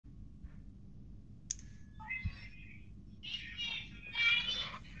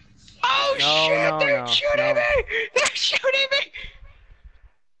They're shooting me! They're shooting me!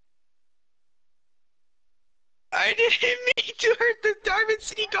 I didn't mean to hurt the Diamond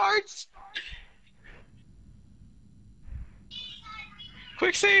City guards!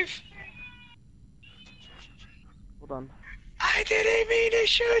 Quick save! Hold on. I didn't mean to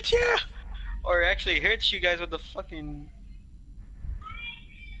shoot you! Or actually hit you guys with the fucking...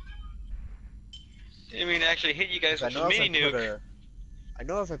 I mean, actually hit you guys with the mini nuke. I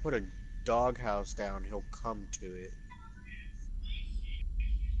know if I put a doghouse down, he'll come to it.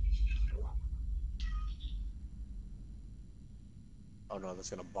 Oh no, that's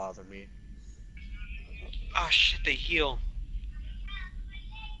gonna bother me. Oh shit, they heal.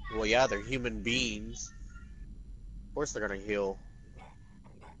 Well, yeah, they're human beings. Of course they're gonna heal.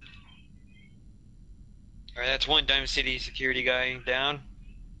 Alright, that's one Diamond City security guy down.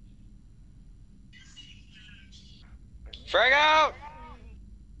 Frag out!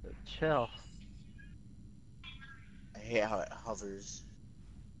 Chill. I hate how it hovers.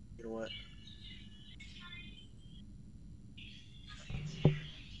 You know what?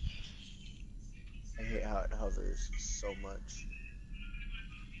 I hate how it hovers so much.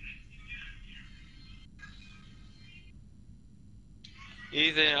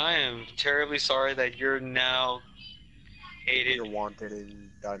 Ethan, I am terribly sorry that you're now hated. You're wanted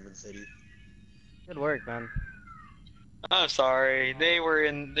in Diamond City. Good work, man. I'm sorry. They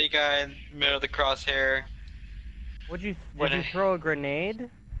got in the middle of the crosshair. Did you throw a grenade?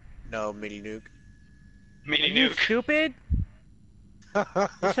 No, mini nuke. Mini Are you nuke. stupid?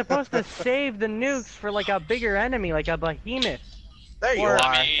 You're supposed to save the nukes for like a bigger enemy, like a behemoth. There you or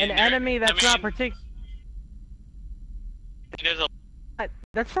are. an enemy that's not particular.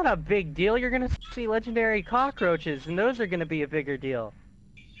 That's not a big deal. You're gonna see legendary cockroaches, and those are gonna be a bigger deal.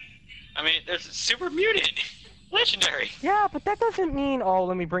 I mean, there's a super mutant. Legendary. Yeah, but that doesn't mean, oh,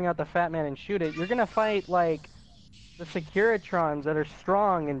 let me bring out the fat man and shoot it. You're gonna fight, like, the Securitrons that are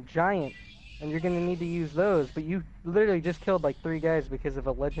strong and giant, and you're gonna need to use those, but you literally just killed, like, 3 guys because of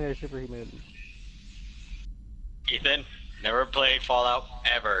a legendary super mutant. Ethan, never played Fallout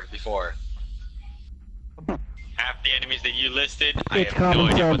ever before. Half the enemies that you listed, I have no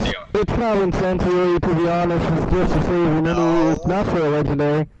idea what they are. It's common sense, really, to be honest, it's just to save an enemy. It's not for a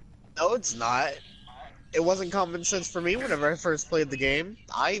legendary. No, it's not. It wasn't common sense for me whenever I first played the game.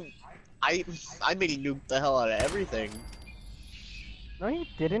 I made nuke the hell out of everything. No, you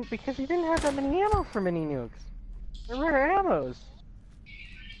didn't, because you didn't have that many ammo for mini nukes. They're rare ammos.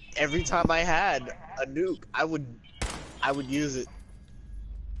 Every time I had a nuke, I would use it.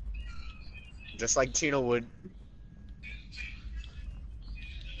 Just like Chino would.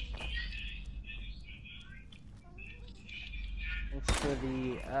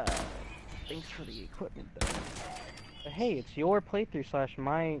 Thanks for the equipment, though. But hey, it's your playthrough slash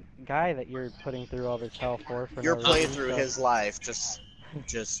my guy that you're putting through all this hell for Your no playthrough, reason, his life, just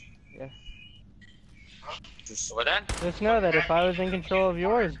yeah. What that? Just know that if I was in control of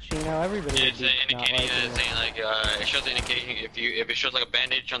yours, Chino, everybody would It's be not indicating liking that saying like it shows the indication if it shows like a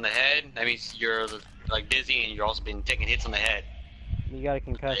bandage on the head, that means you're like dizzy and you're also been taking hits on the head. You got a I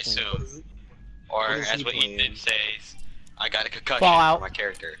concussion. assume. Or What is as he what playing? Ethan says, I got a concussion Fallout. for my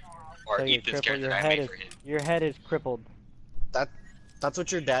character. Or So you're Ethan's crippled. character Your that I head made is for him. your head is crippled. That's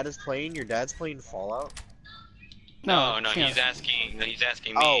what your dad is playing? Your dad's playing Fallout? No, Chino. he's asking me.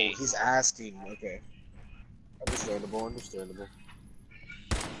 Oh, he's asking. Okay. Understandable.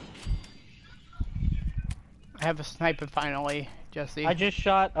 I have a sniper finally, Jesse. I just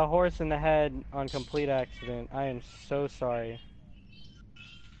shot a horse in the head on complete accident. I am so sorry.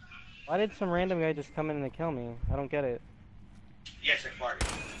 Why did some random guy just come in and kill me? I don't get it. Yes, I farted.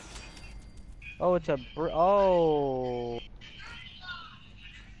 Oh, it's a oh.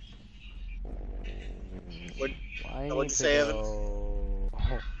 What'd you say, Evan?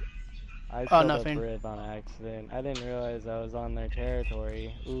 I killed nothing. a Brit on accident. I didn't realize I was on their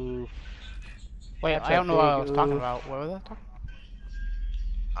territory. Oof. Wait, That's I don't a know what I big was talking oof. about. What was I talking?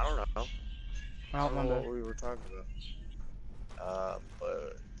 I don't know. I don't I don't know remember. what we were talking about.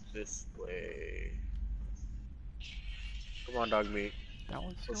 But this way. Come on, dog meat. That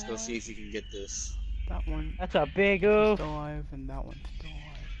one's still Let's go alive. see if you can get this. That one That's a big is oof. still alive, and that one's still alive.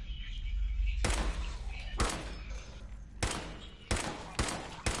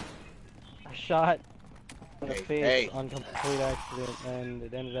 I shot in the Hey, face hey. on complete accident, and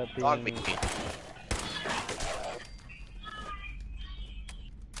it ended up Dog being. meat.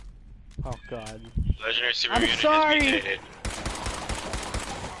 Oh God. Legendary super I'm unit sorry. is mutated.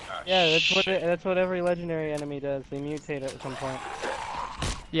 Yeah, that's what every legendary enemy does. They mutate at some point.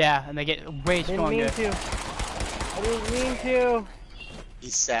 Yeah, and they get way Didn't stronger. mean to. I didn't mean to.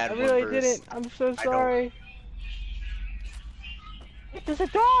 He's sad. I really Whimpers. didn't. I'm so I don't- sorry. There's a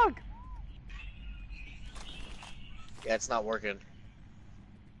dog! Yeah, it's not working.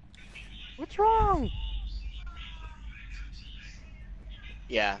 What's wrong?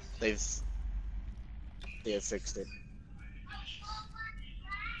 Yeah, they have fixed it.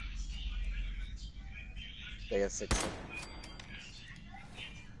 They have fixed it.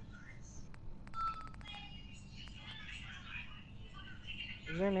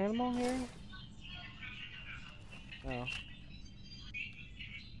 Is there an animal here? No.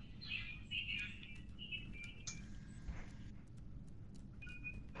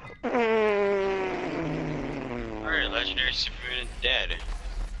 Alright, legendary superman dead.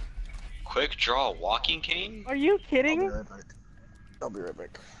 Quick draw walking cane? Are you I'll be kidding? right back. I'll be right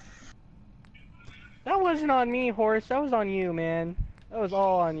back. That wasn't on me, Horse. That was on you, man. That was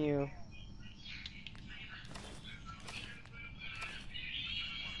all on you.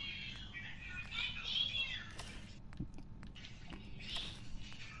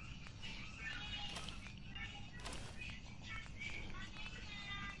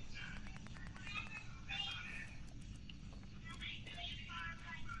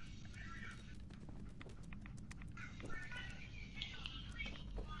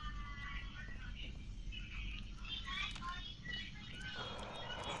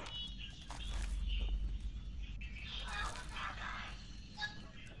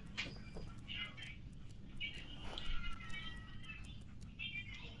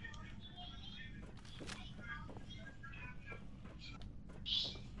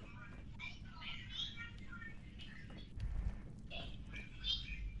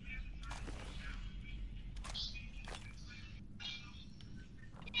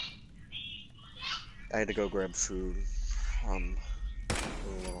 I had to go grab food. I'm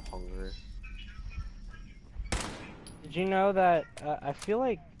a little hungry. Did you know that, I feel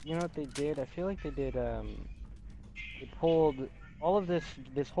like, you know what they did? I feel like they did, they pulled all of this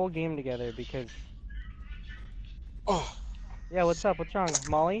whole game together because... Oh. Yeah, what's up? What's wrong?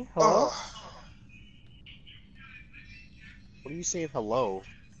 Molly? Hello? Oh. What are you saying hello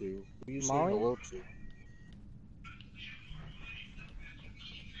to? What are you saying Molly? hello to?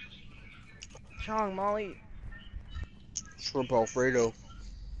 What's wrong, Molly? Shrimp Alfredo.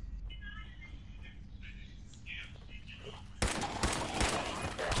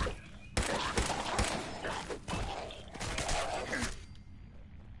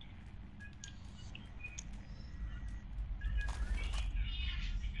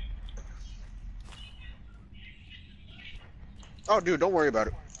 Oh, dude, don't worry about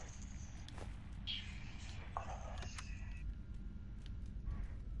it.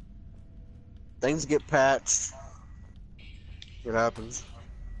 Things get patched. It happens.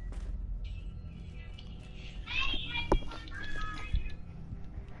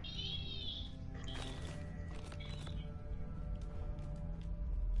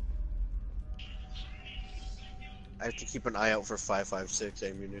 I have to keep an eye out for 5.56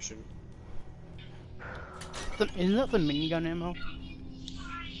 ammunition. Isn't that the minigun ammo?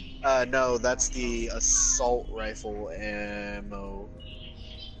 No, that's the assault rifle ammo.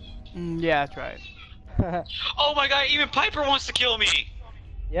 Yeah, that's right. Oh my god, even Piper wants to kill me!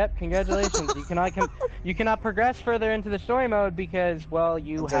 Yep, congratulations. You cannot progress further into the story mode because, well,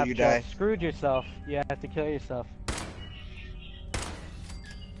 you Until have you just die. screwed yourself. You have to kill yourself.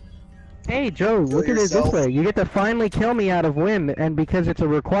 Hey, Joe, look at it this yourself. way. You get to finally kill me out of whim, and because it's a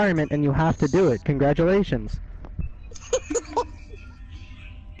requirement and you have to do it. Congratulations.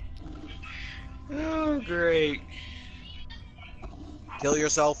 Oh, great. Kill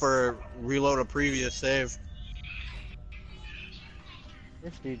yourself or reload a previous save.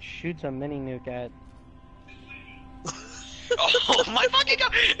 This dude shoots a mini nuke at... Oh my fucking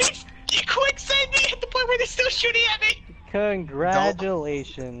god! It's quicksand me at the point where they're still shooting at me!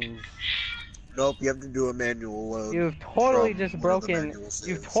 Congratulations. Nope, you have to do a manual load. You've totally from just one of the broken... manual You've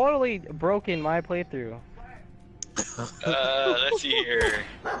saves. totally broken my playthrough. Let's see here.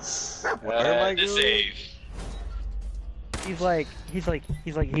 What am I The doing? save. He's like,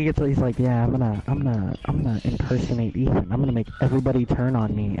 yeah, I'm gonna impersonate Ethan. I'm gonna make everybody turn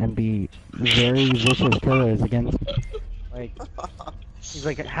on me and be very vicious killers against me. Like, he's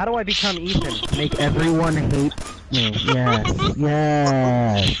like, how do I become Ethan? Make everyone hate me. Yes,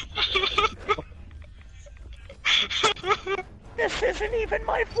 yes. This isn't even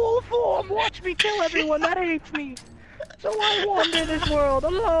my full form. Watch me kill everyone that hates me. So I wander this world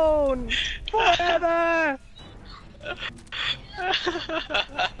alone forever.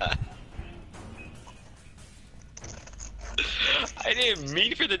 I didn't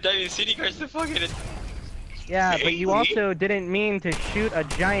mean for the Diamond City cars to fucking Yeah, but you also didn't mean to shoot a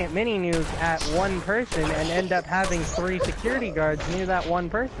giant mini nuke at one person and end up having 3 security guards near that one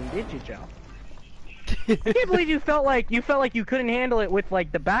person, did you, Joe? I can't believe you felt like you couldn't handle it with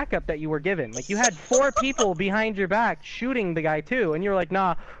like the backup that you were given. Like you had 4 people behind your back shooting the guy too, and you're like,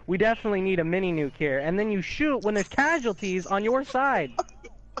 nah, we definitely need a mini nuke here. And then you shoot when there's casualties on your side.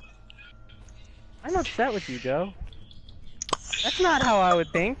 I'm upset with you, Joe. That's not how I would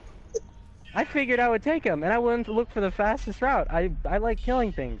think. I figured I would take him, and I wouldn't look for the fastest route. I like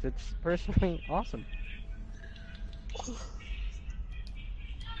killing things. It's personally awesome.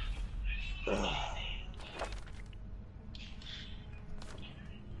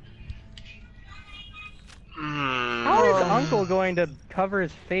 How is Uncle going to cover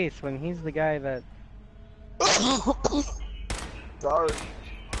his face when he's the guy that... Sorry.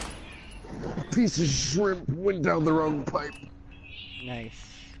 Piece of shrimp went down the wrong pipe. Nice.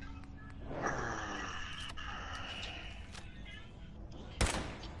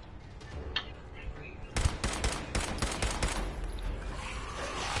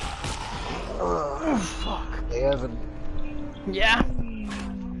 Oh, fuck. Hey, Evan. Yeah.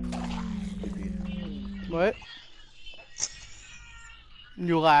 What?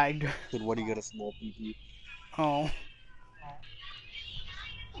 You lagged. Then what do you got a small PP? Oh.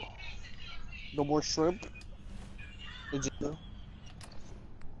 No more shrimp? Did you know?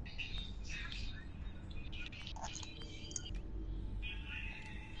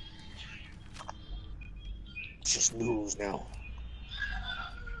 It's just noodles now.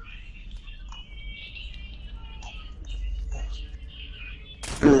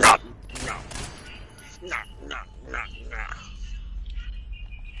 No.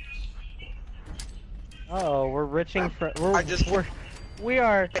 Uh-oh, we're riching for... I We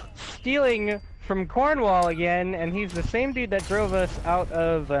are stealing from Cornwall again, and he's the same dude that drove us out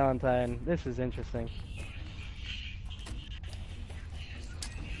of Valentine. This is interesting.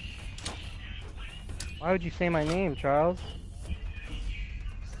 Why would you say my name, Charles?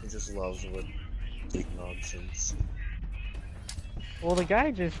 He just loves with big nonsense. Well, the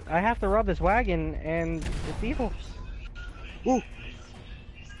guy just... I have to rob this wagon, and it's evil. Woo!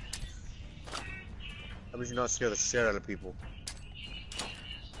 How would you not scare the shit out of people?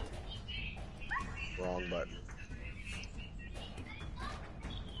 Wrong button.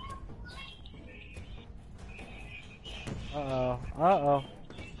 Uh-oh. Uh-oh.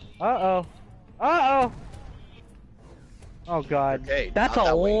 Uh-oh. Uh-oh! Oh, God. Okay, That's not a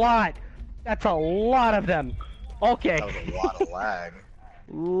that way. lot! That's a lot of them! Okay. That was a lot of lag.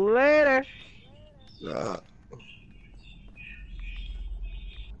 Later!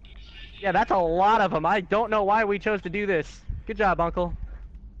 Yeah, that's a lot of them. I don't know why we chose to do this. Good job, Uncle.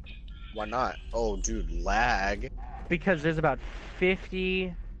 Why not? Oh, dude, lag. Because there's about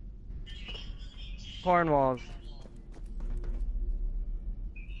 50 Cornwalls.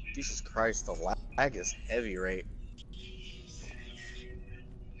 Jesus Christ, the lag is heavy, right?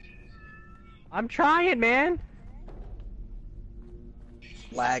 I'm trying, man!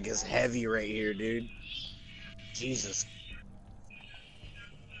 Lag is heavy right here, dude. Jesus.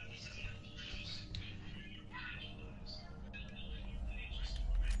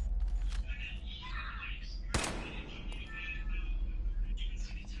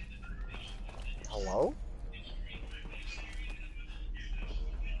 Hello?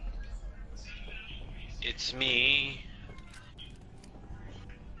 It's me.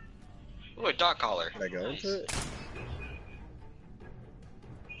 Ooh, a dog collar. Did I go into it?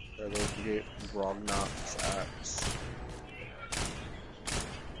 Did I go to get Grognot's axe?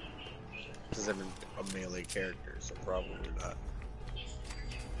 Because I'm a melee character, so probably not.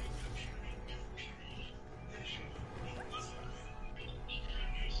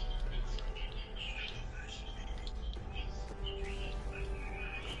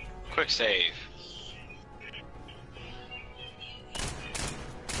 Quick save.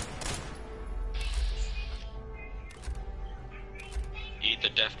 Eat the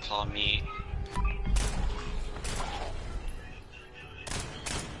death claw meat.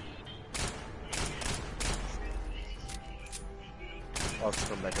 I'll have to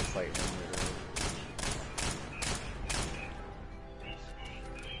come back and fight him later.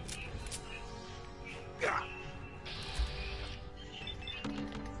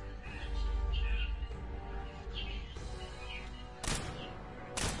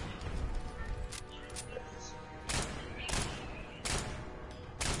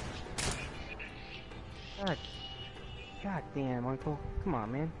 God. God damn, Uncle. Come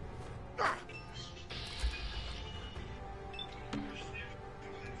on, man.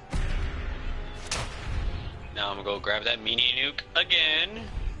 Now I'm gonna go grab that mini nuke again.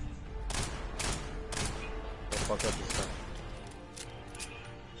 fuck up this time.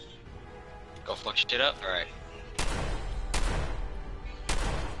 Go fuck shit up? Alright.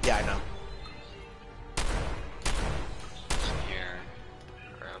 Yeah, I know. Here.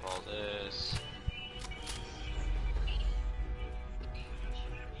 Grab all this.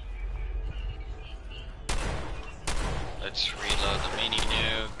 Let's reload the mini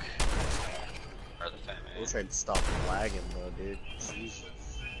nuke. Or the fat I man. wish I'd stop lagging though, dude. Jesus.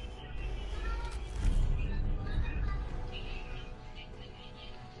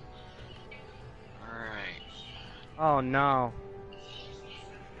 Alright. Oh no.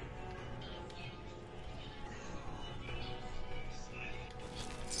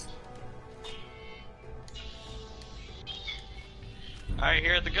 I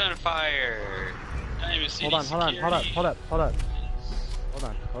hear the gunfire. Diamond City Hold on, hold on, hold up, security. hold up, hold up. Hold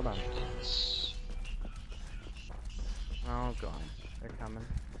on, hold on. Oh god, they're coming.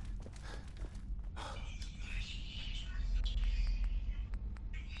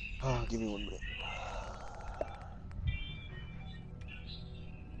 Oh, give me 1 minute.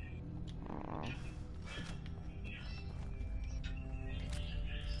 Oh.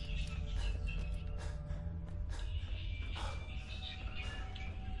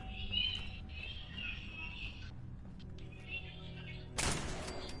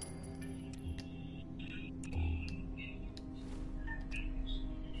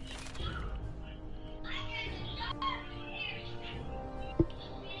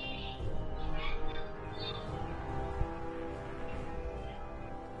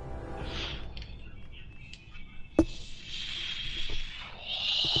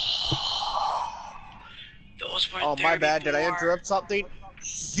 Those weren't Oh, there my bad. Did I before. interrupt something?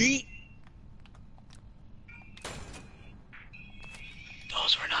 Yeet.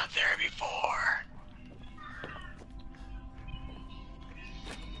 Those were not there before.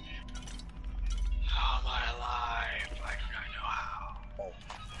 How am I alive? I do not know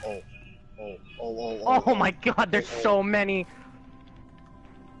how. Oh my god, there's so many.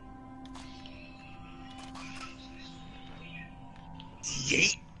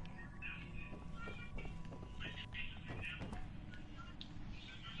 Yeet.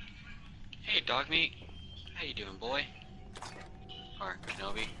 Hey, dog meat. How you doing, boy? Or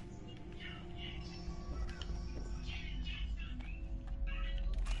Kenobi?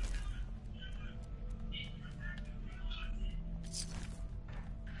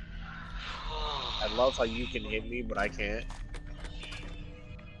 I love how you can hit me, but I can't.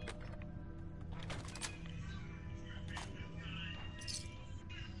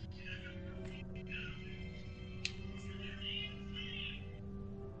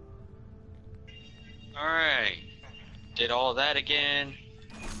 Alright. Did all that again.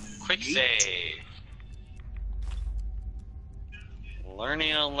 Quick save.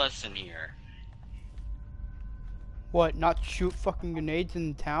 Learning a lesson here. What, not shoot fucking grenades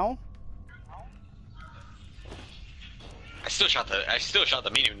in the town? I still shot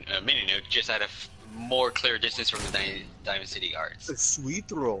the mini nuke just at a more clear distance from the Diamond City guards. A sweet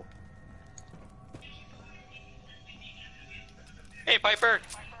throw. Hey, Piper.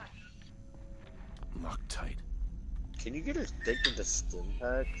 Lock tight. Can you get addicted to stim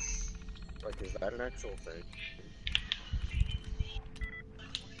packs? Like, is that an actual thing?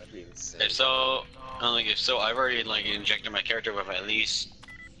 That'd be insane. If so, I've already like injected my character with at least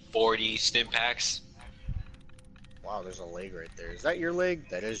 40 stim packs. Wow, there's a leg right there. Is that your leg?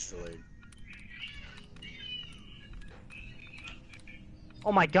 That is your leg.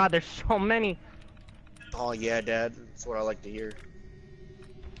 Oh my god, there's so many. Oh yeah, Dad. That's what I like to hear.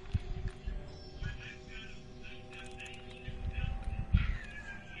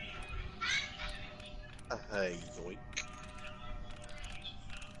 Yoink.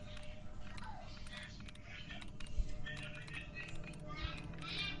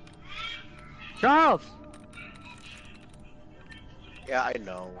 Charles! Yeah, I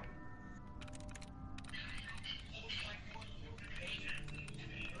know.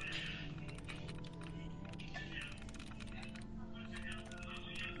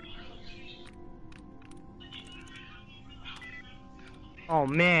 Oh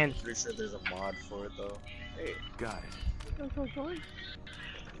man. Pretty sure there's a mod for it though. Hey, Got it. yoink.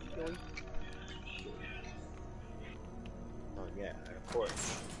 Oh yeah, of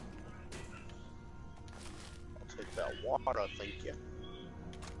course. I'll take that water, thank you.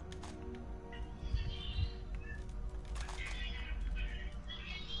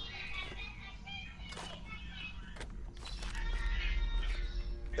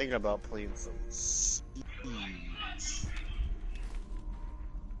 Thinking about playing some Siege.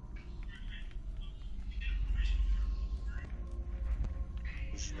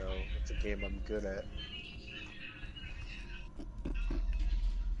 You know, it's a game I'm good at.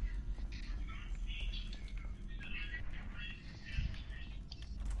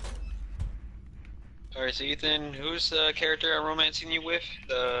 Alright, so Ethan, who's the character I'm romancing you with?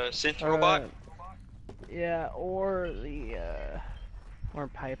 The synth robot? Yeah, or or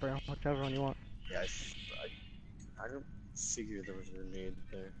Piper, whichever one you want. Yeah, I don't figure there was a grenade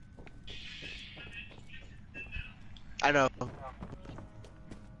there. I know.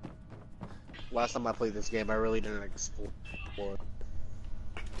 Last time I played this game, I really didn't explore.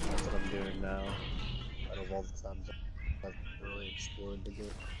 That's what I'm doing now. Out of all the times I've really explored the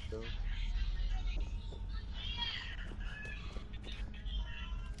game. So.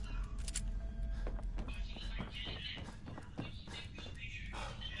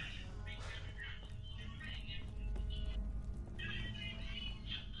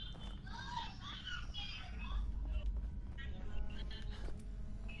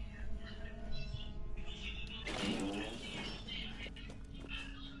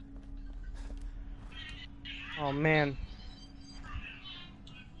 Oh man.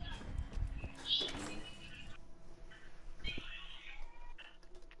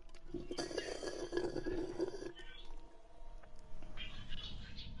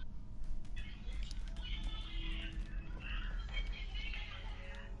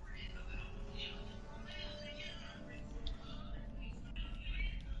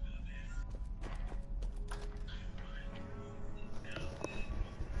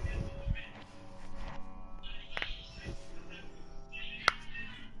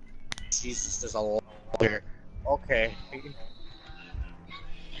 Jesus, there's a lot here. Okay.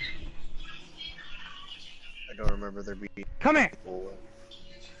 I don't remember there being Come here! people.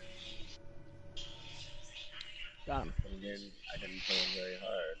 Got him. But again, I didn't play him very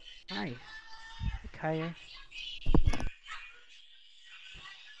hard. Nice. Kaya.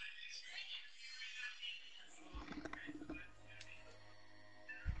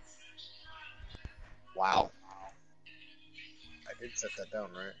 Wow. I did set that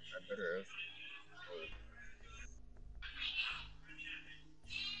down, right? I better have.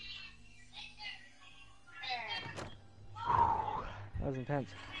 That was intense.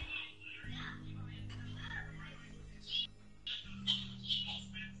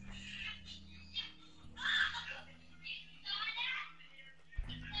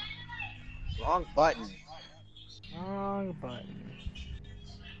 Wrong button. Wrong button.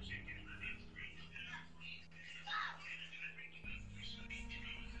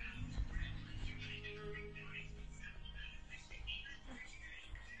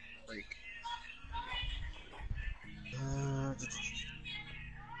 Freak.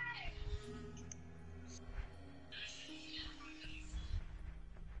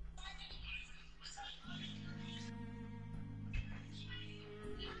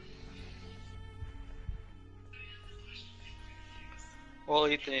 Well,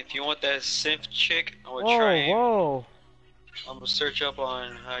 Ethan, if you want that synth chick, I would Whoa, try and whoa. I'm gonna search up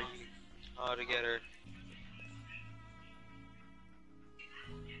on how to get her.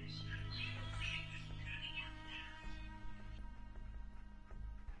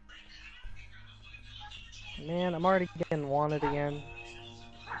 Man, I'm already getting wanted again.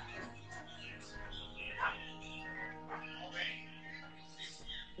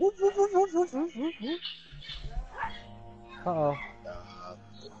 Uh-oh.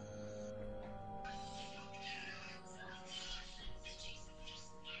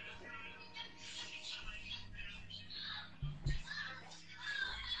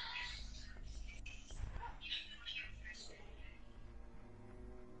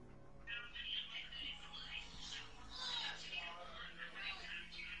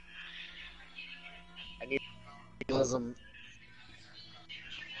 I need realism.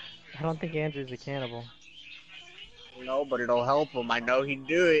 I don't think Andrew's a cannibal. No, but it'll help him. I know he'd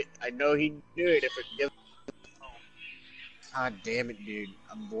do it. I know he'd do it if it gives. God damn it, dude.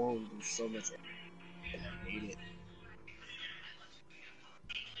 I'm blowing through so much. I hate it.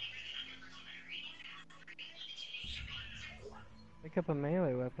 Pick up a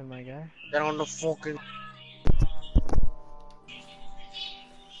melee weapon, my guy. Get on the fucking.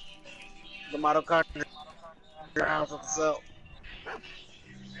 The mitochondria house itself.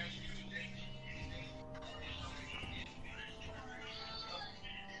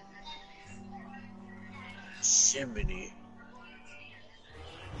 Shiminy.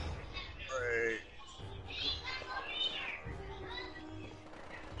 Right.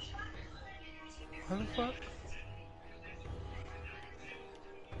 What the fuck?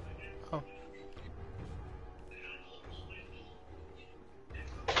 Oh.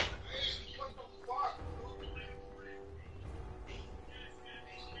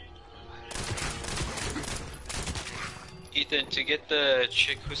 Ethan, to get the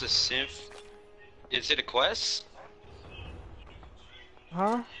chick who's a synth, is it a quest?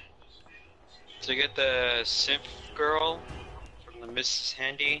 Huh? To get the Simp girl from the Mrs.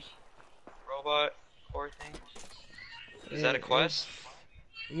 Handy robot core thing. Is that a quest?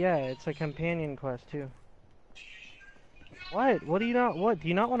 Yeah, it's a companion quest too. What? What do you not? What? Do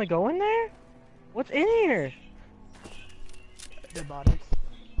you not want to go in there? What's in here? Dead bodies.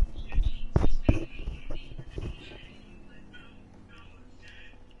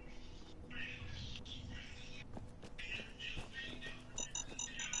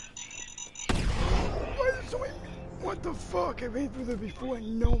 What the fuck? I ran through there before,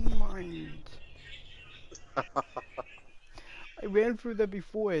 no mind. I ran through that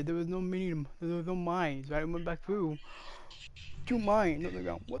before, there was no medium, there was no mines, right? I went back through. 2 mines on the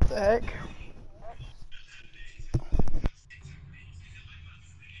ground. What the heck?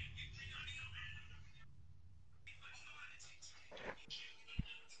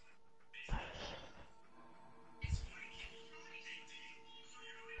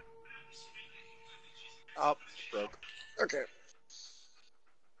 Oh, broke. Okay.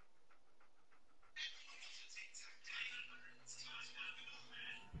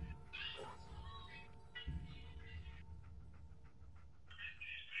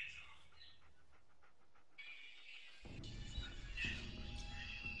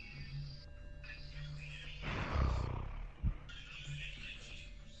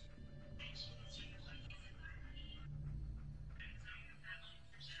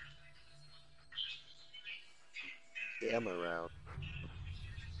 Damn around.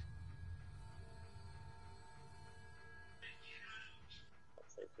 I'll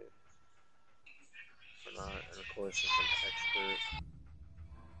take it. Or not, and of course it's an expert.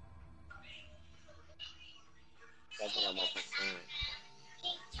 I think I'm up with that.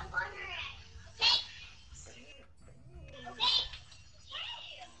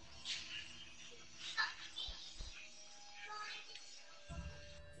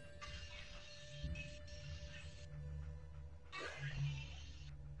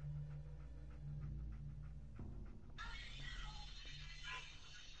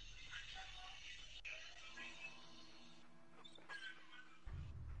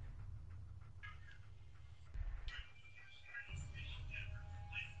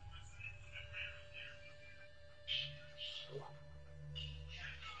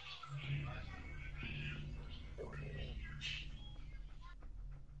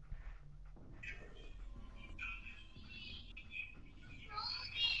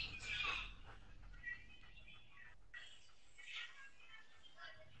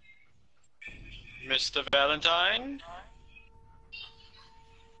 Mr. Valentine?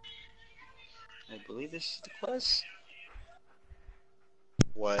 I believe this is the quest.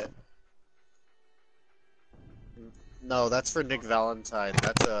 What? No, that's for Nick Valentine.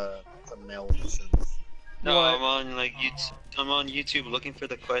 That's a male edition. No, What? I'm on like YouTube. I'm on YouTube looking for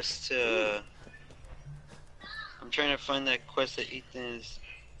the quest to. I'm trying to find that quest that Ethan is.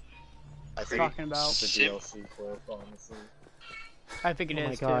 I think Talking about. it's a DLC quest, honestly. I think it Oh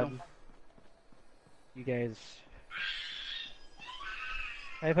my is god. too. You guys.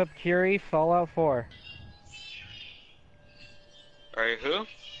 Type up Curie Fallout 4. Alright, who?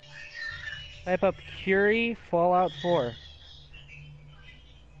 Type up Curie Fallout 4.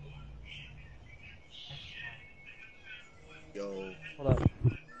 Yo. Hold up.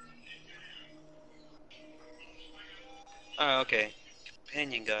 Oh, okay.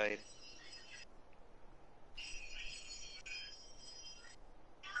 Companion guide.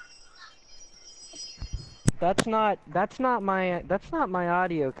 That's not my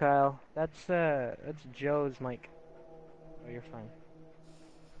audio, Kyle. That's Joe's mic. Oh, you're fine.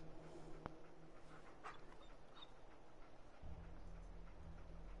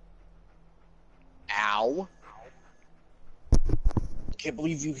 Ow. Can't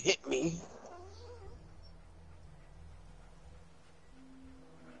believe you hit me.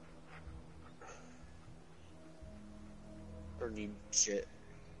 Or need shit.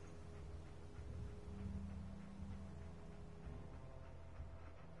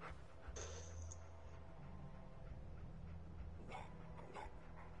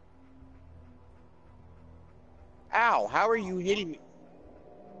 Ow, how are you hitting me?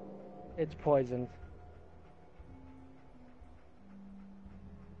 It's poisoned.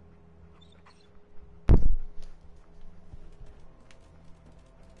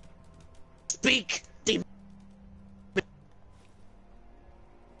 Speak! Demon!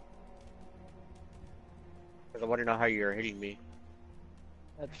 I want to know how you're hitting me.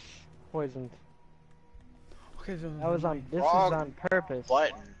 That's poisoned. Okay, so That was on. This Wrong is on purpose.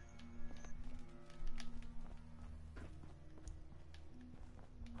 Button.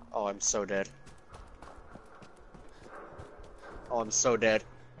 Oh, I'm so dead. Oh, I'm so dead.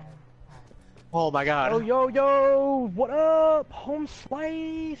 Oh my god. Yo, yo, yo! What up? Home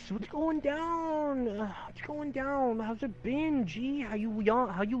slice? What's going down? What's going down? How's it been, G? How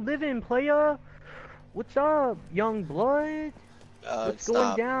you living, playa? What's up, young blood? What's going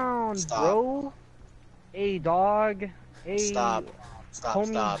Stop. down, Stop. bro? Hey, dog. Hey, Stop. Stop. homie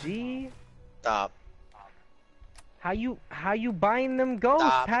Stop. G. Stop. How you buying them ghosts,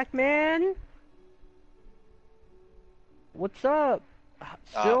 Stop. Pac-Man? What's up?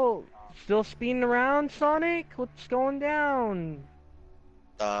 Stop. Still speeding around, Sonic? What's going down?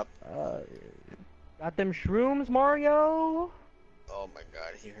 Stop. Got them shrooms, Mario? Oh my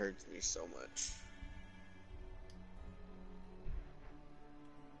god, he hurts me so much.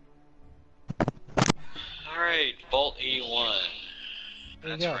 Alright, Vault 81.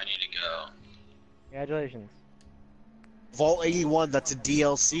 There you That's go. where I need to go. Congratulations. Vault 81, that's a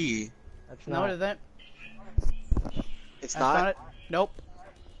DLC. That's No, not. it isn't. It's That's not? not it. Nope.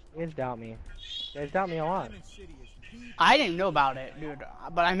 You guys doubt me. You guys doubt me a lot. I didn't know about it, dude.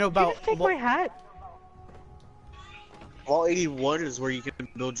 But I know Did you about. just take my hat? Vault 81 is where you can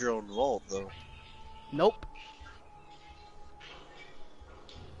build your own vault, though. Nope.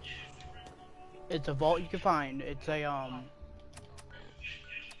 It's a vault you can find. It's a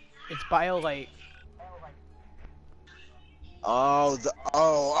It's BioLite. Oh,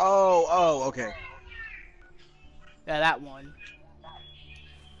 okay. Yeah, that one.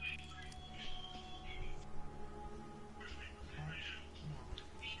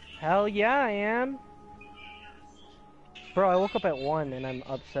 Hell yeah, I am. Bro, I woke up at 1 and I'm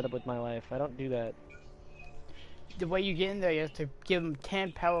upset with my life. I don't do that. The way you get in there, you have to give them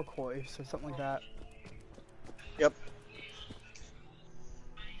 10 power cores or something like that. Yep.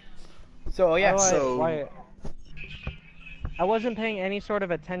 So yeah. Why? I wasn't paying any sort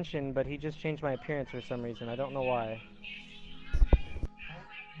of attention, but he just changed my appearance for some reason. I don't know why.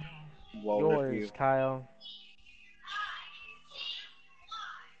 Well, rip you. Yours, Kyle.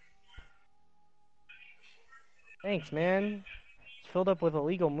 Thanks, man. It's filled up with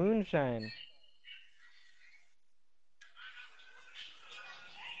illegal moonshine.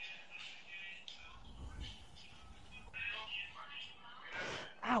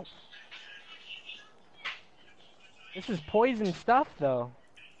 Ow! This is poison stuff, though.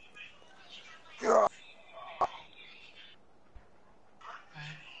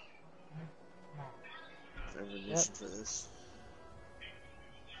 Ammunition for this.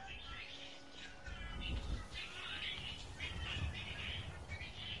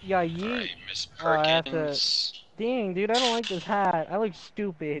 Yeah, yeet. Alright, Miss I have Perkins. Dang, dude, I don't like this hat. I look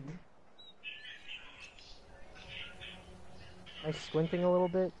stupid. Am I squinting a little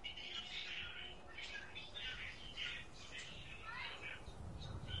bit?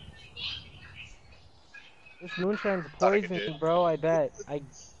 This moonshine's Thought I could poison, do it. bro, I bet. I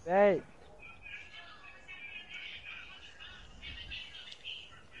bet.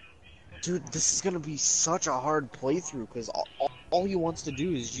 Dude, this is gonna be such a hard playthrough because all he wants to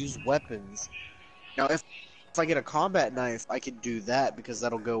do is use weapons. Now, if I get a combat knife, I can do that because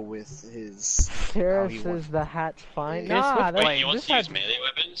that'll go with his. Sarah how he says wants- the hat's fine. Get a Nah, switchblade. Wait, you want this to use hat's, melee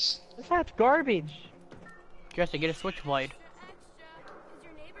weapons? this hat's garbage. Just to get a switchblade.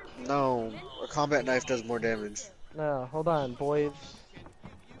 No, a combat knife does more damage. No, hold on, boys.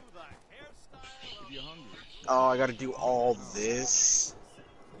 Oh, I gotta do all this.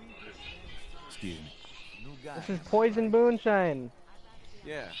 Excuse me. New guy. This is poison moonshine.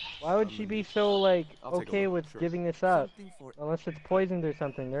 Yeah. Why would she be so, like, I'll take a okay look, with sure. giving this up? Something for Unless it's poisoned or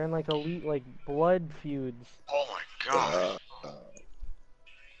something. They're in, like, elite, like, blood feuds. Oh my god.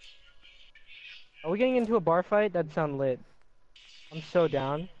 Are we getting into a bar fight? That'd sound lit. I'm so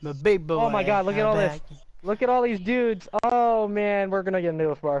down. The big boy. Oh my god, look at all this. back. Look at all these dudes. Oh man, we're gonna get into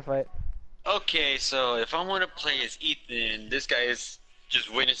a bar fight. Okay, so if I want to play as Ethan, this guy is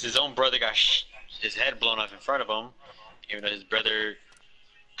just witnessed his own brother got his head blown off in front of him, even though his brother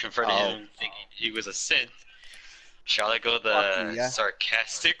confronted him thinking he was a synth. Shall I go the Fuck you, yeah.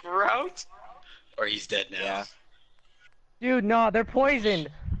 sarcastic route? Or he's dead now? Yeah. Dude, no, they're poisoned.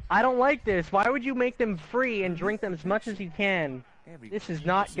 I don't like this. Why would you make them free and drink them as much as you can? This is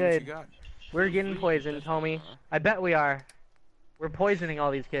not See what you good. got. We're getting poisoned, homie. I bet we are. We're poisoning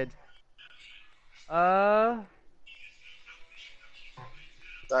all these kids. Sorry,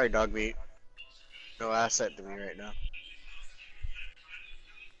 dog meat. No asset to me right now.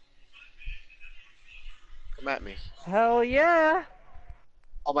 Come at me. Hell yeah.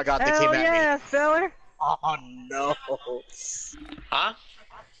 Oh my god, they Hell came at yeah, me. feller. Oh no. Huh?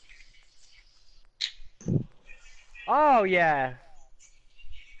 Oh yeah.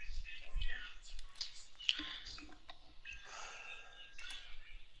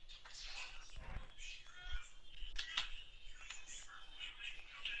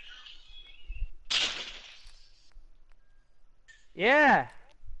 Yeah.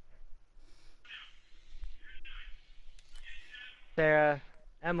 Sarah,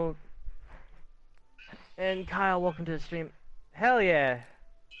 Emma, and Kyle, welcome to the stream. Hell yeah.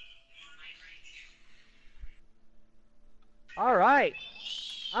 Alright.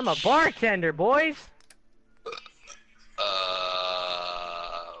 I'm a bartender, boys.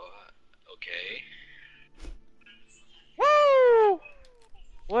 Okay. Woo!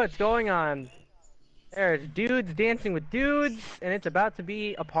 What's going on? There's dudes dancing with dudes, and it's about to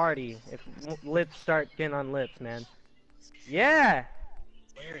be a party if lips start getting on lips, man. Yeah!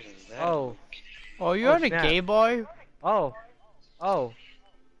 Where is that? Oh. Oh, you're Oh, at a snap. gay bar? Oh. Oh.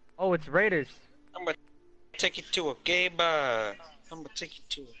 Oh, it's Raiders. I'm gonna take you to a gay bar. I'm gonna take you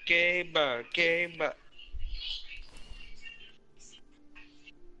to a gay bar, gay bar.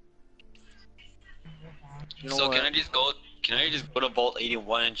 You know So what? can I just go? Can I just go to Vault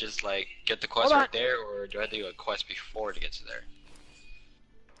 81 and just like get the quest Hold on. right there, or do I have to do a quest before to get to there?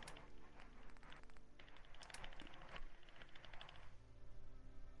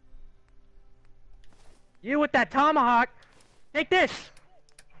 You with that tomahawk! Take this!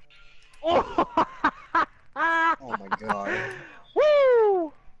 Oh! Oh my god.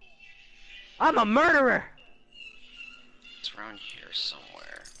 Woo! I'm a murderer! It's around here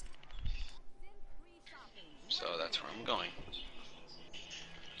somewhere. So that's where I'm going.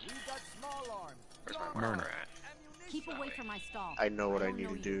 Where's my marker at? Keep away from my stall. I know what I don't need know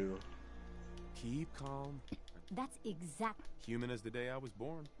to you. do. Keep calm. That's exact. Human as the day I was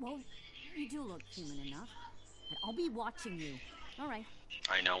born. Well, you do look human enough. And I'll be watching you. All right.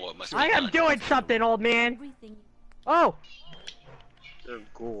 I know what must be I am done. doing something, old man! Everything. Oh! You're a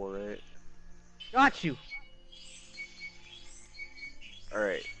ghoul, right? Got you!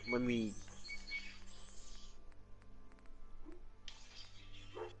 Alright, let me...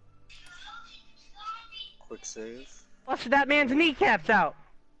 Quick save. Busted that man's kneecaps out!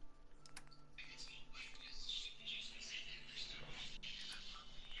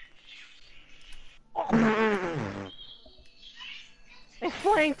 They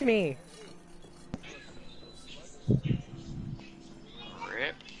flanked me!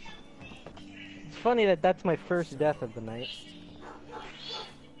 Rip. It's funny that that's my first death of the night.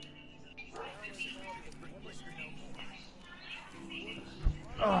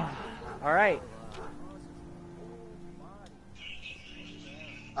 Alright.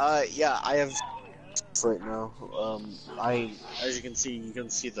 Yeah, I have right now. As you can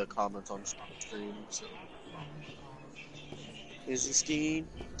see the comments on stream, so. Is he skiing?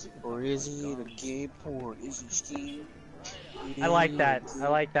 Or is he the gay porn? Is he skiing? I like that. I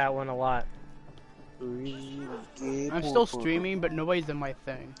like that one a lot. Or is he the gay I'm porn? still streaming, but nobody's in my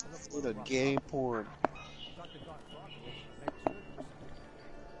thing. Is he the gay porn?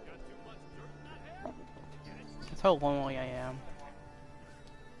 That's how lonely I am.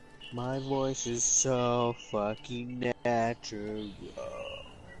 My voice is so fucking natural.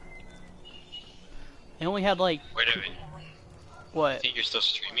 I only had like, Wait a minute. I what? think you're still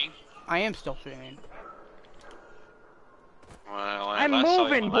streaming? I am still streaming. Well, when I'm I last saw you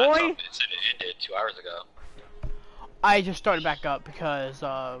moving, on laptop, boy. It said it ended 2 hours ago. I just started back up because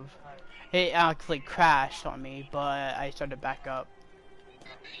of it actually crashed on me, but I started back up.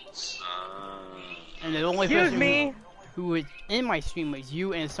 And the only Excuse person me! who was in my stream was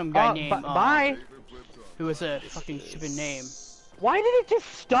you and some guy named bye! who was a fucking stupid name. Why did it just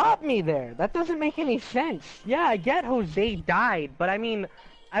stop me there? That doesn't make any sense. Yeah, I get Jose died, but I mean,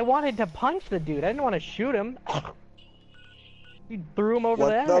 I wanted to punch the dude. I didn't want to shoot him. You threw him over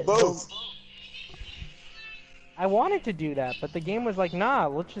the edge. I wanted to do that, but the game was like, nah,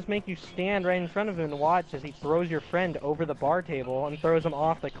 let's just make you stand right in front of him and watch as he throws your friend over the bar table and throws him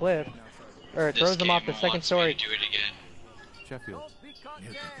off the cliff. Or throws him off the second story. Do it again. Sheffield.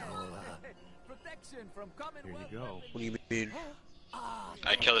 Here you go. What do you mean?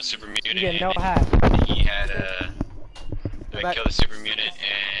 I killed a super mutant. You get no and hat. He had a. I killed a super mutant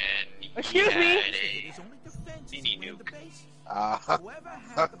and Excuse he me? had a mini nuke.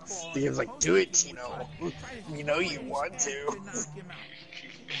 The game's like, do it, Chino. You know you want to.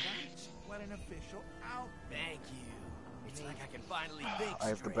 I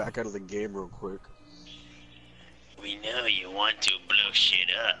have to back out of the game real quick. We know you want to blow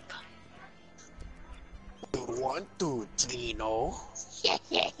shit up. You want to, Chino?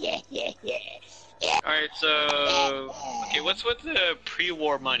 Alright, so. Okay, what's with the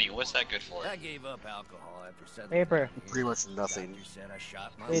pre-war money? What's that good for? I gave up alcohol after settling. Paper. Pretty much nothing. Doctor said I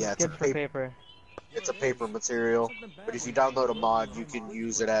shot my It's Yeah, it's good a for paper. paper. It's a paper material, but if you download a mod, you can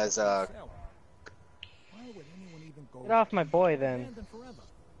use it as a. Get off my boy then.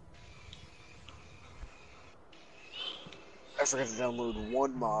 I forgot to download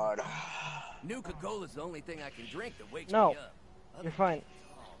one mod. Nuka-Cola's the only thing I can drink that wakes No, me up. you're fine.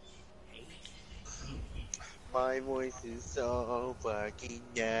 My voice is so fucking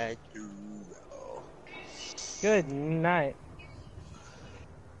natural. Good night.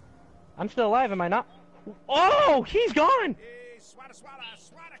 I'm still alive, am I not? Oh, he's gone! Hey, swada, swada,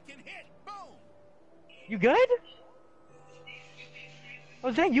 swada can hit. Boom. You good?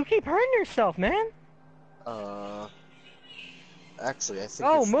 Jose, you keep hurting yourself, man. Actually, I think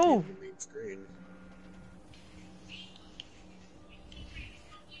Oh, it should be move. on the main screen.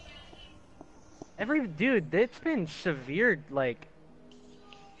 Dude, it's been severe, like...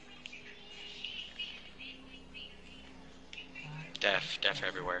 Death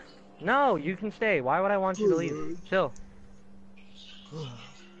everywhere. No, you can stay. Why would I want you to leave? Chill.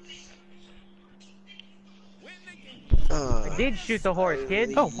 I did shoot the horse,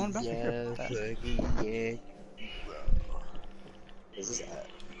 kid. Oh, one back here. This is that.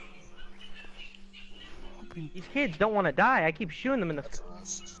 These kids don't want to die. I keep shooting them in the... That's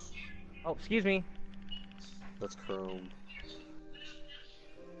Rust. Oh, excuse me. That's Chrome.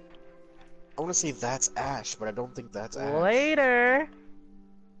 I want to say that's Ash, but I don't think that's Ash. Later.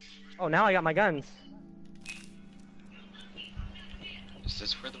 Oh, now I got my guns. Is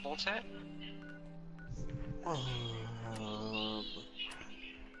this where the vault's at?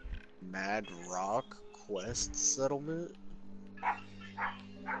 Mad Rock Quest Settlement?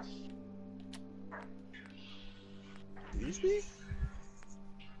 Excuse me?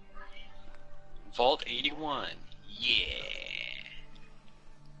 Vault 81. Yeah.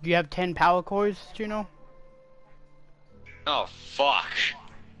 Do you have 10 power cores, Chino? Oh, fuck.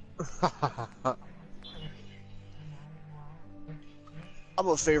 I'm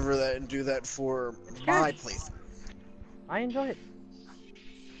gonna favor that and do that for my playthrough. I enjoy it.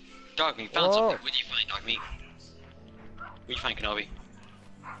 Dog meat, found Whoa. something. What'd you find, Dog meat? What'd you find, Kenobi?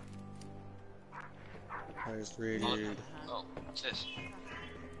 Highest rated. Oh, what's this?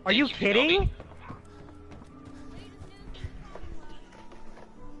 Are you Thank kidding? Kenobi.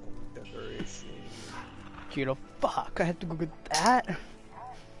 Decoration. Chino, fuck, I have to go get that.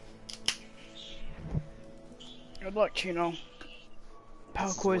 Good luck, Chino.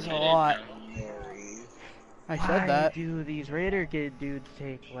 Power cores a lot. Harry. I Why said that. do these Raider Kid dudes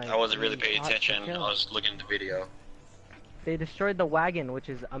take like... I wasn't really 3 paying shots to attention. I kill? was looking at the video. They destroyed the wagon, which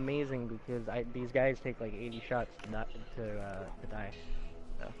is amazing because these guys take like 80 shots to die.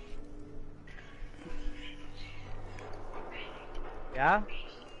 So. Yeah?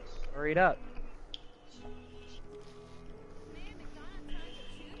 Hurry it up.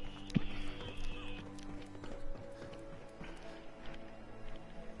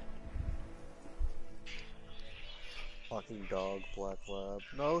 Fucking dog, black lab.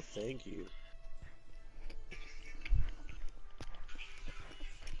 No, thank you.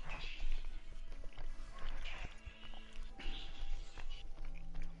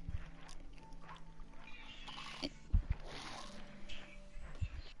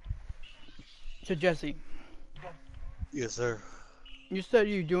 So Jesse, Yes, sir. you said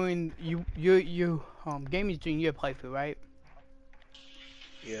you're doing gaming's doing your playthrough, right?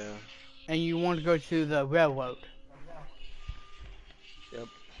 Yeah. And you want to go to the railroad. Yep.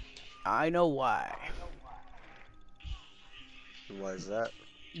 I know why. And why is that?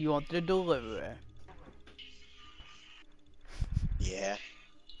 You want the delivery. Yeah.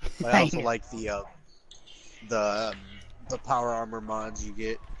 But I also like the power armor mods you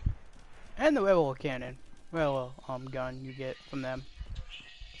get. And the railroad cannon. Railroad gun you get from them.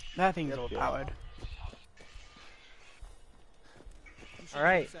 That thing's overpowered.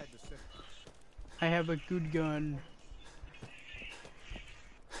 Alright. I have a good gun.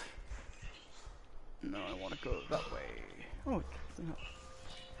 No, I want to go that way. Oh, no.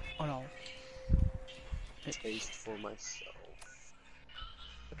 Oh no. Taste for myself.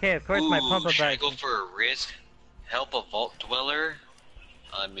 Okay, of course my pump up should I bag. go for a risk? Help a vault dweller?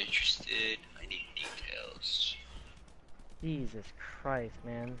 I'm interested. I need details. Jesus Christ,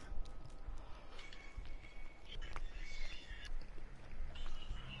 man.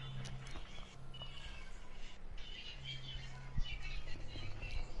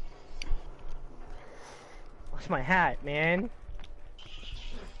 Where's my hat, man?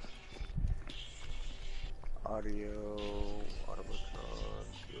 Audio, automaton,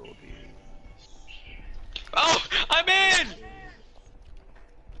 building. Oh! I'm in!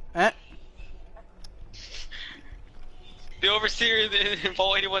 Eh? The overseer in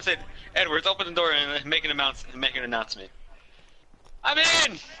Vault 81 said, Edwards, open the door and make an announcement. I'm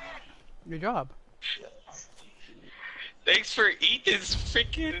in! Good job. Thanks for Ethan's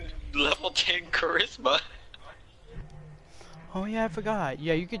freaking level 10 charisma. Oh yeah, I forgot.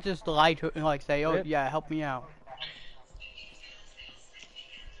 Yeah, you could just lie to it and like say, "Oh Rip. yeah, help me out."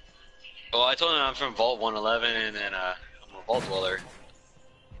 Well, I told him I'm from Vault 111, and then I'm a Vault Dweller.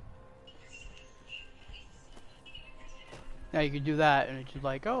 Yeah, you could do that, and it's just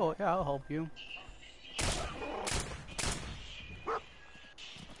like, "Oh yeah, I'll help you."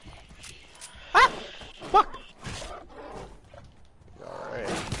 Ah! Fuck! Alright.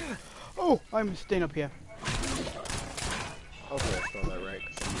 Oh, I'm staying up here. Hopefully I spelled that right.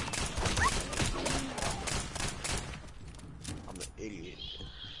 'Cause I'm an idiot.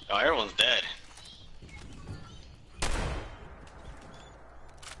 Oh, everyone's dead.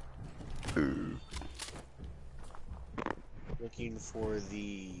 Looking for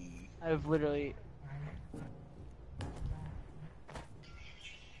the... I've literally.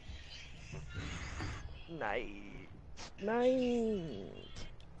 Nice. Nice.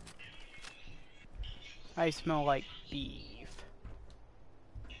 I smell like beef.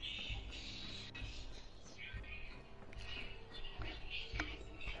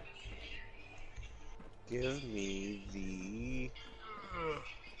 Give me the...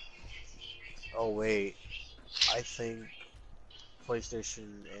 Oh wait, I think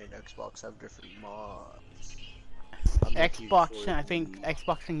PlayStation and Xbox have different mods. I'm looking Xbox, for I think the...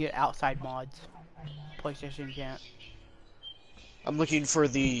 Xbox can get outside mods. PlayStation can't. I'm looking for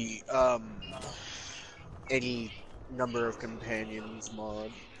the, any number of companions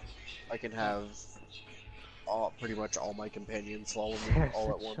mod. I can have pretty much all my companions following me all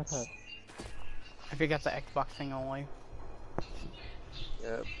at Shut once. up. I think that's the Xbox thing only.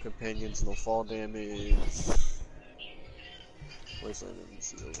 Yep, companions, no fall damage. Wasteland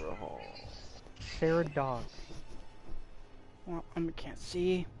MC overhaul. Sarah Dog. Well, I can't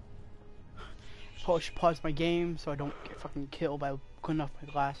see. Probably should pause my game so I don't get fucking killed by cleaning off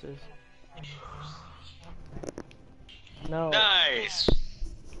my glasses. No. Nice.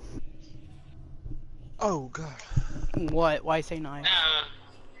 Oh god. What? Why say nice?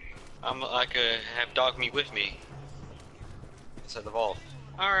 I could have dog meat with me inside the vault.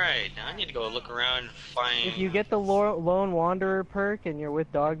 Alright, now I need to go look around and find... If you get the Lone Wanderer perk and you're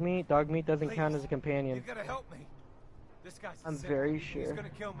with Dog Meat doesn't count as a companion. You gotta help me. This guy's I'm sick. very He's sure. gonna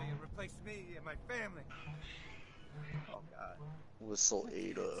kill me and replace me and my family. Oh god. Whistle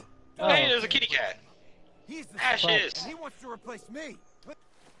Ada. Oh, hey, there's a kitty cat. He's the Ashes. and he wants to replace me.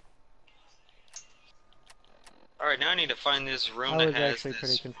 Alright, now I need to find this room I that was has actually pretty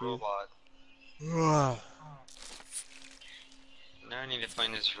this confused. robot. Now I need to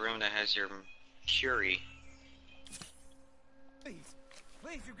find this room that has your Curie. Please,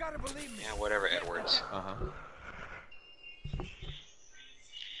 please, you gotta believe me. Yeah, whatever, Edwards.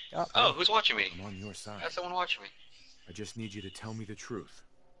 Yep. Oh, who's watching me? I'm on your side. That's someone watching me. I just need you to tell me the truth.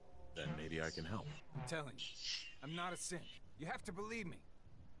 Then maybe I can help. I'm telling you, I'm not a simp. You have to believe me.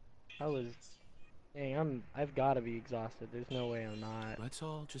 I was. Dang, I've got to be exhausted. There's no way I'm not. Let's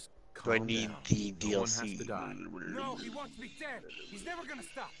all just Do I calm need down. the No one has DLC? to die. No, he wants me dead. He's never gonna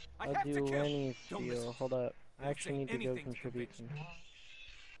stop. I I'll have to do kill him. any Don't steal. listen. Hold up. I He'll actually say need to go anything to contribute convince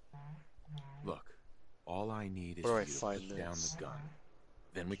some. Look, all I need is Where do for I you to find put down this? the gun.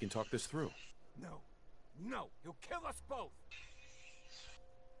 Then we can talk this through. No, no, he'll kill us both.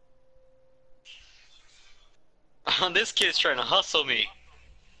 This kid's trying to hustle me.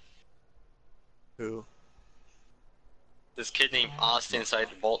 Who? This kid named Austin inside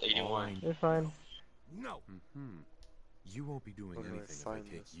the Vault All 81. I You're fine. No. You won't be doing Where do I anything if I find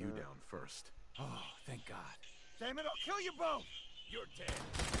take this you at? down first. Oh, thank God. Damn it, I'll kill you both. You're dead.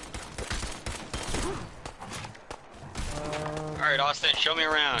 Alright, Austin, show me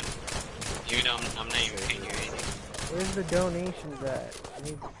around. You know, I'm not even paying you anything. Where's the donations at? I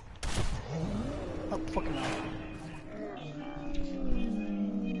need. Oh, fucking hell.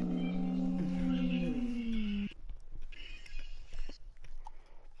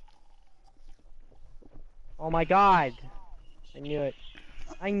 Oh my god! I knew it.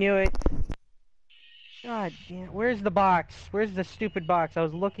 I knew it. God damn. Where's the box? Where's the stupid box? I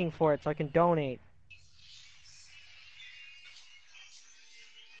was looking for it so I can donate.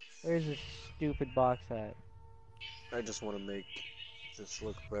 Where's this stupid box at? I just want to make this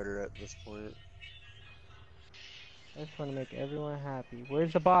look better at this point. I just want to make everyone happy.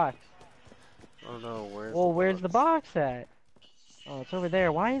 Where's the box? I don't know, Where's the box at? Oh, it's over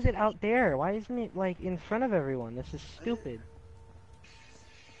there. Why is it out there? Why isn't it, like, in front of everyone? This is stupid.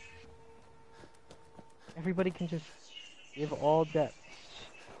 Everybody can just give all depths.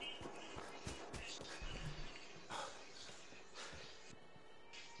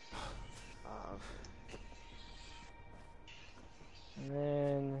 And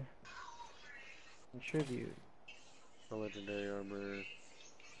then... contribute. The legendary armor.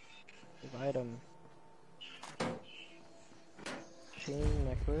 Give item. Chain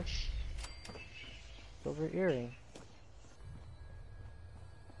necklace. Silver earring.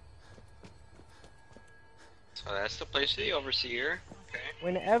 So that's the place for the overseer. Okay.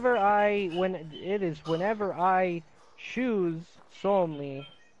 Whenever I choose solemnly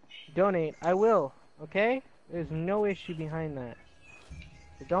donate, I will. Okay? There's no issue behind that.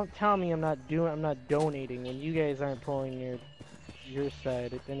 So don't tell me I'm not donating when you guys aren't pulling your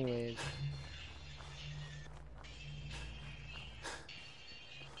side anyways.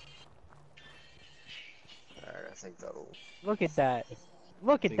 Alright, I think that'll... Look at that.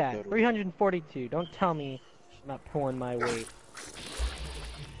 Look at think that. that'll- 342. Don't tell me I'm not pulling my weight.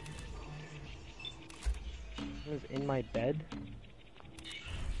 It was in my bed.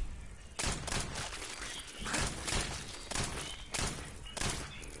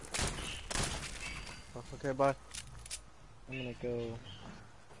 Oh, okay, bye. I'm gonna go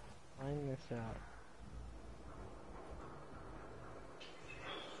find this out.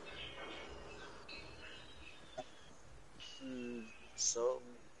 So,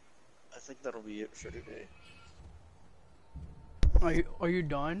 I think that'll be it for today. Are you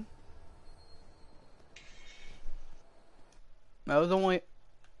done? That was the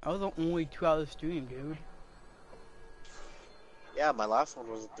only 2 hour stream, dude. Yeah, my last one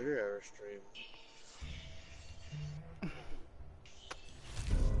was a 3-hour stream.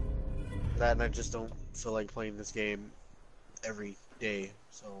 That and I just don't feel like playing this game every day,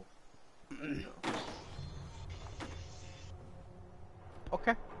 so... you know.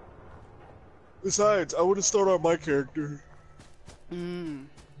 Okay. Besides, I want to start on my character. Mm.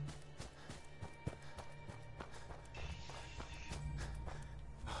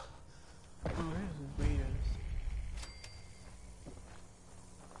 Oh, there's Raiders.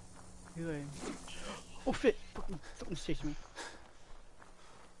 Good. Oh shit! Fucking something's chasing me.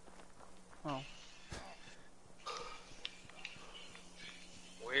 Oh.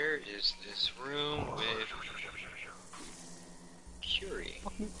 Where is this room with Curie?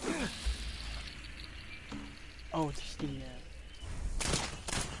 Oh, it's a sting there.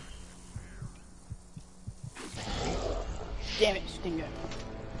 Damn it, Stinger.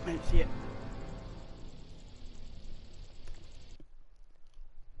 I didn't see it.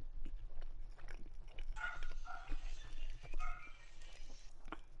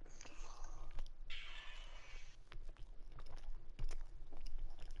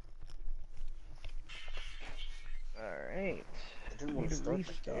 Alright. I didn't want to start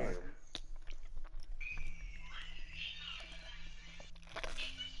the game.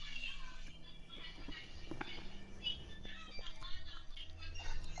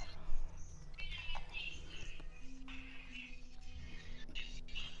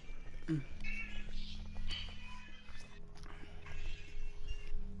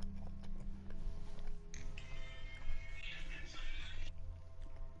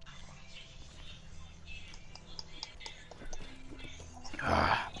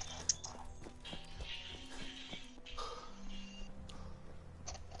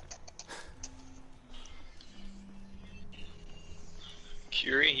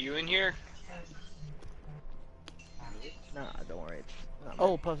 Curie, you in here? Nah, don't worry. It's not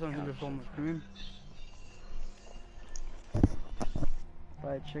Oh, plus I'm going to film the stream.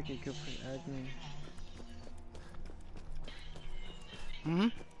 Buy a chicken coop for admin. Mm-hmm.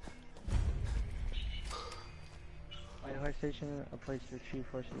 Buy a high station, a place to retrieve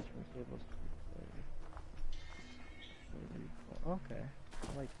forces from stables. Okay, I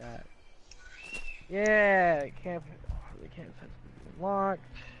like that. Yeah, camp. Oh, the camp has been unlocked.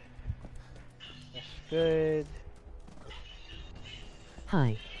 That's good.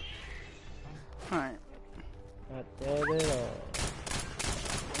 Hi. Alright. Not dead at all.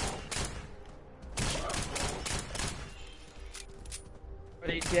 Are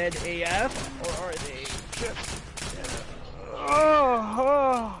they dead AF or are they just?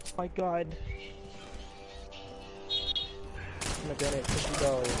 Oh my god! I'm gonna donate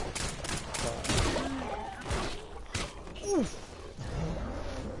 $50. Oof.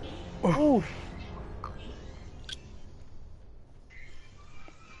 Oof.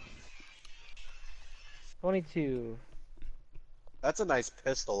 $22. That's a nice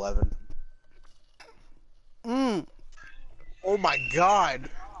pistol, Evan. Mm. Oh my god!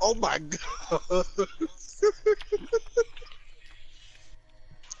 Oh my god!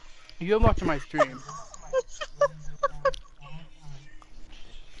 You're watching my stream.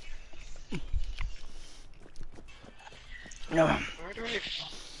 No. Where do I...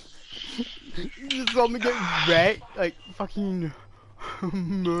 You just saw me get wrecked, like fucking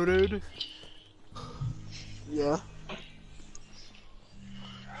murdered. Yeah.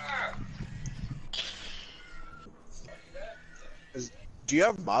 Do you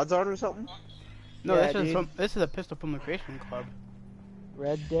have mods on or something? No, Yeah, this is dude. this is a Pistol Puma Creation Club.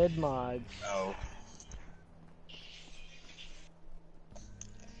 Red Dead mods. Oh.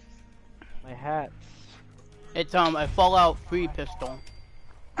 My hats. It's a Fallout 3 pistol.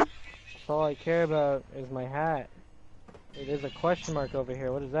 That's all I care about is my hat. Hey, there's a question mark over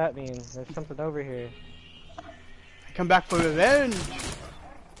here. What does that mean? There's something over here. I come back for revenge.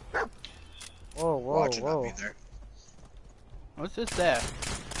 Whoa, whoa, Watch it not whoa. be there. What's this there?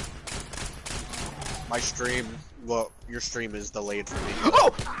 My stream, well, your stream is delayed for me.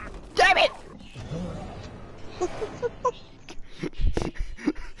 Oh! Damn it!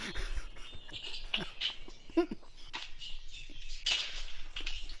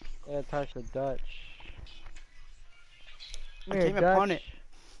 Yeah, talk to Dutch. Come I here, came Dutch. upon it.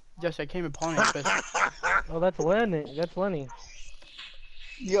 Just I came upon it. But Oh, that's Lenny. That's Lenny.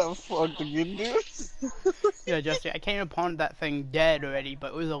 Yeah, fucking dude. yeah, Jesse, I came upon that thing dead already, but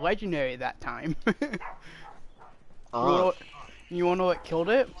it was a legendary that time. You wanna know what killed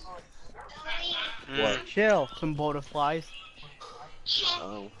it? What? Chill. Some butterflies.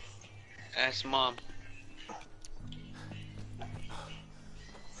 Oh. Ask mom.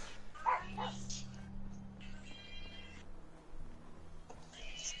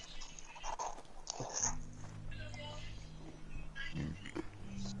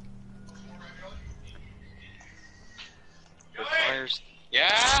 Fires.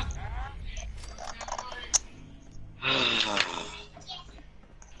 Yeah.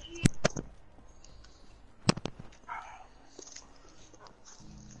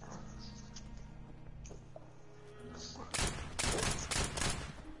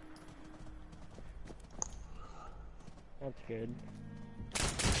 That's good.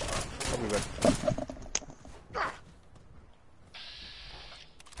 I'll be back.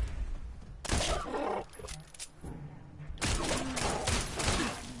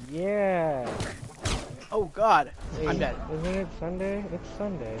 Yeah. Oh God, Wait, I'm dead. Isn't it Sunday? It's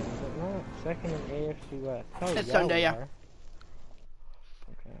Sunday, is it not? Second in AFC West. Oh, It's yeah, Sunday, we yeah. are.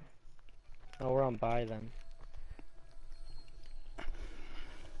 Okay. Oh, we're on bye then.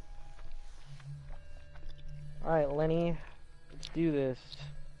 Alright, Lenny. Let's do this.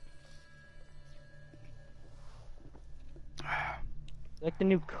 Like the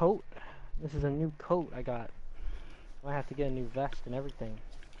new coat. This is a new coat I got. I have to get a new vest and everything.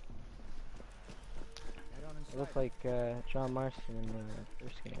 It looks like John Marston in the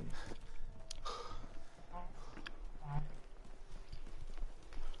first game.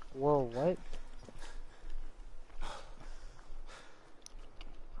 Whoa, what?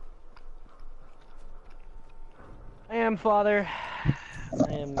 I am, Father.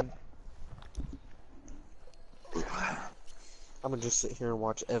 I am. I'm gonna just sit here and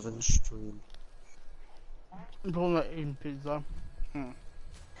watch Evan stream. I'm pulling that eating pizza.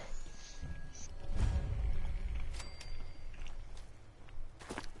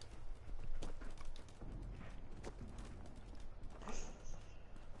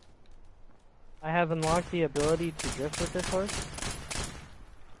 I have unlocked the ability to drift with this horse.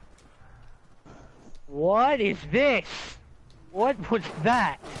 What is this? What was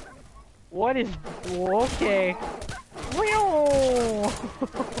that? What is... Okay.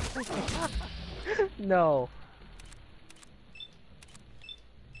 No.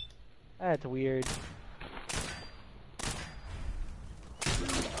 That's weird.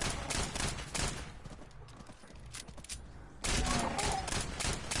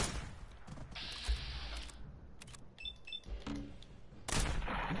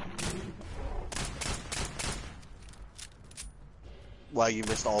 Wow, you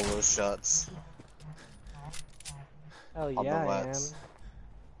missed all those shots. Hell On the yeah, I am. lats.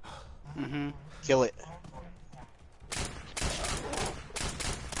 Mm-hmm. Kill it.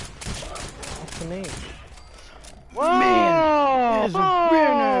 What's the name? Man, it is a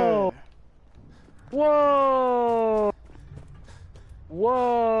winner. Whoa!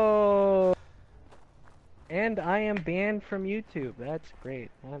 Whoa! And I am banned from YouTube. That's great.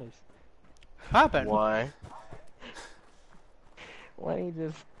 That is... Happened. Why? Let me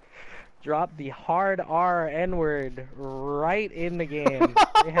just drop the hard R N-word right in the game.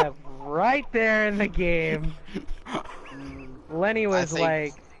 They have right there in the game. Lenny was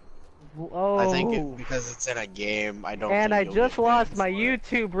like, oh. I think because it's in a game, I don't And think I you'll just get lost banned my for it.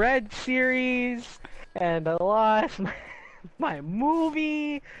 YouTube Red series, and I lost my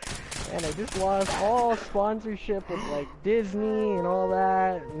movie, and I just lost all sponsorship with like Disney and all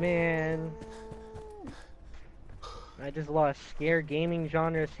that. Man, I just lost Scare Gaming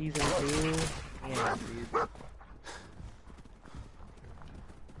Genre Season 2. Yeah, dude.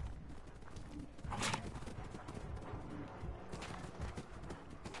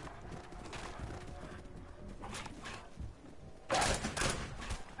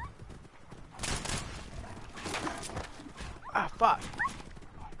 fuck.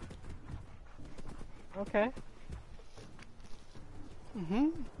 Okay. Mm-hmm.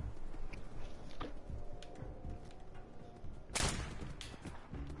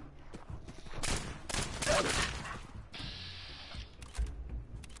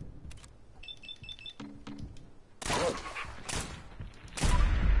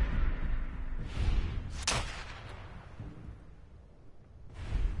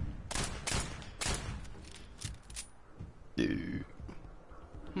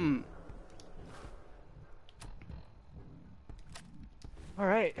 Hmm. All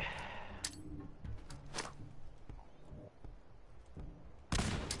right.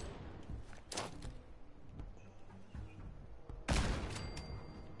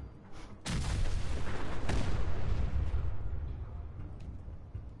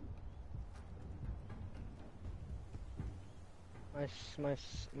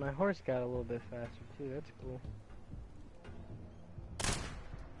 My horse got a little bit faster too. That's cool.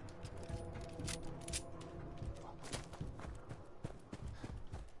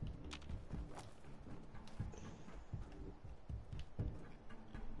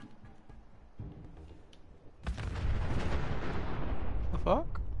 The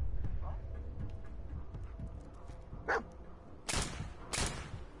fuck?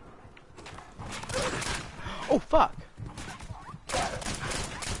 Oh fuck!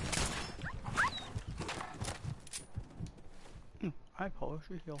 I polish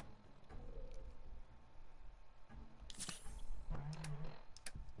your heel.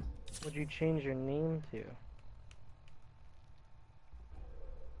 What'd you change your name to?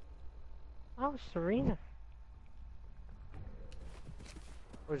 Oh, Serena.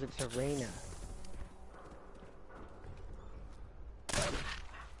 Or is it Serena?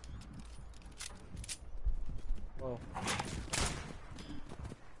 Whoa.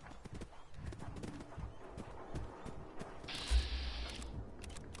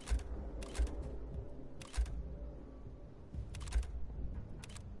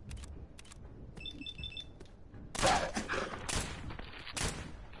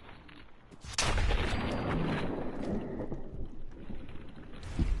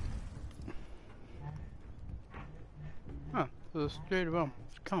 Huh, so straight around.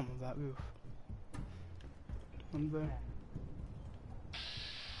 Come on that roof. And there.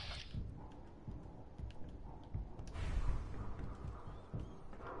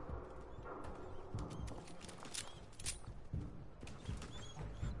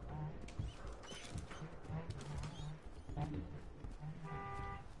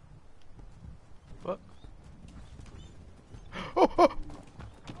 What? Oh, oh!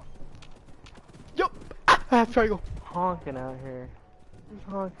 Yup! Ah, triangle! Honking out here. Who's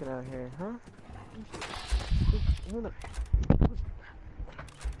honking out here, huh? Who the...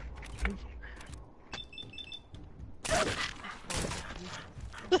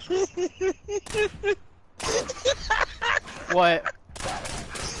 What?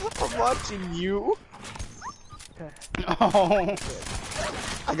 I'm watching you. Oh!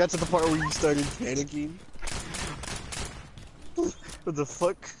 I got to the part where you started panicking. What the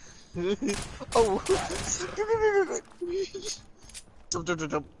fuck? Oh! Jump, jump,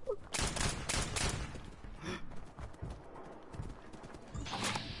 jump, jump.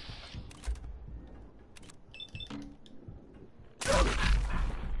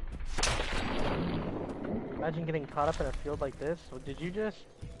 Imagine getting caught up in a field like this. So did you just...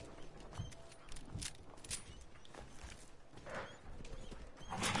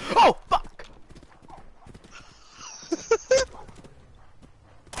 Oh, fuck!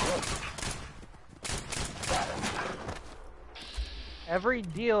 Every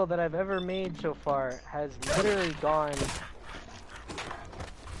deal that I've ever made so far has literally gone...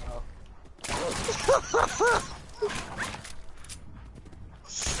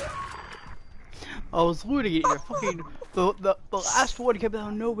 I was looting it, you're fucking... The last one came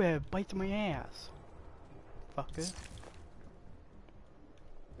out of nowhere, bites my ass. Fucker.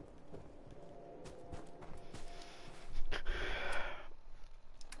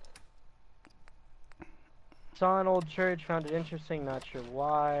 Saw an old church, found it interesting, not sure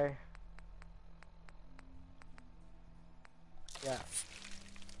why. Yeah.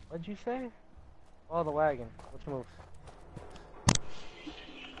 What'd you say? Oh, the wagon. Let's move.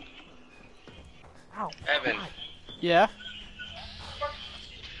 Ow. Evan. God. Yeah?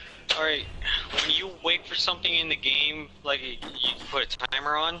 Alright, when you wait for something in the game, like you put a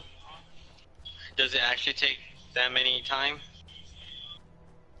timer on, does it actually take that many time?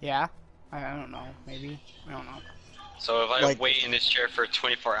 Yeah? I don't know, maybe. I don't know. So if I Like- wait in this chair for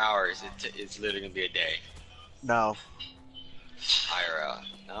 24 hours, it's literally gonna be a day. No. IRL,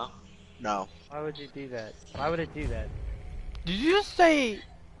 no? No. Why would you do that? Why would it do that? Did you just say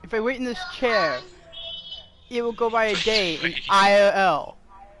if I wait in this chair, it will go by a day in IRL?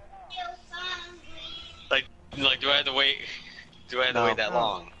 Like, do I have to wait? Do I have to wait that No.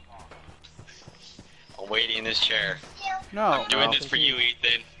 long? I'm waiting in this chair. No. I'm doing No. this for you,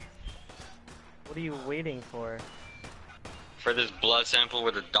 Ethan. What are you waiting for? For this blood sample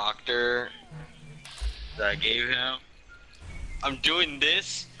with the doctor that I gave him. I'm doing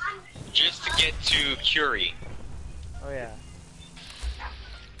this just to get to Curie. Oh yeah.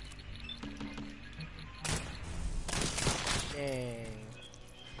 Dang.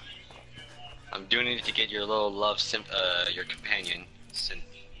 I'm doing it to get your little your companion.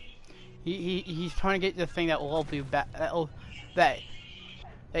 He's trying to get the thing that will love you back.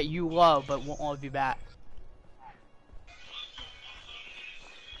 That you love but won't love you back.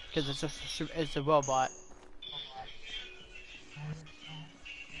 Because it's just it's a robot.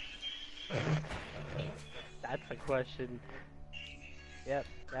 That's a question. Yep,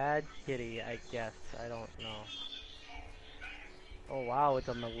 bad kitty, I guess. I don't know. Oh wow, it's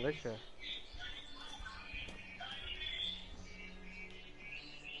a militia.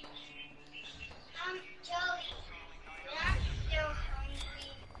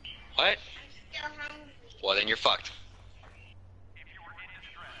 What? Well, then you're fucked.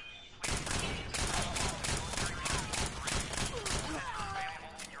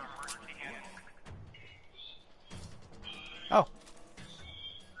 Oh.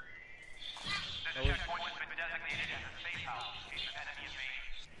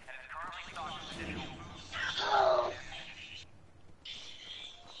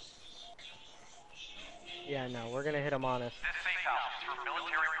 Yeah, no, we're gonna hit him on us.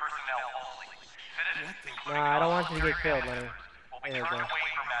 Nah, I don't want you to get killed, Lenny. There you go.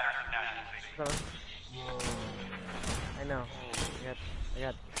 So, I know. I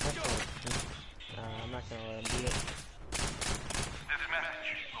got special. I'm not gonna let him do it.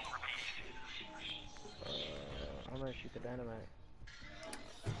 I'm gonna shoot the dynamite.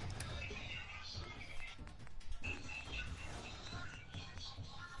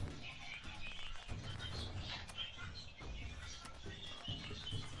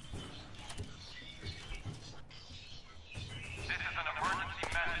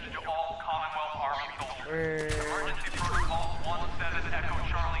 Emergency protocols 17 Echo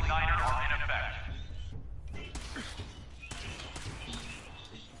Charlie 9 are in effect.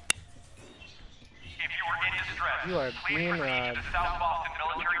 If you are in distress, You are please being proceed to the South Boston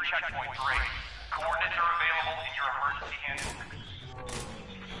Military Checkpoint Parade. Coordinates are available in your emergency handbook.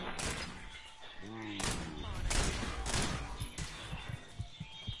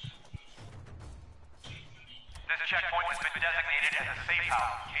 This checkpoint has been designated as a safe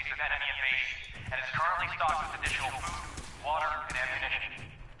house in case of enemy invasion, and is currently stocked with additional food, water, and ammunition.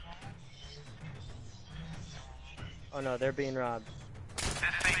 Oh no, they're being robbed.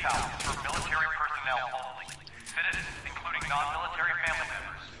 This safe house is for military personnel only. Citizens, including non-military family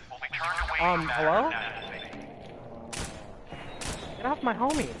members, will be turned away from matters hello? of national safety. Get off my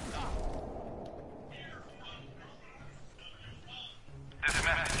homie! This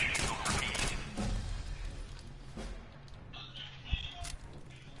message will repeat.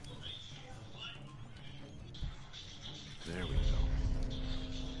 There we go.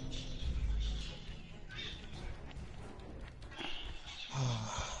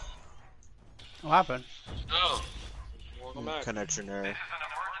 What happened? Oh. Welcome back. Connection error. This is an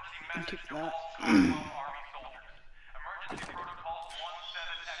emergency message Keep to that. all Army soldiers. Emergency protocols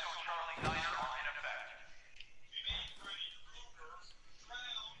 17 Echo Charlie 9 are in effect.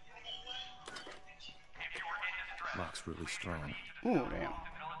 If you are in distress, Lock's really strong. Ooh, damn. the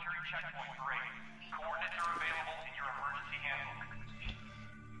military checkpoint parade. Coordinates are available in your emergency handbook.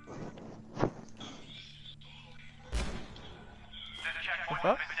 This checkpoint What's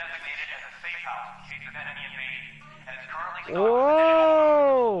up? has been designated as a safe house in case of enemy invasion, and is currently stocked with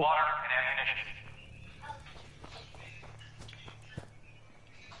Whoa! water and ammunition.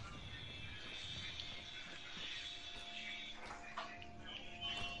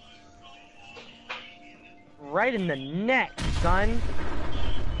 Right in the neck, son!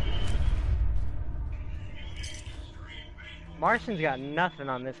 Martian's got nothing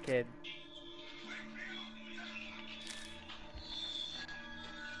on this kid.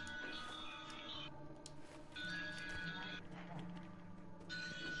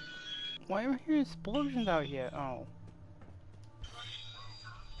 Why are here explosions out here? Oh.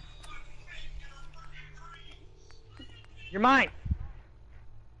 You're mine!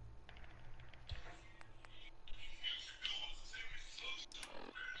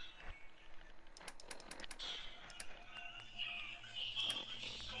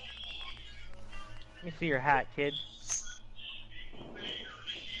 Let me see your hat, kid.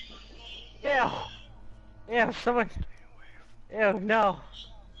 Ew! Ew, someone... Ew, no!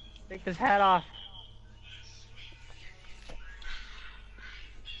 Take this hat off.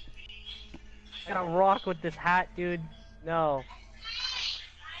 I gotta rock with this hat, dude. No.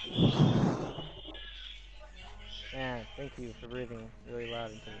 Man, thank you for breathing really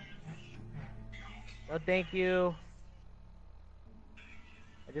loud into it. No, thank you.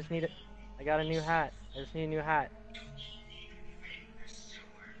 I just need it. I got a new hat. I just need a new hat.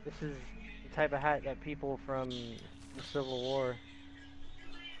 This is the type of hat that people from the Civil War.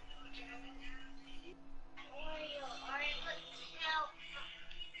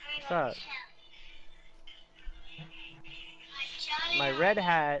 What's up? My red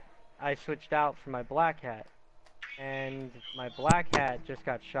hat, I switched out for my black hat. And my black hat just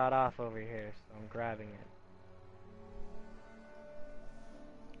got shot off over here, so I'm grabbing it.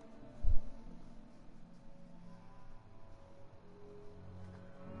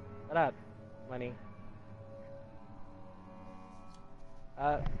 What up, Lenny?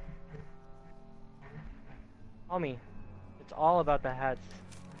 Homie, it's all about the hats.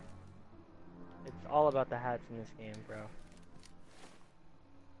 It's all about the hats in this game, bro.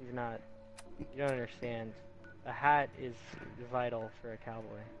 He's not. You don't understand. A hat is vital for a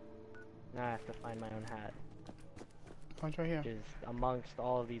cowboy. Now I have to find my own hat. One's right here. Which is amongst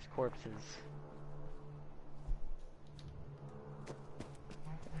all of these corpses.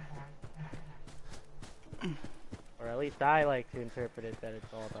 Or at least I like to interpret it that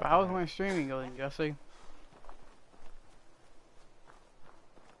it's all about. So how's my streaming going, Jesse?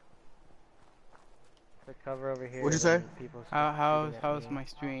 The cover over here. What'd you say? How's my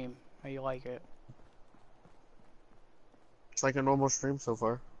stream? How you like it? It's like a normal stream so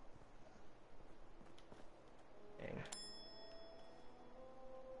far. Dang.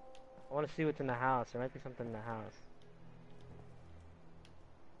 I want to see what's in the house. There might be something in the house.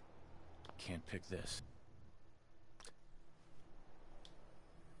 Can't pick this.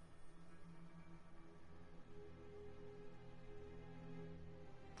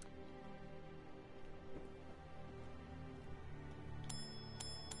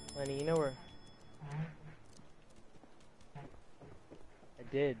 Lenny, you know where? I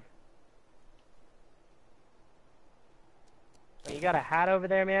did. Oh, you got a hat over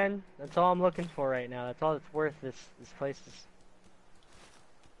there, man? That's all I'm looking for right now. That's all it's worth. This place is.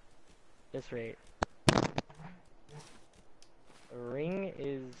 This rate. The ring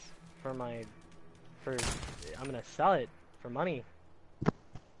is for my. I'm gonna sell it for money.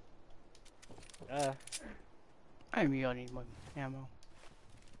 I really need more ammo.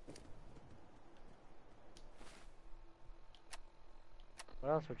 What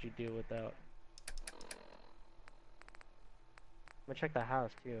else would you do without? I'm gonna check the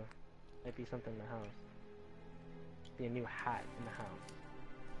house too. Might be something in the house. Be a new hat in the house.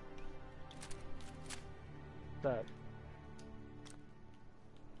 What's up?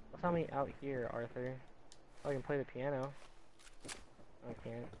 What's on me out here, Arthur? Oh, I can play the piano. I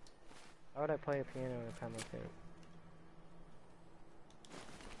can't. Why would I play a piano in a time like this?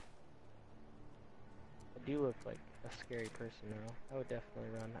 I do look like a scary person though. I would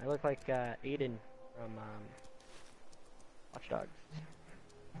definitely run. I look like Aiden from Watch Dogs.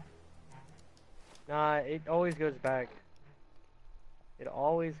 Nah, it always goes back. It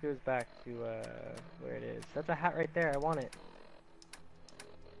always goes back to where it is. That's a hat right there. I want it.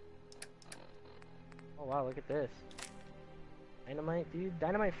 Oh wow, look at this. Dynamite, dude.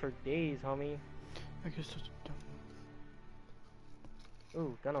 Dynamite for days, homie. I guess that's dumb.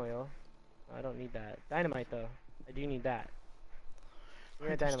 Ooh, gun oil. I don't need that. Dynamite though. I do need that. Give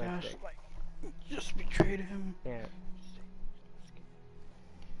me a dynamite stick. Just betrayed him. Yeah.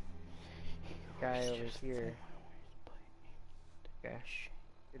 Guy over here. Okay.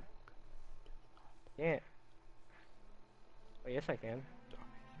 Good. Yeah. Oh yes I can.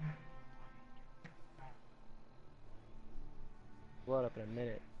 Blow it up in a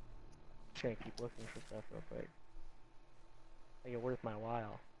minute. Just gonna keep looking for stuff real quick. Make it worth my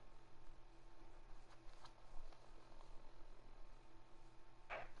while.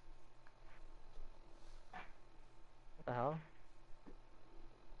 What the hell?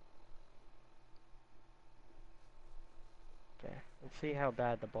 Okay, let's see how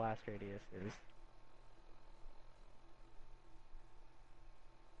bad the blast radius is.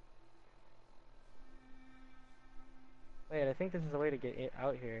 Wait, I think this is a way to get it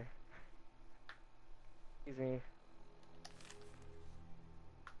out here. Excuse me.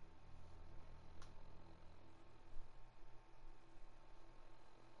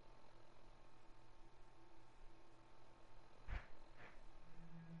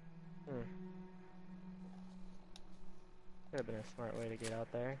 Could have been a smart way to get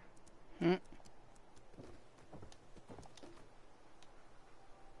out there. Hmm?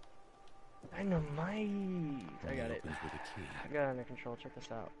 Dynamite! I got Only it. opens with a key. I got it under control. Check this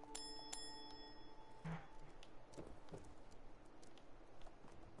out.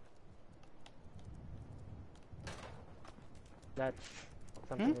 That's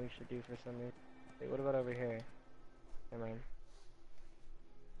something we should do for some reason. Wait, what about over here? Never mind.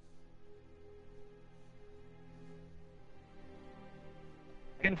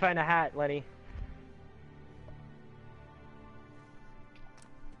 Couldn't find a hat, Lenny.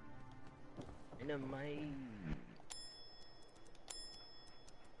 Dynamite.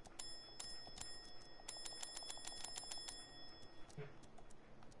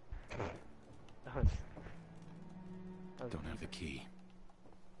 That was Don't have the key.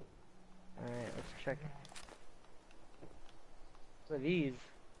 Alright, let's check. What are these?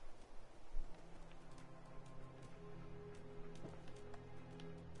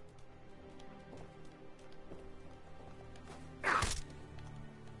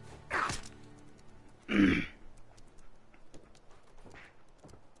 I'm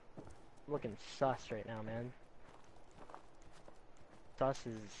looking sus right now, man. Sus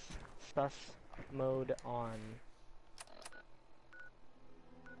mode on.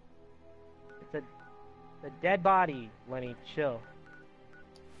 It's a dead body, Lenny. Chill.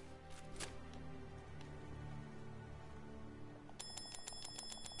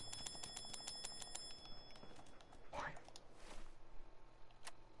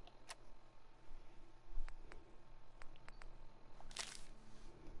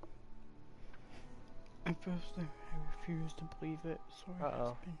 At first, I refused to believe it. Sorry, Uh-oh.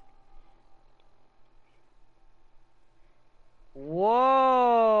 husband.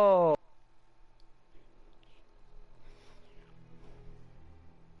 Whoa!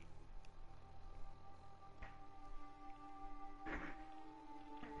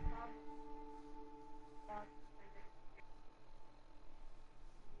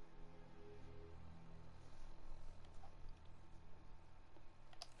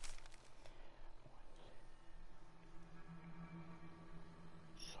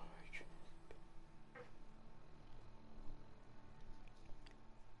 Sorry,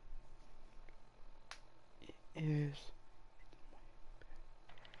 it is.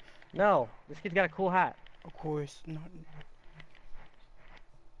 No, this kid's got a cool hat. Of course, not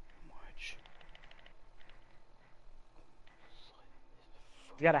much.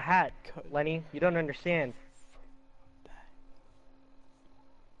 He's got a hat, Lenny. You don't understand.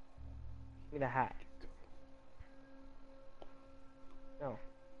 Give me the hat. No.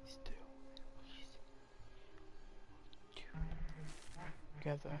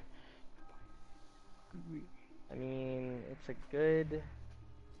 Together. I mean, it's a good...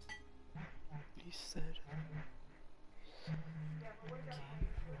 He said.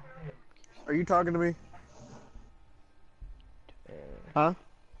 Are you talking to me? Huh?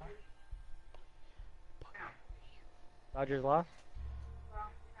 Dodgers lost?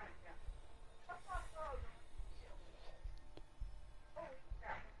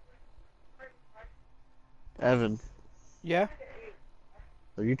 Evan, Yeah?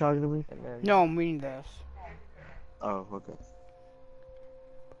 are you talking to me? And then... No, I'm reading this. Oh, okay.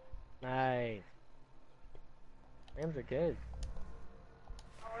 Nice. Rams are good.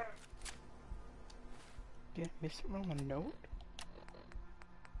 Did I miss it on my note?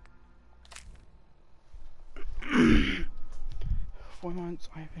 4 months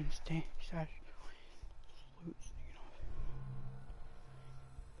I've been staying slash salutes, you know.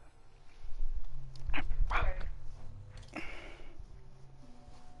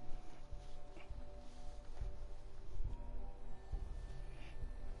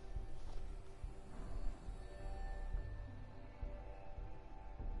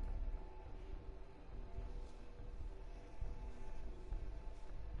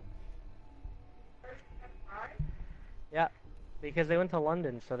 Yeah, because they went to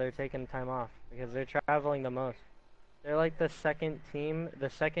London, so they're taking time off. Because they're traveling the most. They're like the second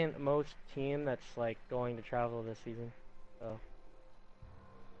most team that's like going to travel this season. So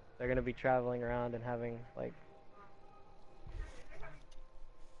they're gonna be traveling around and having like...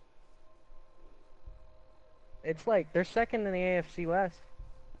 It's like, they're second in the AFC West.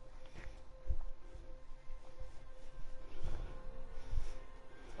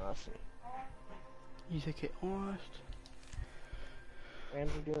 Awesome. You think it lost?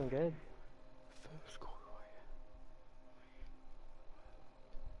 Rams are doing good. First goal.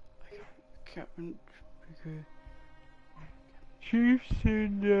 I can't remember because Chiefs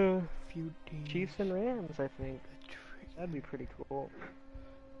and few days. Chiefs and Rams, I think. That'd be pretty cool.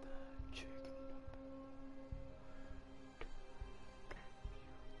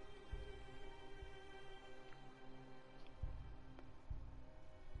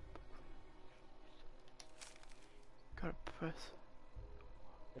 first.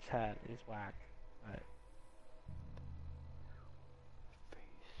 This hat is whack. Alright.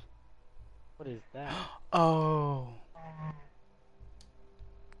 What is that? Oh.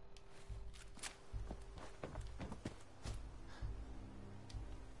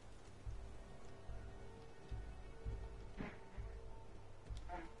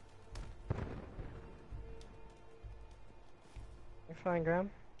 You're fine,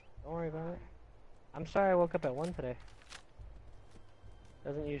 Graham. Don't worry about it. I'm sorry I woke up at 1 today.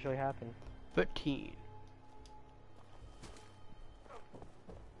 Doesn't usually happen. 13.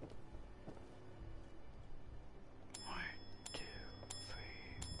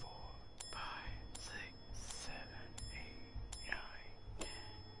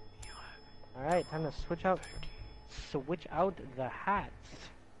 Alright, time to switch out the hats.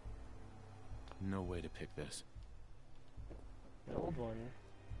 No way to pick this. The old one.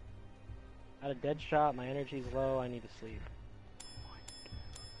 Had a dead shot, my energy's low, I need to sleep.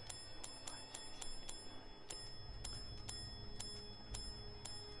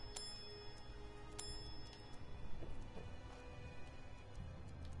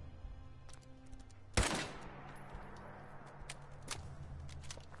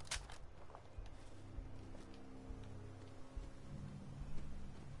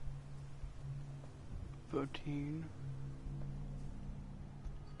 Okay.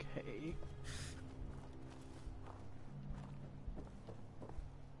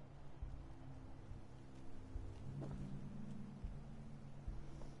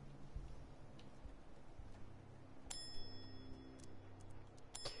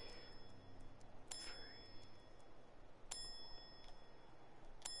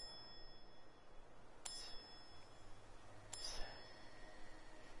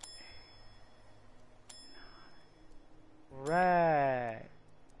 Right.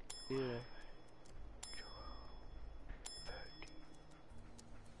 Yeah.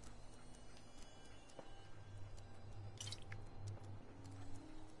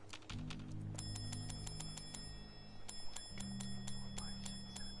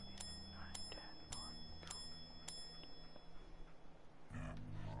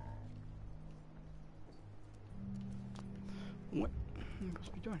 What am I supposed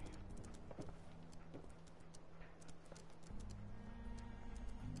to be doing?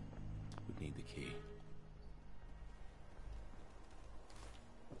 We need the key.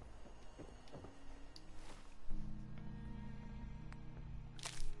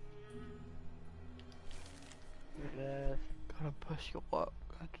 Yes. Gotta push your luck.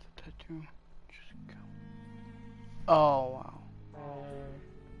 That's the tattoo. Just go. Oh wow.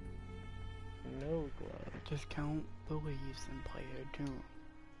 No glove. Just count the leaves and play a tune.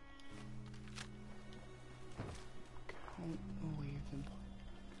 Count the leaves and play.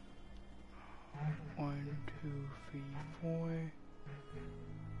 1, 2, 3, 4.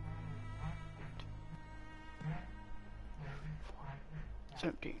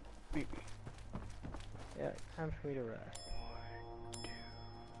 17, maybe. Yeah, time for me to rest. 1, 2,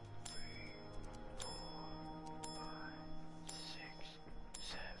 3, 4, 5, 6,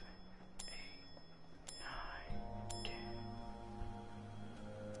 7, 8, 9, 10.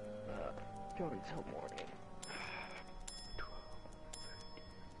 Go until morning. 12, 13,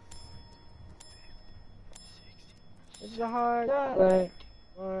 14, 15, 16, It's a hard day.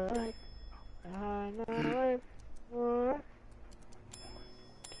 Alright. Alright. Alright.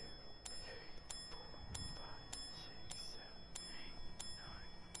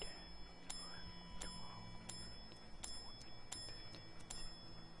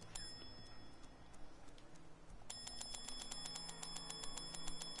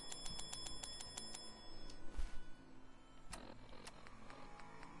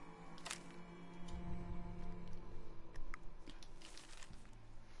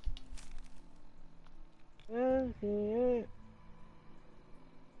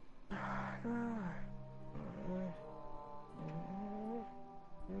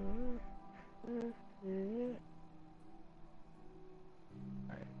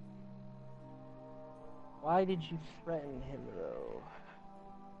 'Why did you threaten him, though?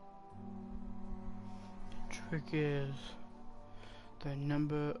 The trick is the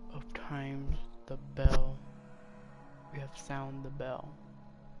number of times the bell, we have sound the bell.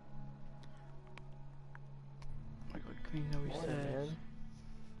 Like what Queen always says, Man.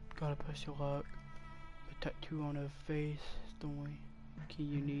 gotta push your luck. A tattoo on her face is the only key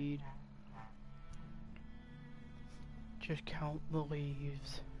you need. Just count the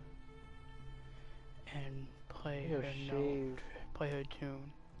leaves and play Yo, her shave. note, play her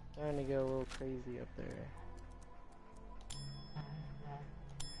tune. Starting to go a little crazy up there.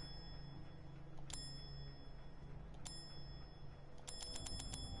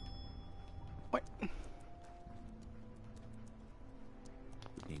 What?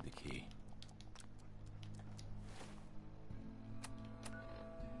 Need the key.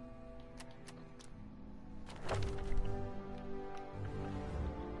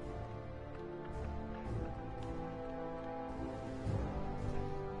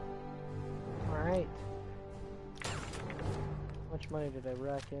 Alright. How much money did I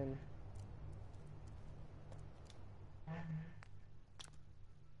rack in?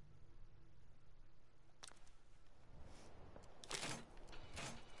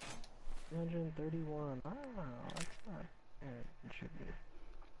 $331. Oh, that's not bad. It should be.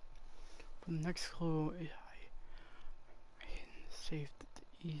 The next clue is I hidden the safe at the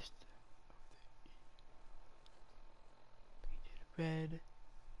east of the painted red.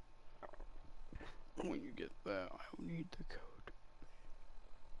 When you get there, I will need the code.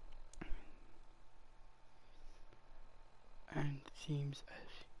 And it seems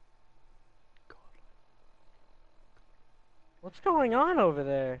as God. What's going on over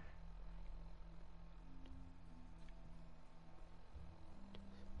there?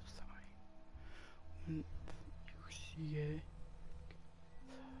 When you see it,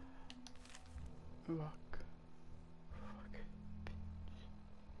 rock. Fuck.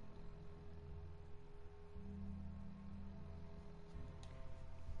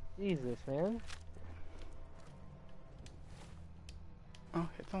 Jesus, man.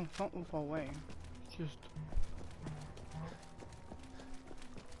 Okay, don't move away. Just.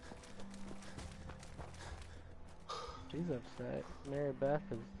 She's upset. Mary Beth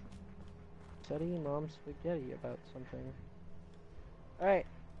is studying Mom's spaghetti about something. Alright,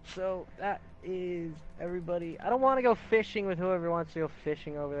 so that is everybody. I don't want to go fishing with whoever wants to go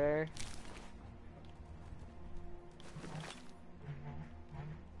fishing over there.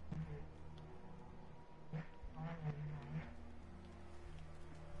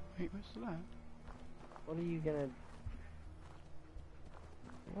 Wait, what's that? What are you gonna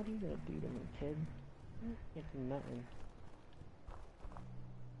do to me, kid? You can't do nothing.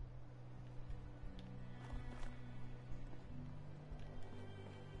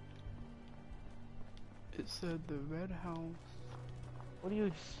 It said the red house. What are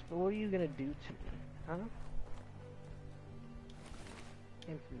you gonna do to me? Huh?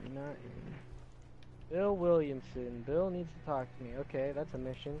 Can't do nothing. Bill Williamson. Bill needs to talk to me. Okay, that's a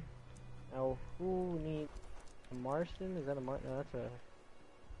mission. Now, who needs a Marston? Is that a Marston? No, that's a...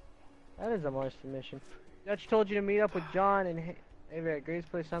 That is a Marston mission. Dutch told you to meet up with John and Avery at Grace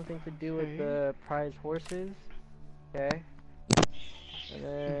Place. Something to do with the prize horses. Okay. And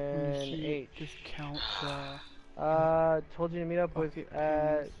then H. Discount told you to meet up with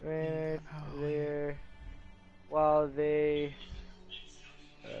there while they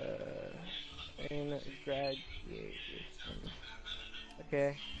in graduation.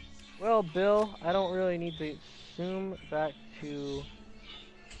 Okay. Well, Bill, I don't really need to zoom back to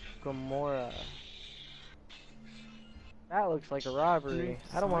Gomorrah. That looks like a robbery.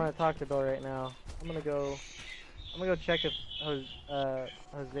 I don't want to talk to Bill right now. I'm gonna go check if Jose's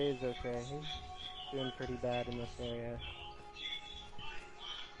okay. He's doing pretty bad in this area.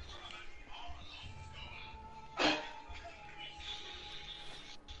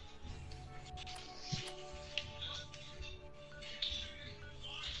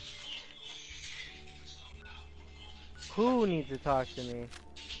 Who needs to talk to me?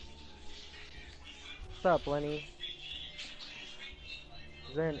 What's up, Lenny?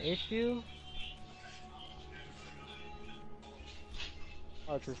 Is there an issue?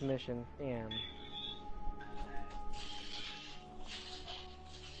 Oh, it's his mission. Damn.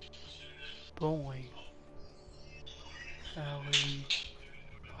 Boy. Sally.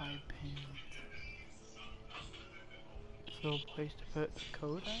 Piping. So a place to put the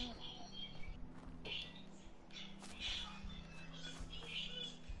code at?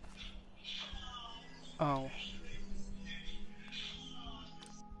 Oh.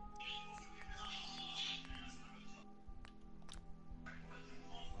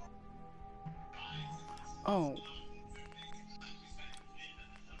 Oh.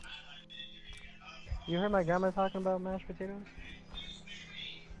 You heard my grandma talking about mashed potatoes?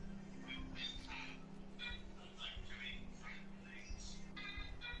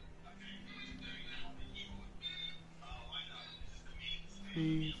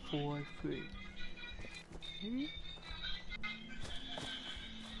 Three, 4, 3. Maybe?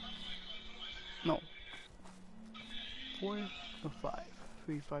 No. 4 or 5.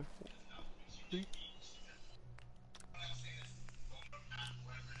 3, 5, 4. 3.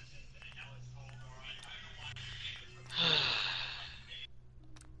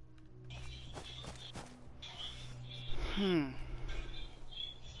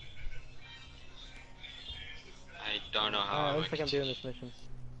 don't know how Alright, I'm looks gonna like I'm doing continue. this mission.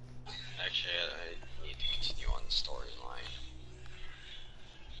 Actually, I need to continue on the storyline.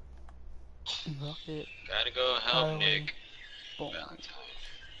 Rocket, Gotta go help Kylie, Nick boom. Valentine.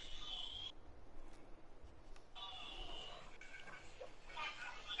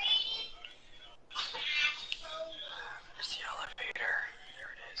 Where's the elevator?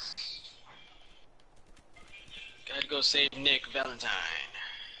 There it is. Gotta go save Nick Valentine.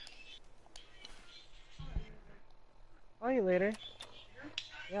 Call you later.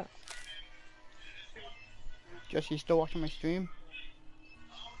 Yeah. Jesse, you still watching my stream?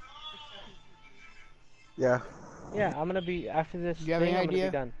 Yeah. Yeah, I'm gonna be after this Do you have thing. any I'm gonna be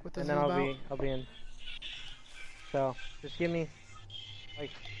idea done, what this and is then about? I'll be in. So just give me like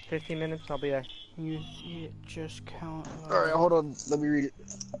 15 minutes. I'll be there. You see it, just count. Alright, hold on. Let me read it.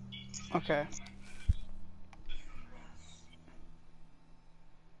 Okay.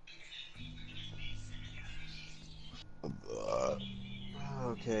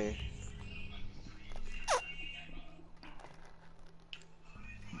 Okay.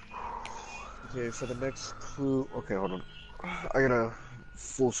 Okay, for the next clue. Okay, hold on. I got a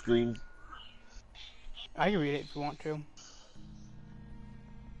full screen. I can read it if you want to.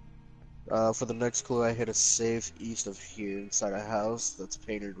 For the next clue, I hit a safe east of here inside a house that's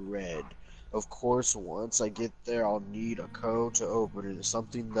painted red. Of course, once I get there, I'll need a code to open it.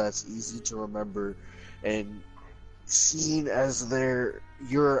 Something that's easy to remember. And seeing as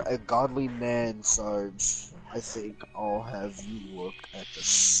you're a godly man, Sarge, I think I'll have you look at the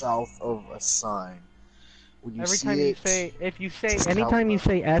south of a sign. When you Every see time you it, say, if you say, just anytime you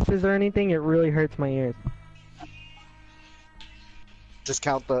say S's or anything, it really hurts my ears. just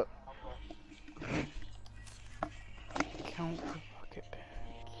count the. Count the bucket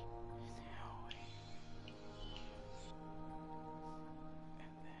pins.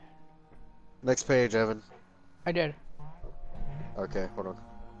 Next page, Evan. I did. Okay, hold on.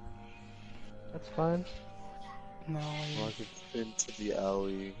 That's fine. No. Walk into the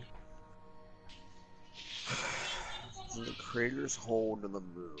alley. The crater's hole in the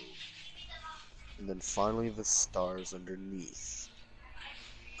moon. And then finally the stars underneath.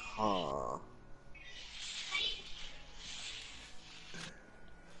 Huh.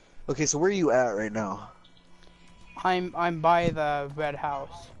 Okay, so where are you at right now? I'm by the red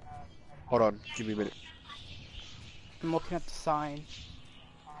house. Hold on, give me a minute. I'm looking at the sign.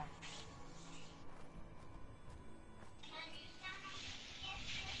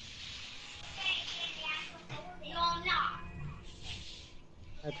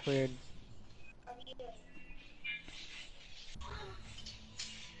 That's weird.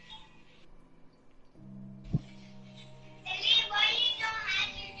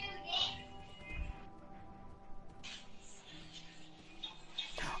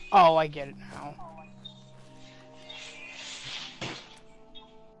 Oh, I get it now.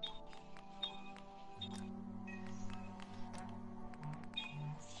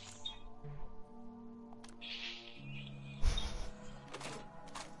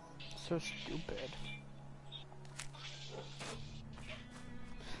 So stupid.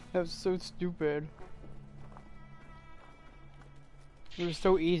 That was so stupid. It was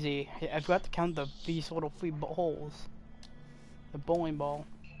so easy. I forgot to count these little three holes. The bowling ball.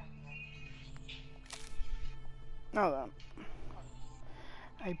 Now then.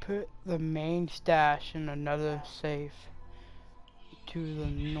 I put the main stash in another safe to the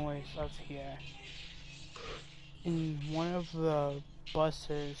north of here. In one of the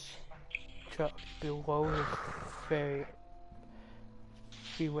buses trucks below the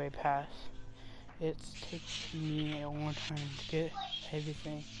freeway pass. It's taken me a long time to get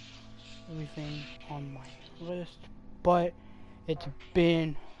everything on my list, but it's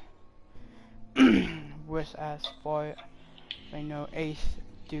been worse as far as I know. Ace,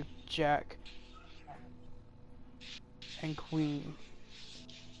 Duke, Jack, and Queen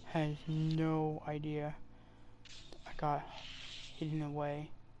has no idea I got hidden away.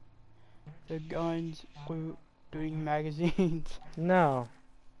 The guns, loot, doing magazines. No.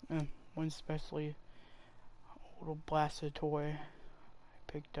 One especially a little blaster toy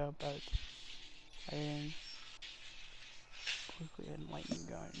I picked up at and quickly a lightning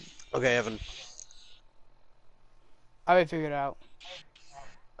gun. Okay, Evan. I already figured it out.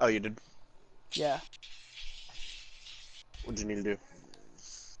 Oh, you did? Yeah. What'd you need to do?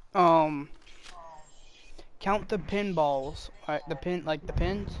 Count the pinballs. Alright, the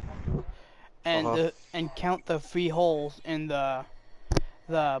pins. And and count the 3 holes in the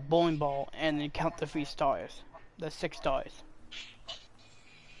bowling ball, and then count the 3 stars. The 6 stars.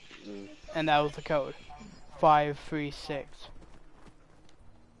 And that was the code. 536.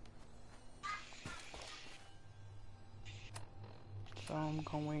 So I'm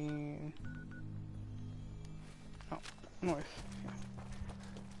going... Oh, north.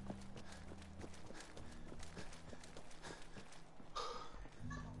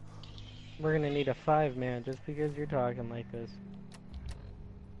 We're gonna need a 5-man just because you're talking like this.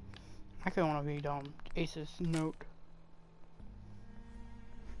 I could want to be Ace's note.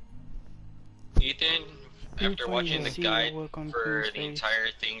 Ethan, after watching the guide for the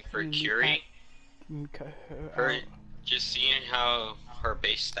entire thing for Curie, her just seeing how her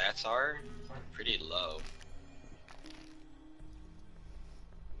base stats are pretty low.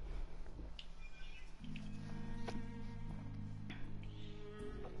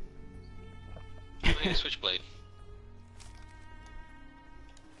 Hey, Switchblade.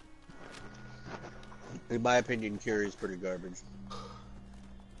 In my opinion, Curie's pretty garbage.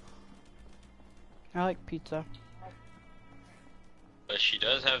 I like pizza. But she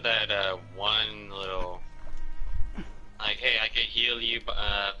does have that one little, like, hey, I can heal you for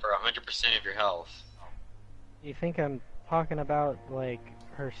 100% of your health. You think I'm talking about, like,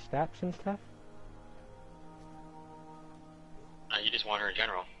 her stats and stuff? You just want her in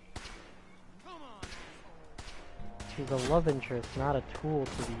general. She's a love interest, not a tool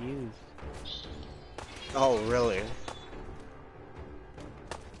to be used. Oh, really?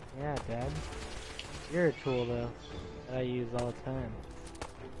 Yeah, Dad. You're a tool, though, that I use all the time.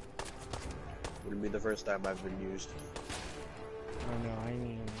 Wouldn't be the first time I've been used. Oh no, I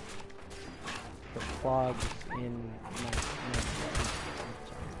mean the clogs in my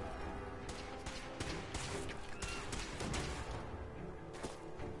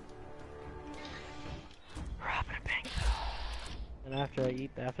robbing a bank. And after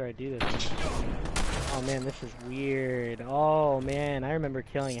I do this, oh man, this is weird. Oh man, I remember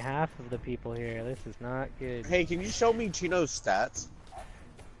killing half of the people here. This is not good. Hey, can you show me Chino's stats?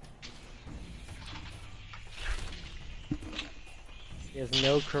 He has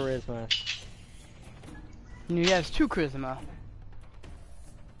no charisma. He has 2 charisma.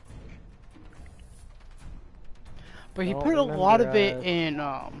 But he put a lot of it in,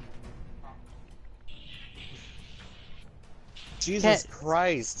 Jesus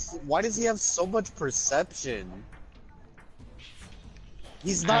Christ. Why does he have so much perception?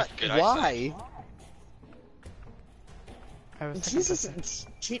 He's not. Why? Jesus.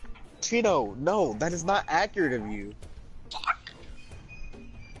 Chino, no, that is not accurate of you.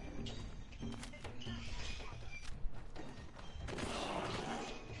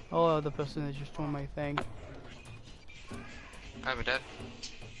 Oh, the person that just told my thing. I'm a dead.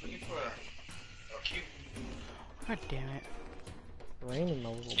 God damn it. Raining a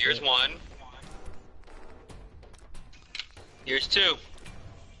little Here's bit. 1. Here's 2.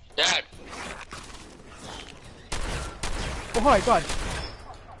 Dad. Oh my god.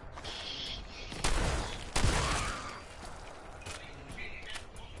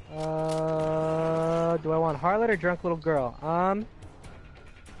 Do I want harlot or drunk little girl?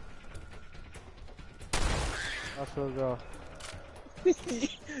 Also a girl.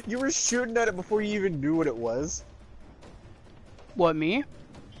 You were shooting at it before you even knew what it was. What, me?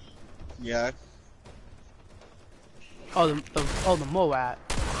 Yeah. Oh, the Moat.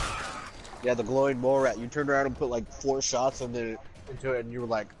 Yeah, the glowing mole rat. You turned around and put like 4 shots into it, and you were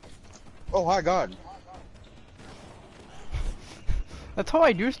like, "Oh my god!" That's how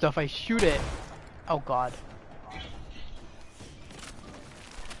I do stuff. I shoot it. Oh god.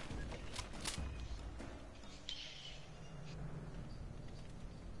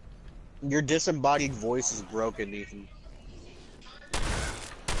 Your disembodied voice is broken, Ethan.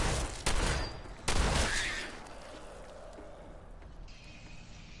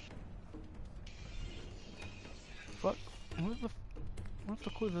 Fuck. What's the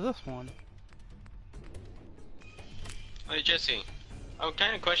clue to this one? Hey Jesse, I'm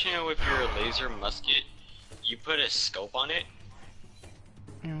kind of questioning with your laser musket. You put a scope on it?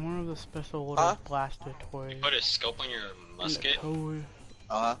 And one of the special little blaster toys. You put a scope on your musket? Code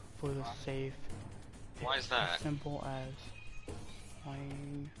for the safe. Why is that? As simple as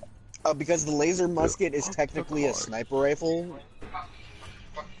playing. Because the laser musket is technically a sniper rifle.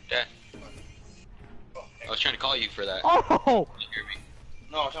 Dad. I was trying to call you for that. Oh! Did you hear me?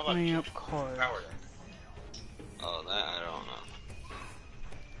 No, I'm talking about card. power. Oh, that I don't know.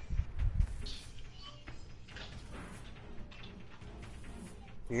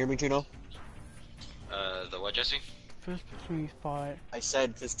 You hear me, Chino? The what, Jesse? First between fight. I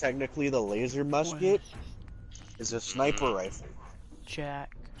said, because technically the laser musket is a sniper rifle.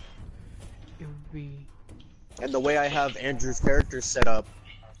 Jack. It would be. And the way I have Andrew's character set up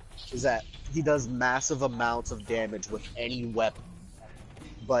is that he does massive amounts of damage with any weapon.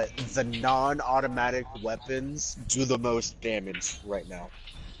 but the non-automatic weapons do the most damage right now.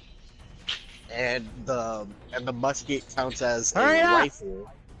 And the musket counts as Hurry a up! rifle.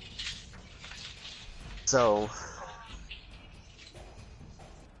 So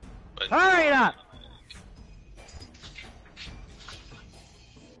Hurry it up!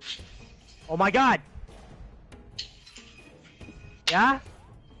 Oh my god! Yeah?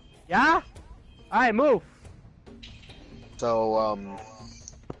 Yeah? Alright, move! So,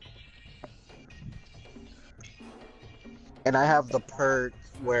 and I have the perk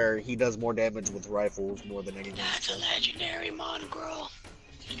where he does more damage with rifles more than anything. That's a legendary mongrel.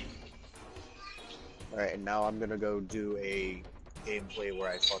 Alright, and now I'm gonna go do a gameplay where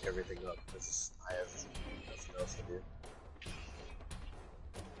I fuck everything up, because I have nothing else to do.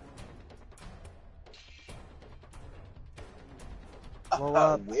 Blow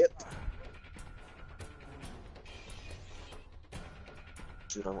up. Whip.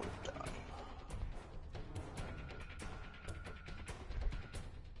 Dude, I want to die.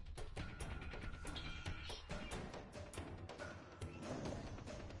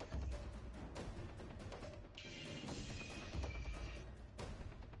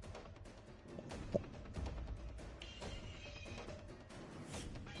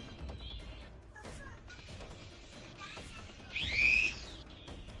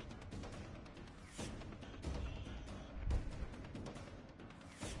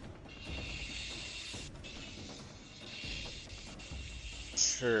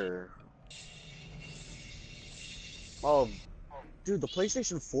 Sure. Oh, dude, the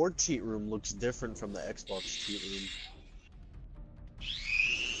PlayStation 4 cheat room looks different from the Xbox cheat room.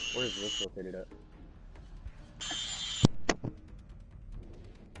 Where is this located at?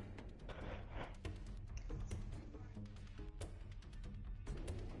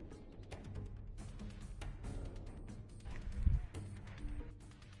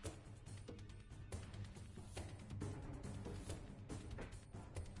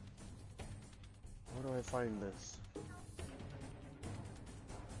 Where do I find this?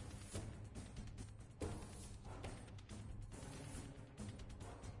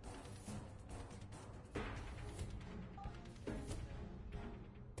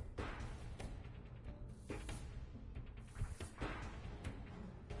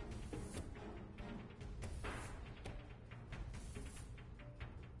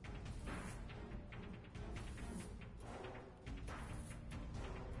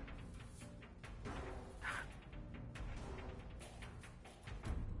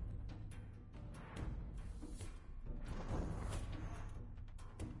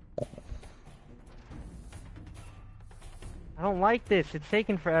 I don't like this. It's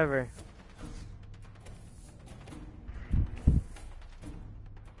taking forever.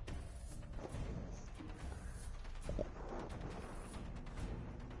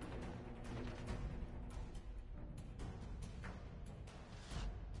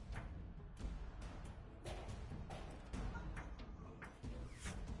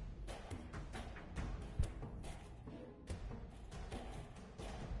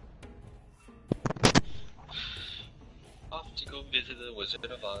 Off to go visit the Wizard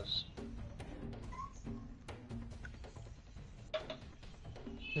of Oz.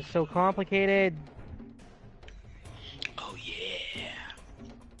 It's so complicated. Oh yeah.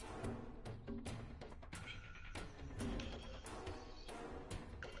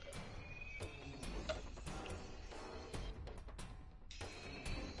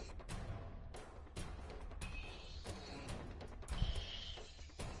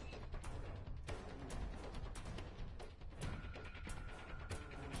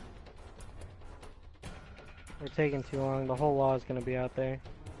 We're taking too long. The whole law is gonna be out there.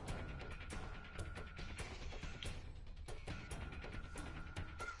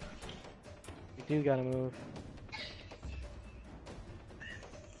 We do gotta move.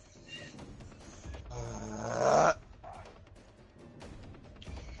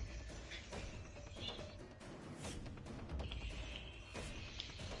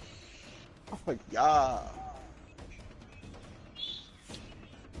 Oh my god.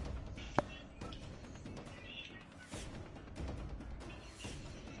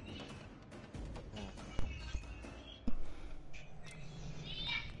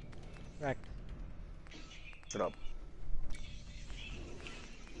 Correct. Shut up.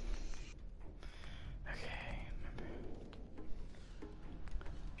 Okay.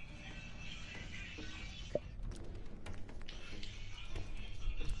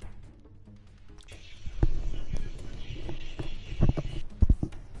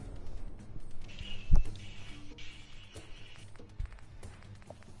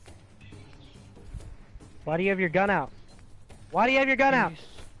 Why do you have your gun out? Why do you have your gun out? Peace.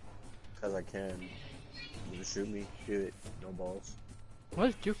 Because I can. You just shoot me. Do it. No balls.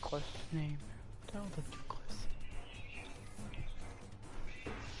 What's Dukeless' name? Tell the Dukeless.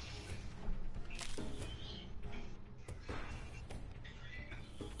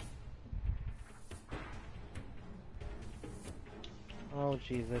 Oh,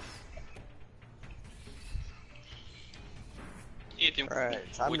 Jesus. Ethan,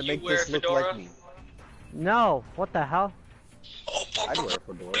 Alright, time would to you make wear this a look fedora? like me. No! What the hell? Oh, fuck, I'd fuck, wear a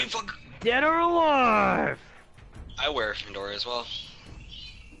fuck, fedora. fuck. Dead or alive? I wear a fedora as well.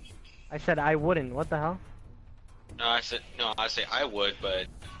 I said I wouldn't. What the hell? No, I say I would, but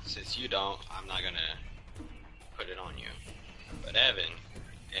since you don't, I'm not gonna put it on you. But Evan,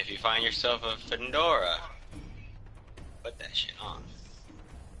 if you find yourself a fedora, put that shit on.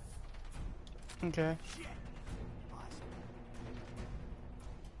 Okay.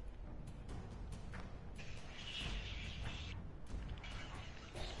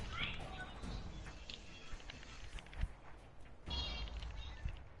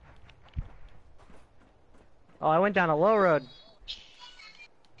 Oh, I went down a low road.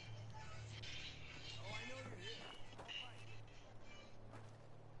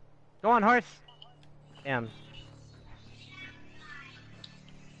 Go on, horse. Damn.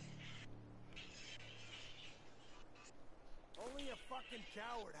 Only a fucking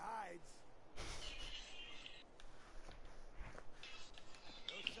coward hides.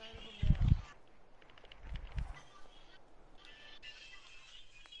 No sign of him now.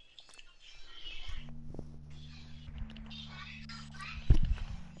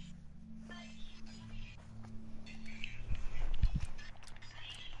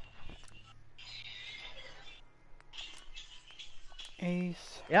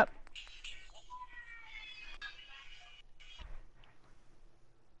 Ace. Yep.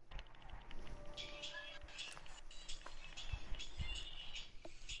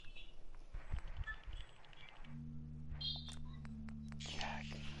 Jack.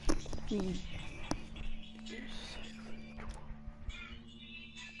 Queen.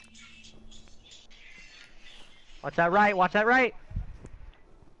 Watch that right. Watch that right.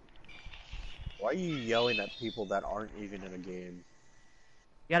 Why are you yelling at people that aren't even in a game?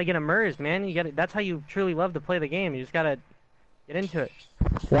 You gotta get immersed, man. You gotta. That's how you truly love to play the game. You just gotta get into it.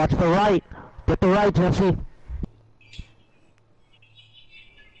 Watch the right. Get the right, Jesse.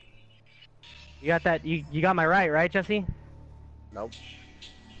 You got that? You got my right, Jesse? Nope.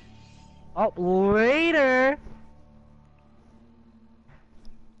 Oh, later.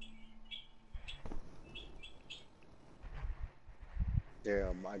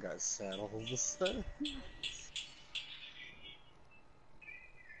 Damn, I got saddles.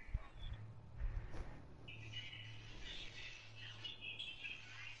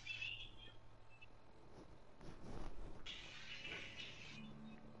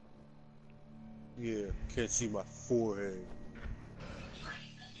 Yeah, can't see my forehead.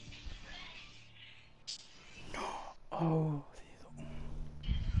 Oh.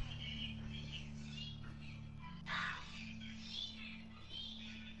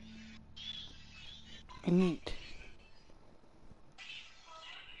 Neat.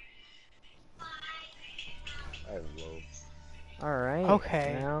 I have lobes. Alright.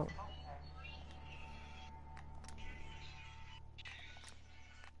 Okay. Now.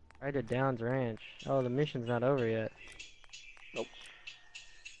 Right to Downs Ranch. Oh, the mission's not over yet. Nope.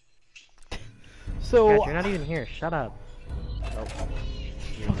 So. Cat, you're not even here. Shut up. Nope.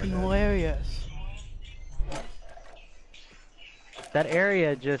 Fucking hilarious. That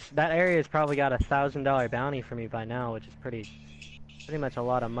area's probably got $1,000 bounty for me by now, which is pretty much a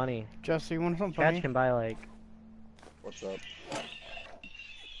lot of money. Jesse, you want something Catch funny? can buy like. What's up?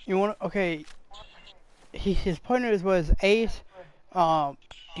 You want? Okay. His partners was Ace,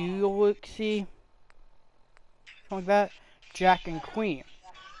 Dulixie, something like that, Jack and Queen.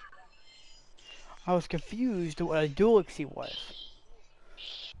 I was confused what a Dulixie was.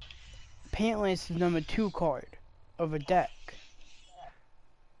 Apparently it's the number 2 card of a deck.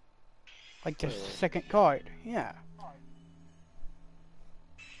 Like the second card, yeah.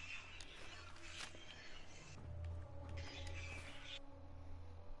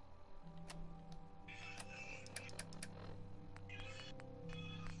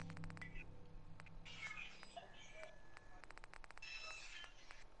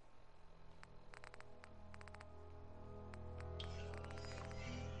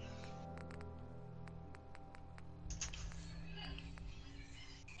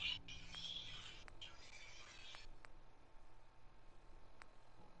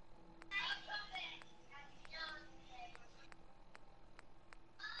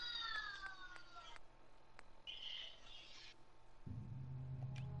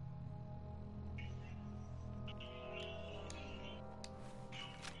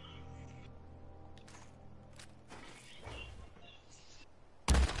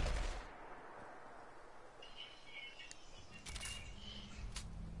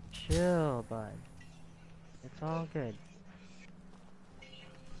 Chill, bud. It's all good.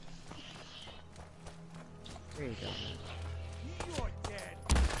 There you go, man. You're dead.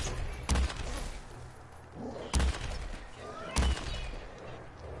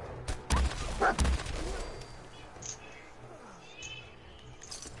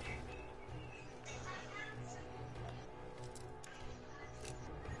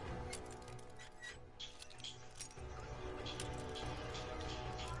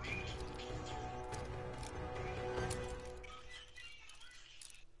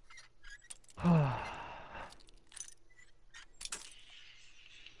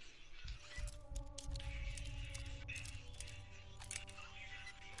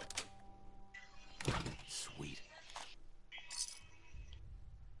 Sweet.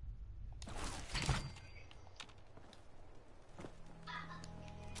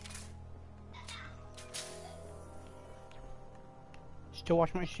 Still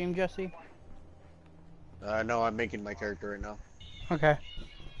watch my stream, Jesse? No, I'm making my character right now. Okay.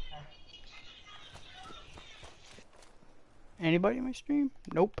 Anybody in my stream?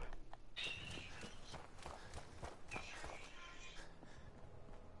 Nope.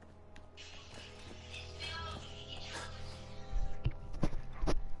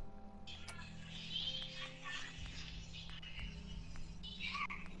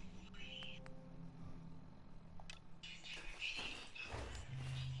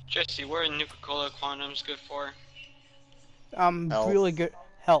 Jesse, what are Nuka-Cola Quantum's good for? Health. Really good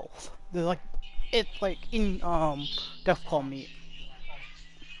health. They're like, it's like in Death Claw meat.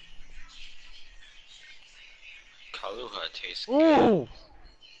 Kaluha tastes good. Ooh!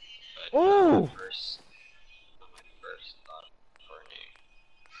 But Ooh! not my first thought for a name.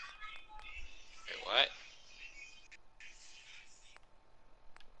 Wait, what?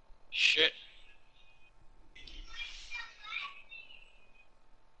 Shit.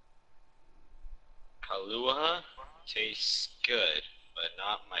 Kaluha tastes good, but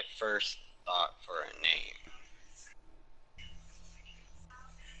not my first thought for a name.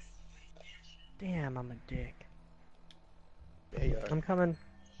 Damn, I'm a dick. Yeah, you I'm coming.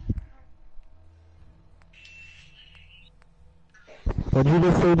 What did you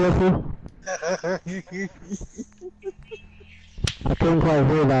just say, Jesse? are. I couldn't quite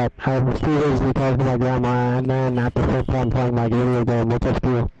hear that. I was too busy talking to my grandma, and then at the same time playing my video game. What's up,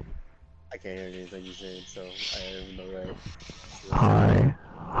 you? I can't hear anything you're saying, so I have no right. Hi.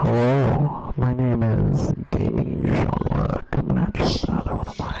 Hello. My name is Deja. Coming at you with another one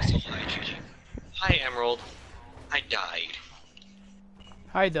of my... Hi, Emerald. I died.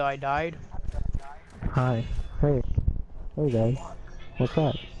 Hi there, I died. Hi. Hey. Hey, guys. What's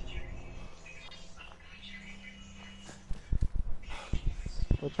up?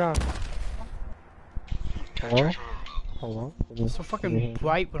 What's wrong? Hello? Hello? It's so fucking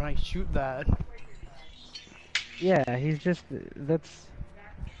bright when I shoot that. Yeah, he's just... That's...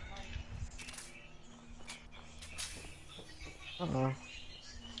 Uh-oh.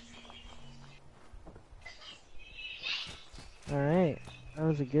 Alright. That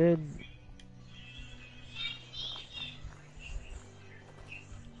was a good...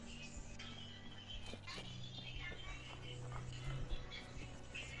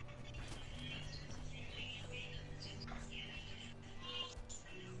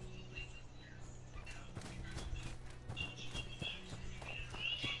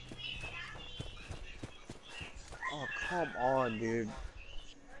 Oh, come on, dude.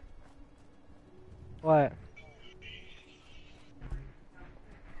 What?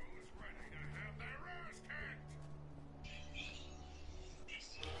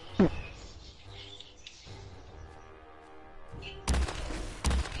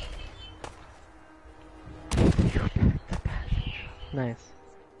 Nice.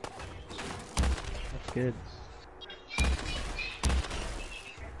 That's good.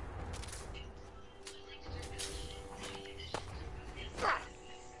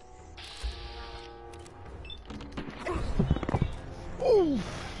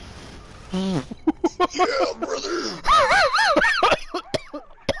 Yeah, brother!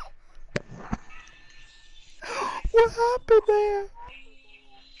 What happened there?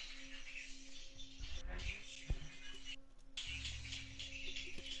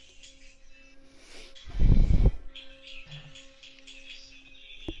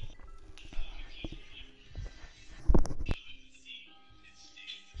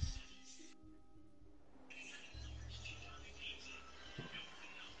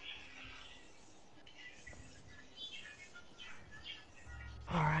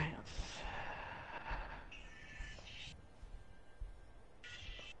 Alright.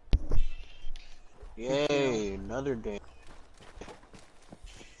 Yay, another day.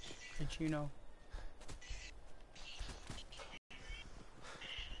 Hey, Chino.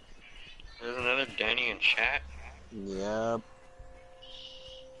 There's another Danny in chat. Yep.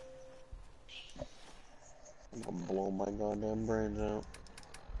 I'm gonna blow my goddamn brains out.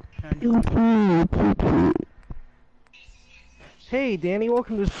 Hey, Danny,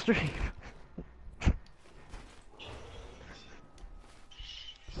 welcome to the stream.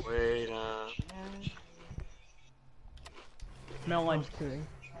 Wait, Melon. I was kidding.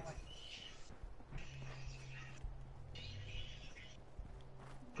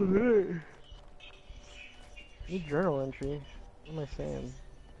 New journal entry. What am I saying?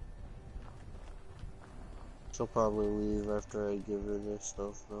 She'll probably leave after I give her this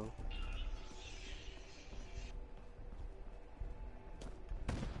stuff, though.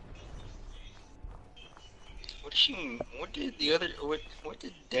 what did she mean? What did the other, what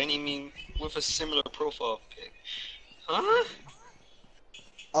did Danny mean with a similar profile pic? Huh?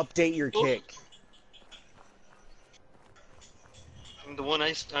 Update your Oh. kick. The one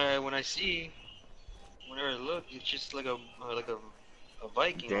when I see, whenever I look, it's just like a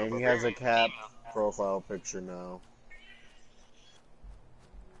Viking. Danny has a cat profile picture now.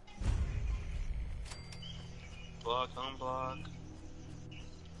 Block, unblock.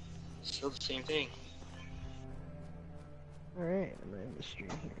 Still the same thing. Alright, I'm gonna end the stream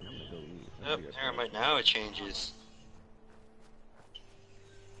here. I'm gonna go eat. Yep, there, right now it changes.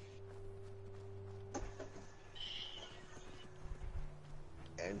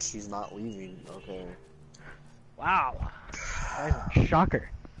 And she's not leaving, okay. Wow. That is a shocker.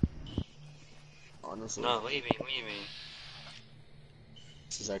 Honestly. Not leaving, what do you mean?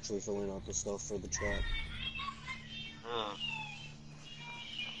 She's actually filling out the stuff for the chat. Oh.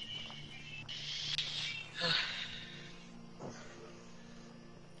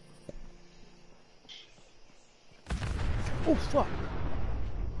 Oh, fuck.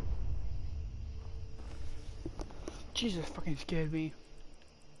 Jesus fucking scared me.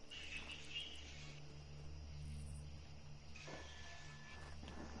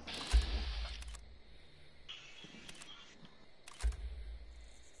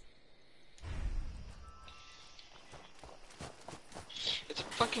 It's a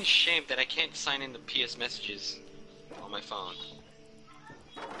fucking shame that I can't sign in the PS messages on my phone.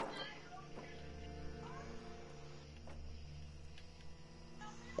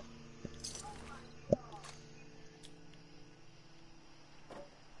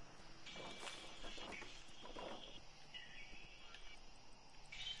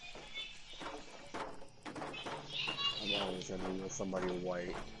 I'm always gonna be with somebody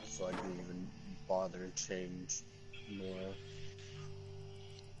white, so I didn't even bother to change more.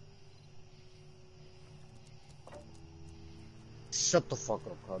 Shut the fuck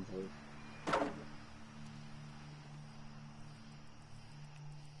up, Convoy.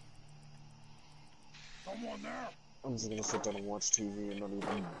 Someone there. I'm just gonna sit down and watch TV and not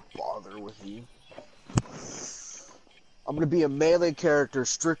even bother with you. I'm gonna be a melee character,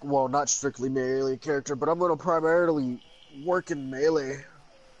 well, not strictly melee character, but I'm gonna primarily work in melee.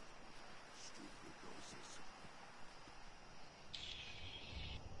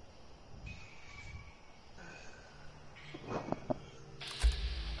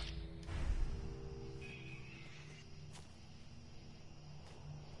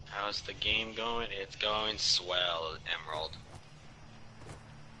 How's the game going? It's going swell, Emerald.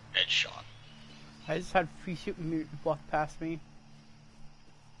 Headshot. I just had free shoot mute walk past me.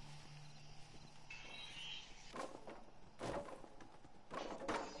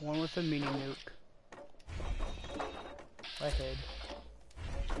 One with a mini nuke. Ahead.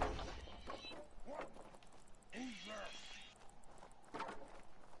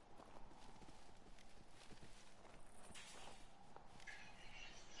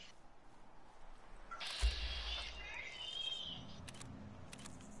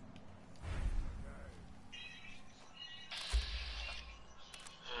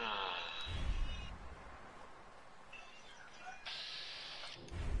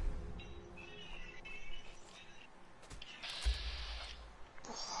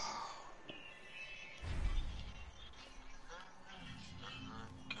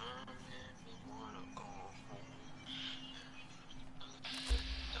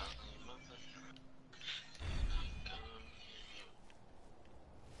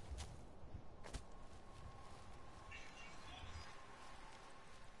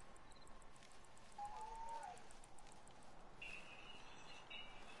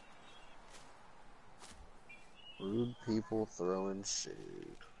 Rude people throwing shade.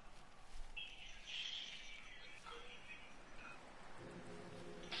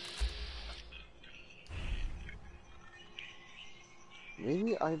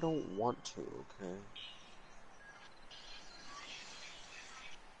 Maybe I don't want to, okay?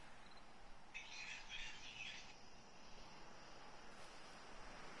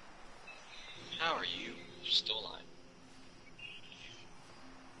 How are you still alive?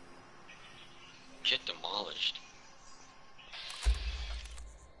 Get demolished.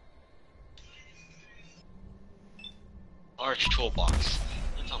 Large toolbox.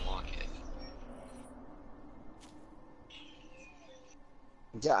 Let's unlock it.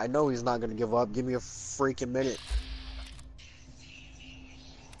 Yeah, I know he's not gonna give up. Give me a freaking minute.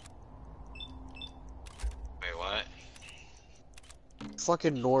 Wait, what?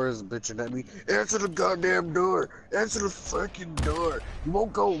 Fucking Nora's bitching at me. Answer the goddamn door! Answer the fucking door! You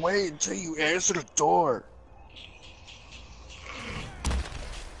won't go away until you answer the door!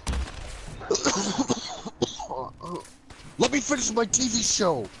 Let me finish my TV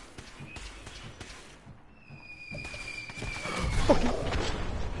show!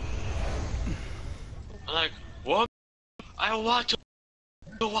 I'm like, what? I want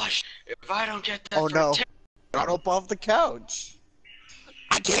to watch. If I don't get that Oh for no. 10 Got up off the couch!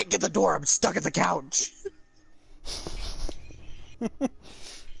 I can't get the door, I'm stuck at the couch!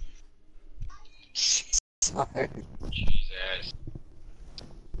 Sorry. Jesus.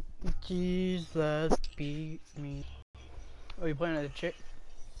 Jesus beat me. Oh, you playing as a chick?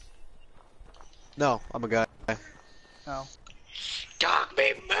 No, I'm a guy. Oh. Dog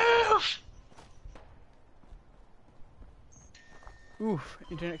me move! Oof,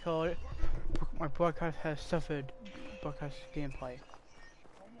 internet called. My broadcast has suffered broadcast gameplay.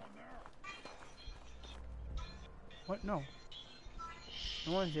 What? No.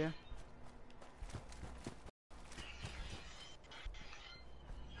 No one's here.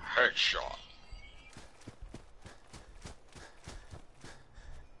 Headshot.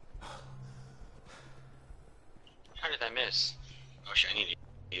 How did I miss? Oh shit, I need to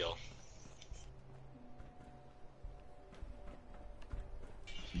heal.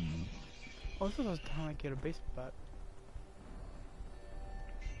 Oh, this was time I get a baseball bat.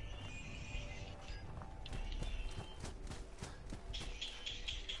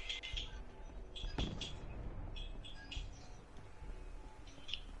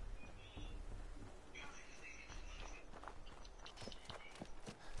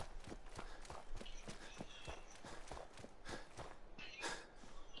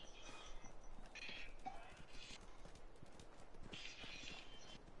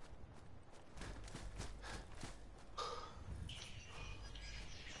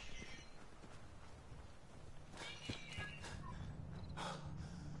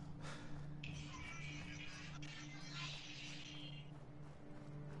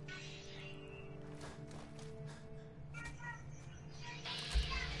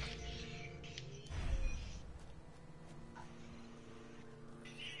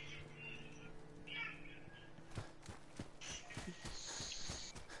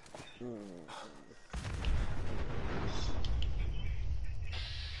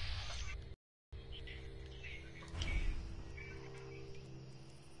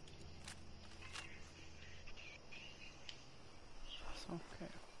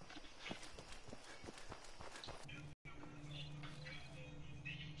 Okay.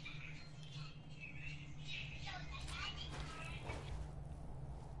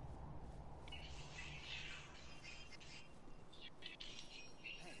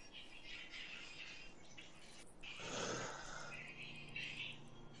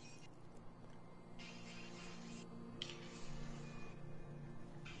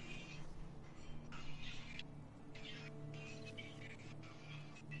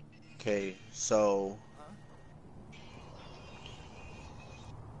 Okay, so...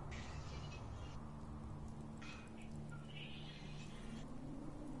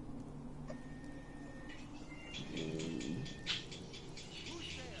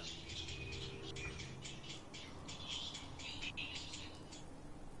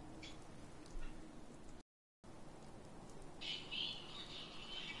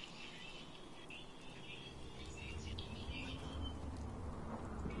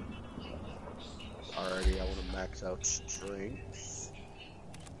 Alrighty, I want to max out strength.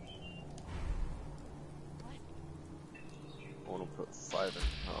 I want to put 5 in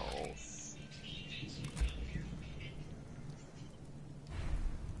health.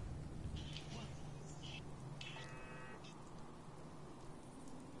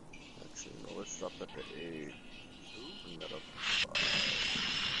 Actually, no, let's drop that to 8. Bring that up to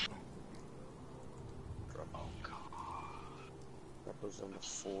 5. Drop. Oh god. That goes down to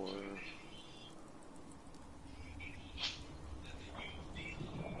 4.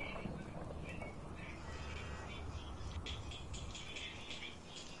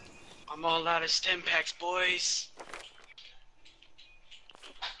 I'm all out of stim packs, boys.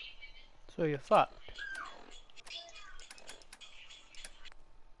 So you're fucked.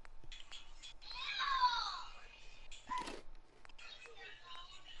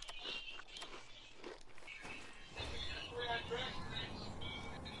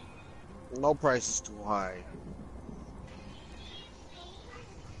 No price is too high.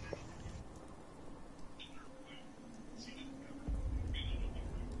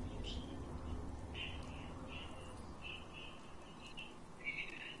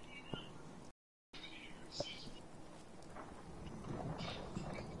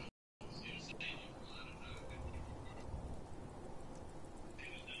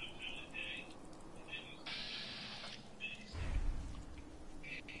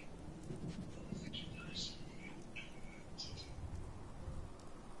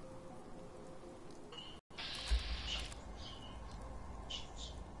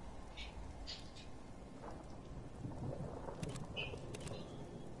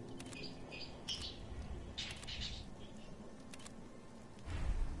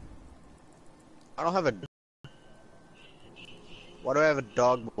 I don't have a... Why do I have a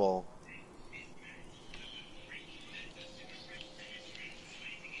dog bowl?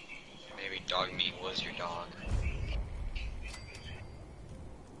 Maybe dog meat was your dog.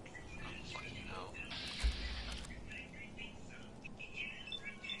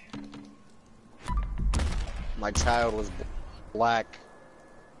 My child was black.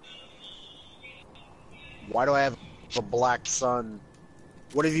 Why do I have a black son?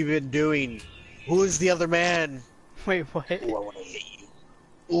 What have you been doing? Who is the other man? Wait, what? Ooh, I want to hit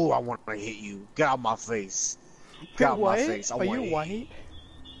you. Ooh, I want to hit you. Get out my face. Get Wait, out what? my face. I Are want you to white? hit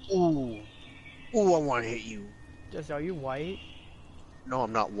you. Ooh. Ooh, I want to hit you. Just, are you white? No,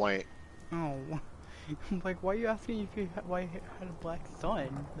 I'm not white. Oh. I'm like, why are you asking if you why you had a black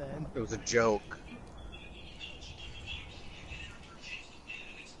son, then? It was a joke.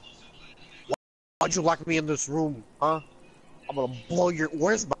 Why'd you lock me in this room, huh? I'm gonna blow your...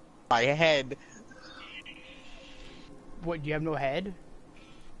 Where's my head? What, you have no head?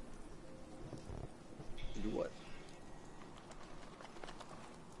 Do what?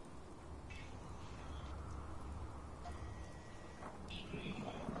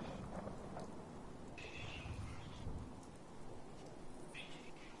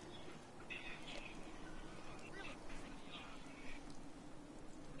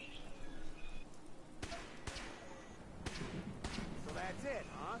 So that's it,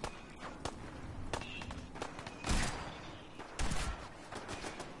 huh?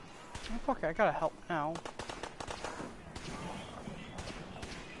 Oh, fuck it, I gotta help now.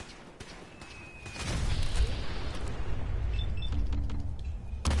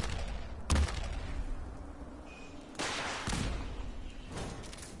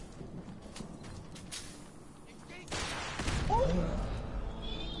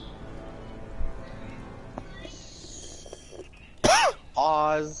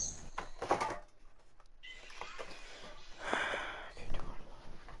 Pause.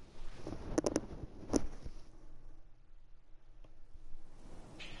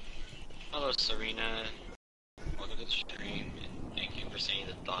 Hello, Serena. Welcome to the stream, and thank you for saying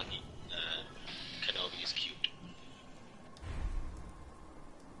that thought Kenobi is cute.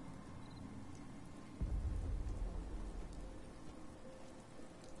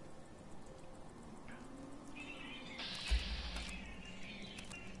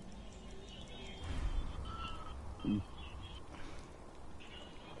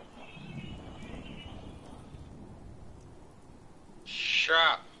 Shut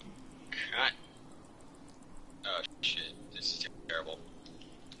up. Cut. Oh shit, this is terrible.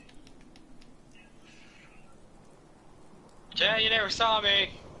 Chad, you never saw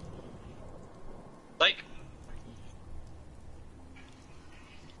me! Like...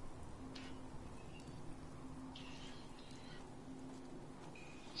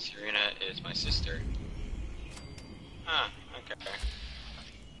 Serena is my sister. Huh, okay.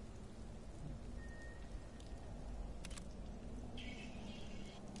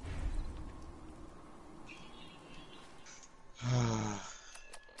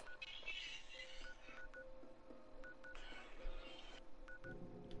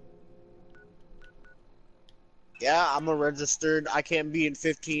 Yeah, I'm a registered. I can't be in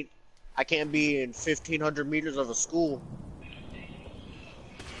 1500 meters of a school.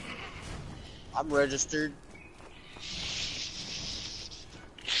 I'm registered.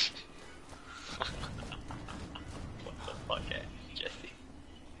 What the fuck, Jesse?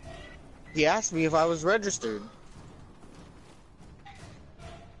 He asked me if I was registered.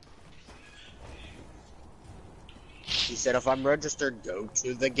 He said if I'm registered, go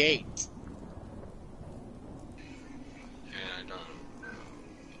to the gate. Yeah, I don't.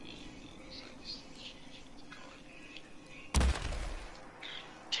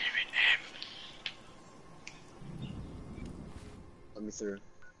 Damn it, Let me through.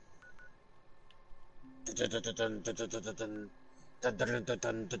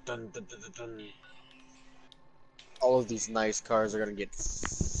 All of these nice cars are gonna get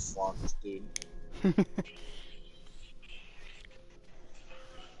fucked, dude.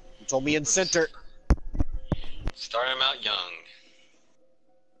 You told me in center. Start him out young.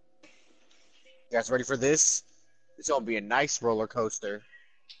 You guys ready for this? It's gonna be a nice roller coaster.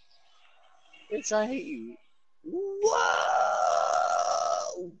 Bitch, I hate you. Whoa!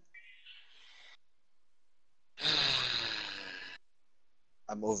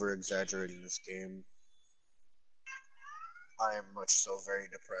 I'm over exaggerating this game. I am much so very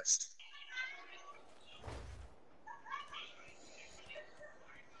depressed.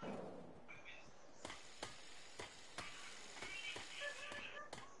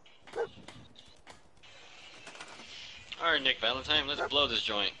 Alright, Nick Valentine, let's blow this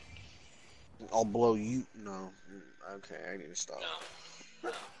joint. I'll blow you. No. Okay, I need to stop.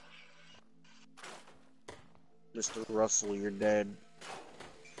 No. Mr. Russell, you're dead.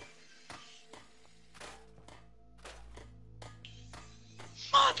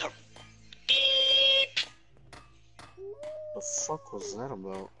 Mother. The fuck was that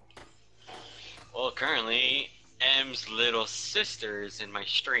about? Well, currently, M's little sister is in my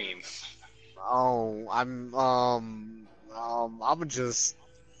stream. Oh, I'm just.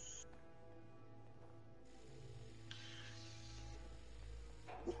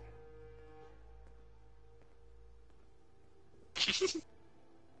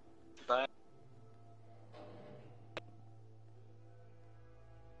 Bye.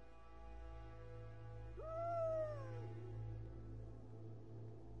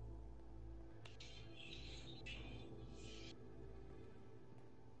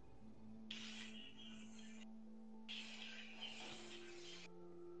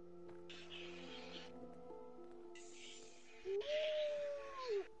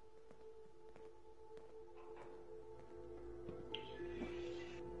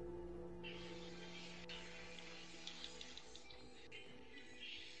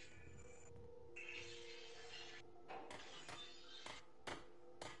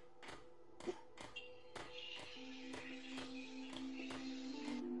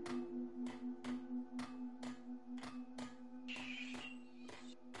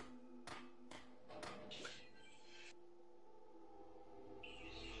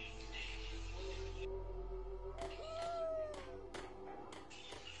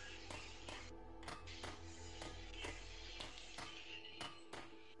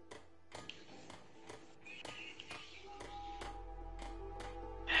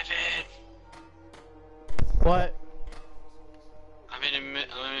 What? I'm in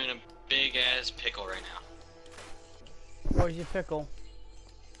a big ass pickle right now. Where's your pickle?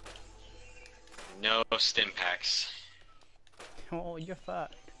 No stim packs. Oh, you're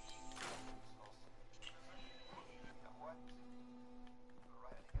fucked.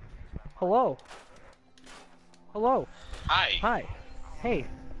 Hello. Hello. Hi. Hi. Hey.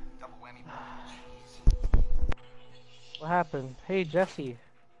 What happened? Hey, Jesse.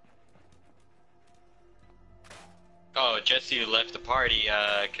 Oh, Jesse left the party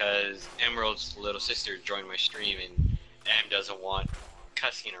because Emerald's little sister joined my stream and Em doesn't want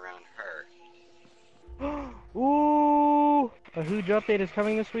cussing around her. Ooh! A huge update is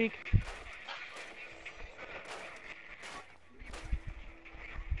coming this week.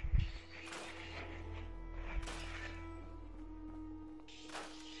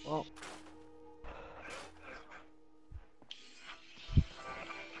 Well.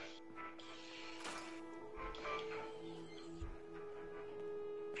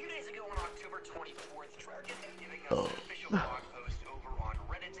 A few days ago on October 24th, Target is giving us an official blog post over on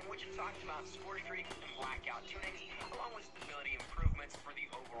Reddit in which it talks about Sporty Creek and Blackout tunings, along with stability improvements for the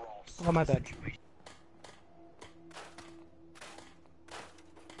overall Oh, my bad. situation.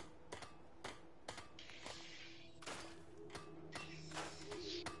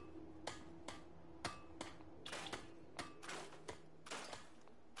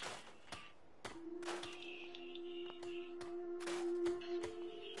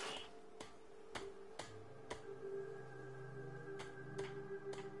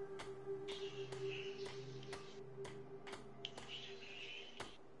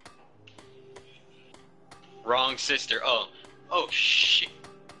 Wrong sister. Oh. Oh, shit.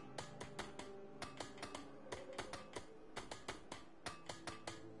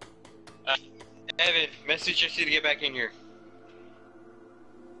 Evan, Message Jesse to get back in here.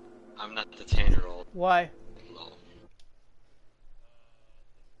 I'm not the 10-year-old. Why? Lol.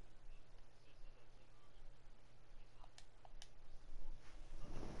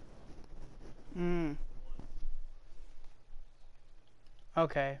 Hmm.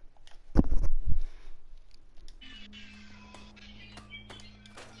 Okay.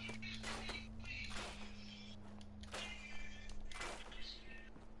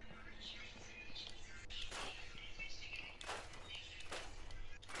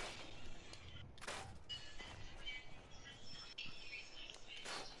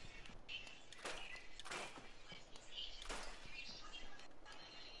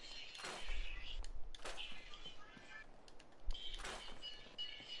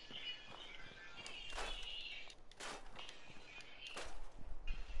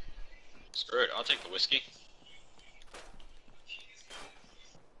 Screw it, I'll take the whiskey.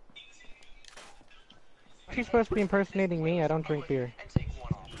 She's supposed to be impersonating me. I don't drink beer.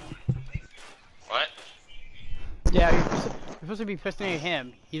 What? Yeah, you're supposed to be impersonating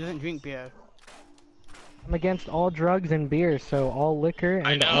him. He doesn't drink beer. I'm against all drugs and beer, so all liquor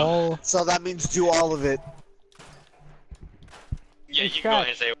I and know. all. So that means do all of it. Yeah, Hey, you can go Scott. ahead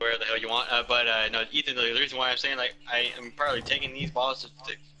and say where the hell you want, but no, Ethan, the reason why I'm saying, like, I am probably taking these balls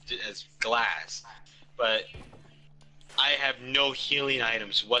as glass, but I have no healing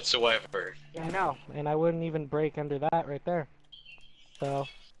items whatsoever. Yeah, I know, and I wouldn't even break under that right there. So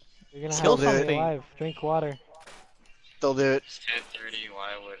you're gonna Still have to do stay it. alive. Drink water. Still do it. It's 10:30,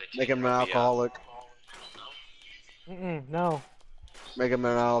 why would a Make him an 10-year-old be up? alcoholic. No. Make him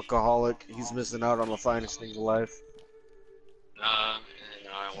an alcoholic. He's missing out on the finest things in life. No, I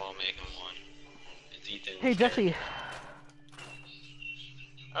won't make him one. It's Ethan's Hey, Jesse. character.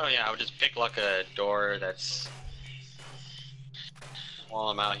 Oh yeah, I would just pick like a door that's while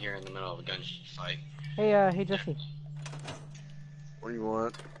I'm out here in the middle of a gunfight. Hey, Jesse. What do you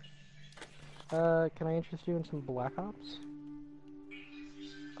want? Can I interest you in some Black Ops?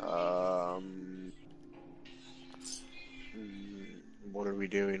 What are we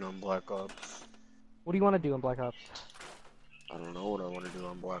doing on Black Ops? What do you want to do in Black Ops? I don't know what I want to do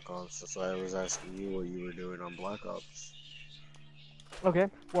on Black Ops. That's why I was asking you what you were doing on Black Ops. Okay,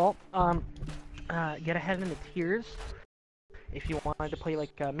 well, get ahead in the tiers. If you wanted to play like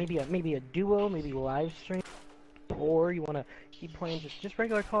maybe a duo, maybe live stream, or you want to keep playing just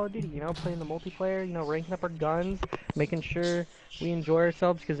regular Call of Duty, you know, playing the multiplayer, you know, ranking up our guns, making sure we enjoy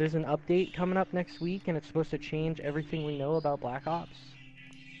ourselves because there's an update coming up next week and it's supposed to change everything we know about Black Ops.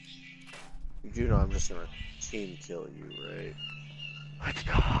 You do know I'm just gonna team kill you, right? Let's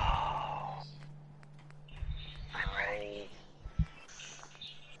go. I'm ready.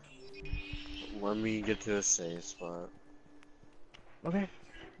 Let me get to a safe spot. Okay,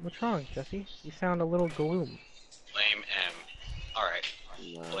 what's wrong, Jesse? You sound a little gloom. Blame M. Alright,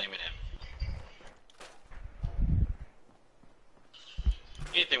 No. blame it M.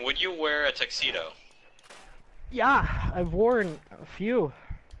 Ethan, would you wear a tuxedo? Yeah, I've worn a few.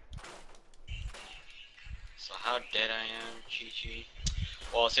 So how dead I am, Chi-Chi?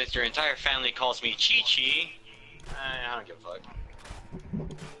 Well, since your entire family calls me Chi-Chi, I don't give a fuck.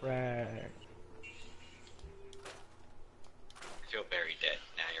 Right. I feel very dead.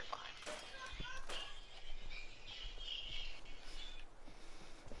 Now you're fine.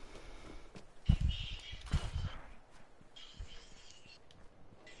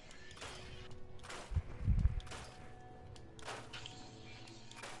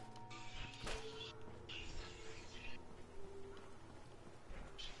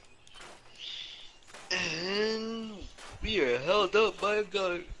 And we are held up by a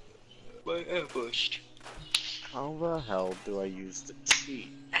gun. By ambushed. How the hell do I use the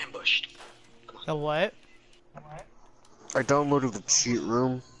cheat? Ambushed. The what? I downloaded the cheat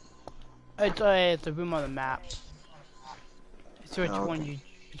room. It's a room on the map. It's which Oh, one okay.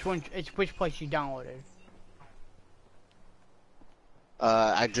 it's which place you downloaded.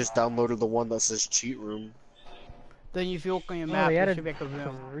 I just downloaded the one that says cheat room. Then if you look on your Oh, map, they there added should be like a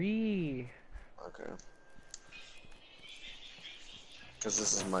room. 3. Okay. Because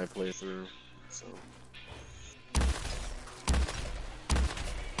this is my playthrough, so.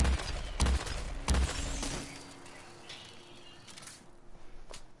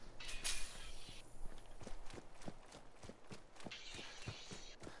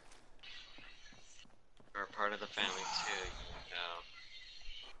 You're a part of the family too, you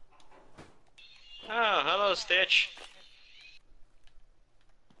know. Oh, hello, Stitch.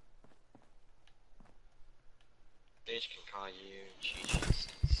 Stitch can call you Chi-Chi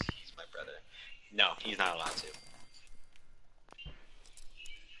since he's my brother. No, he's not allowed to.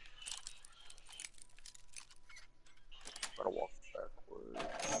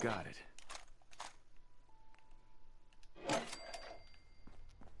 Got it.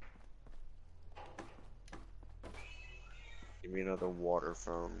 Give me another water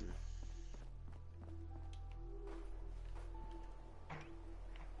fountain.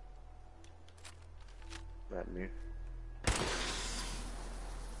 That me.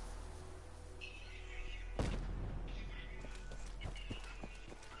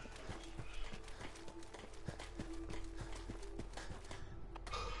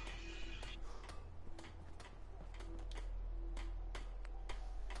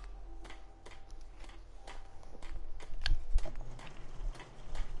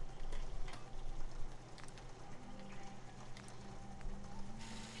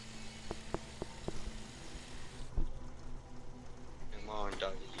 Come on,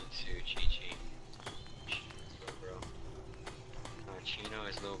 Dr. Yutsu, Chi-Chi. Chino's low, bro. Chino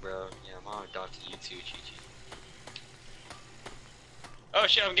is low, bro. Yeah, I'm on Dr. Yutsu, Chi-Chi. Oh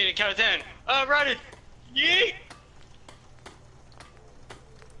shit, I'm getting count 10. Run it! Yeet!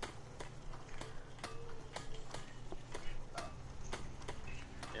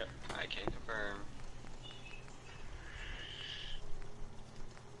 Yep, I can confirm.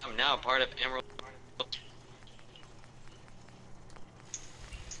 I'm now part of Emerald.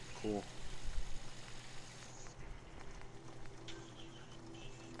 Cool.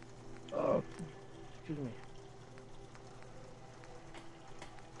 Oh, excuse me.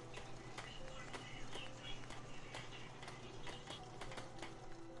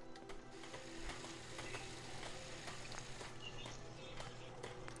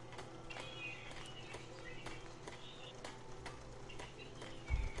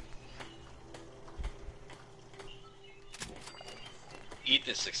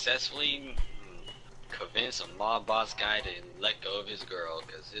 Ethan successfully convinced a mob boss guy to let go of his girl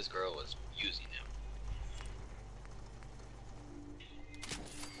because his girl was using him.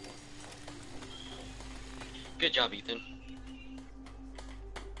 Good job, Ethan.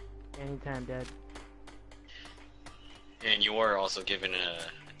 Anytime, Dad. And you were also given a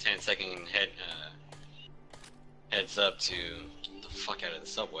 10-second heads up to get the fuck out of the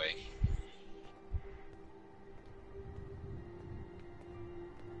subway.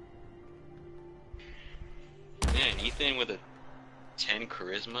 Man, Ethan with a 10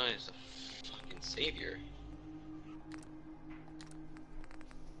 charisma is a fucking savior.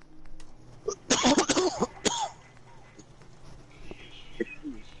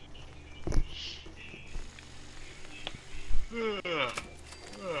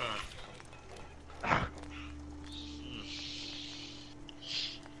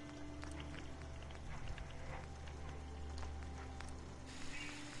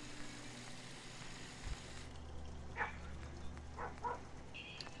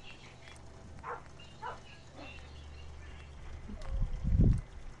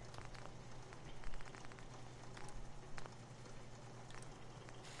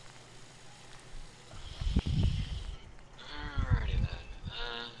 Alrighty then.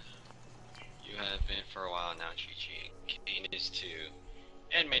 You have been for a while now, Chi-Chi. Kane is too.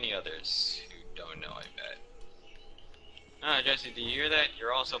 And many others who don't know, I bet. Jesse, do you hear that?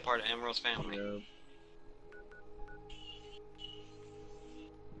 You're also part of Emerald's family. Yeah.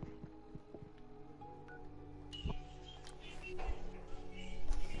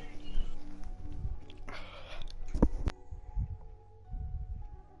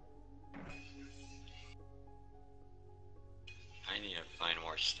 I need to find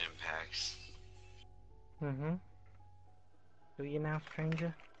more stim packs. Mm-hmm. Do you now,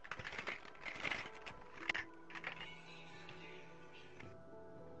 stranger?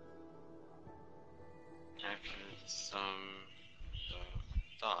 After some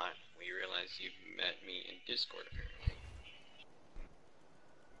thought, we realized you met me in Discord, apparently.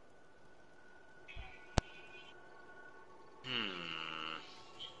 Hmm.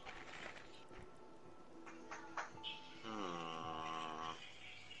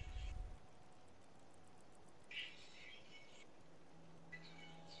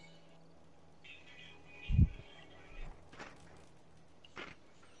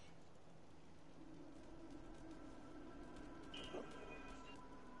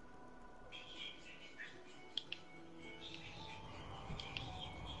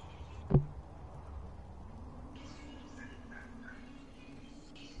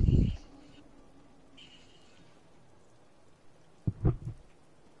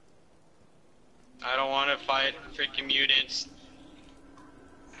 I don't want to fight freaking mutants.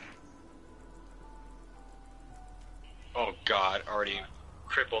 Oh god, already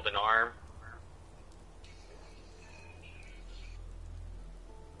crippled an arm.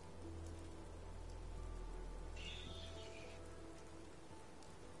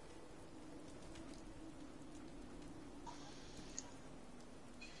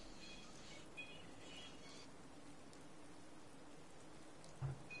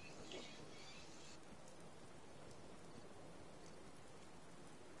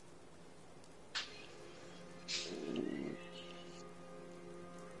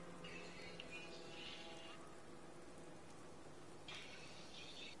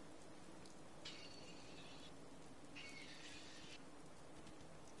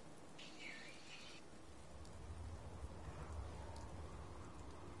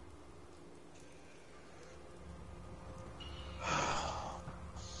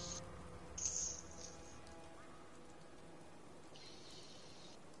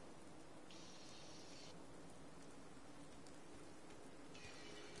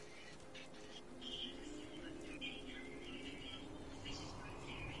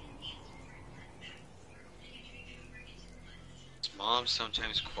 mom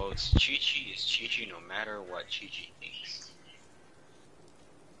sometimes quotes, Chi-Chi is Chi-Chi no matter what Chi-Chi thinks.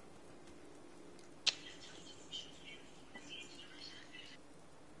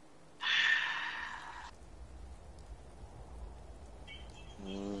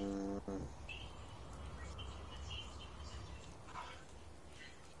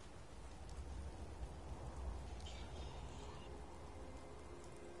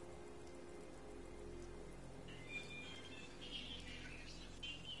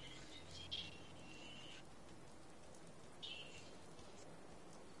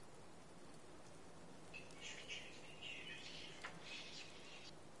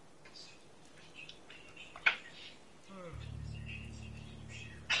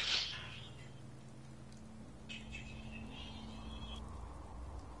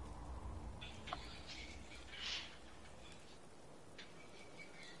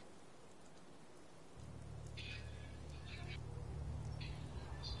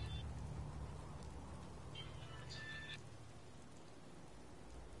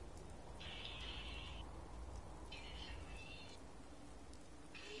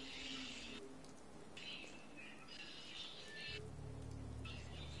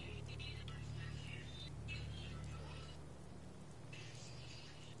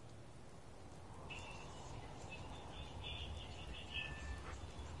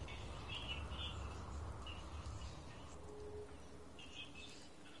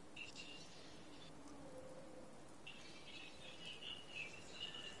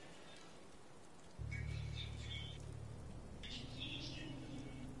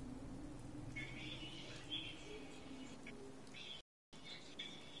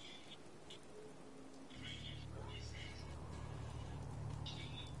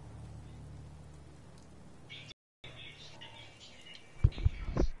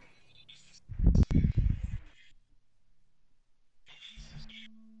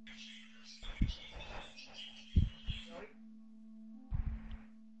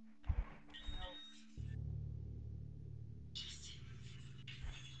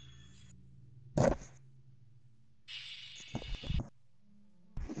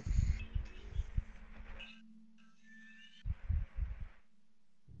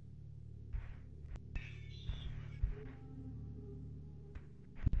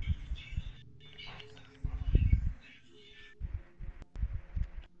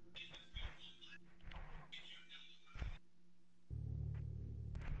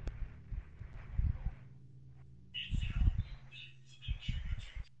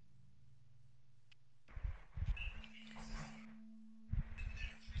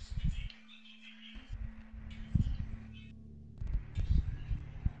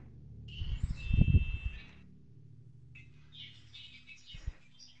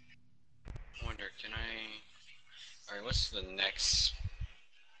 I wonder, can I... Alright, what's the next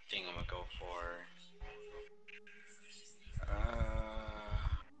thing I'm gonna go for?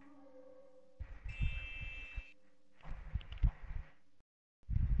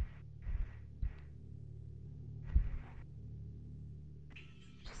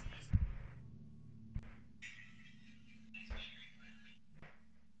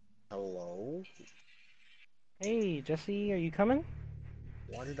 Hello? Hey, Jesse, are you coming?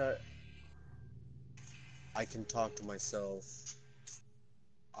 Why did I can talk to myself.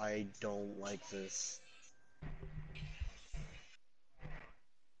 I don't like this.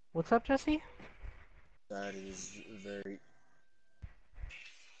 What's up, Jesse? That is very...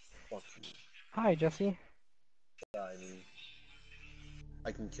 fucking... Hi, Jesse. I mean...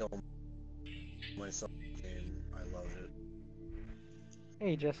 I can kill myself game. I love it.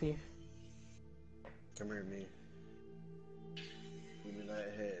 Hey, Jesse. Come here, me. Give me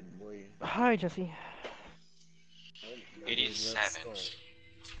that head, boy. Hi, Jesse. Oh, there goes that 87. skull.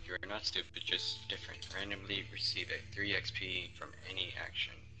 You're not stupid, just different. Randomly receive a 3 XP from any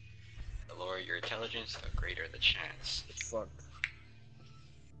action. The lower your intelligence, the greater the chance. Fuck.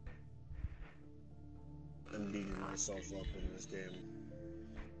 I'm beating myself up in this game.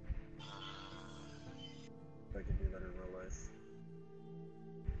 I can do that in real life.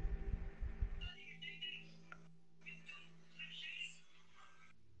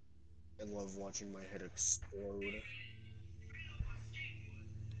 I love watching my head explode.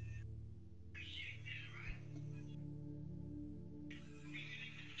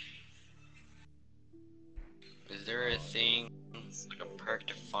 Is there a thing, like a perk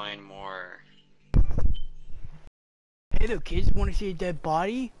to find more... Hey there, kids. Want to see a dead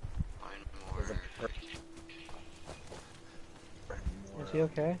body? Find There's more... a perk. Is he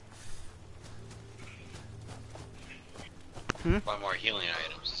okay? Find more healing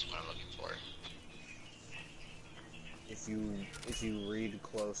items is what I'm looking for. If if you read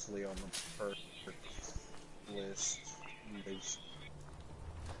closely on the perk list, there's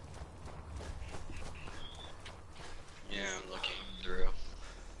Yeah, I'm looking through.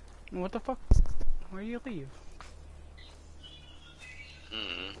 What the fuck? Where do you leave?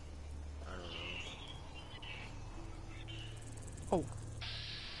 Hmm. I don't know. Oh.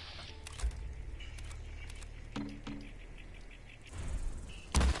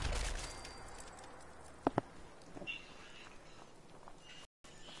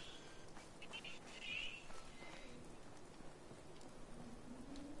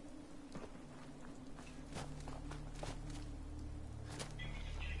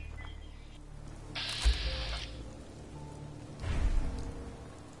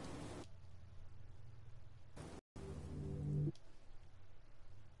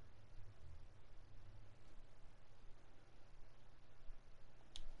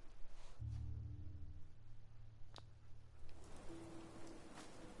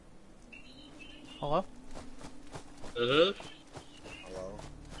 Hello? Uh-huh. Hello?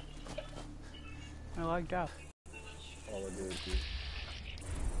 I lagged out. Call of Duty.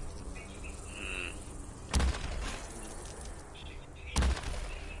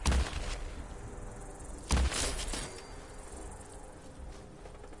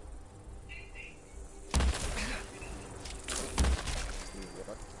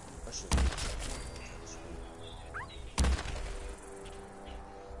 What? That shit.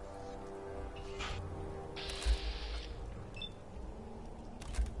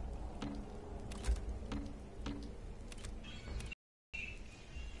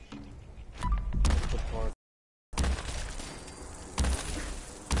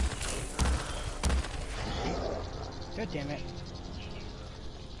 God damn it.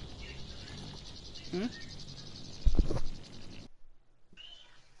 Hmm?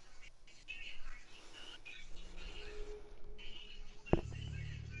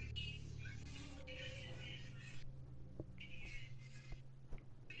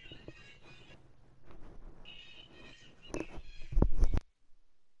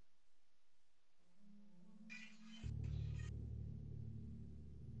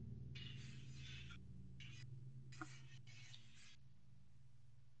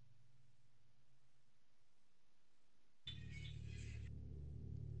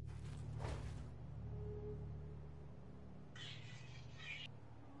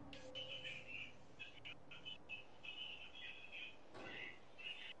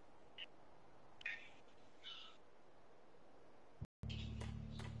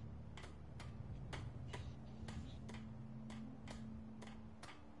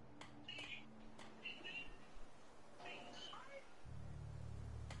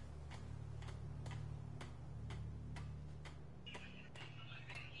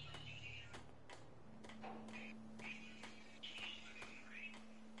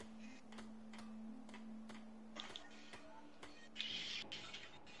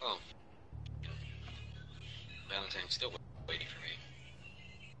 Oh. Valentine's still waiting for me.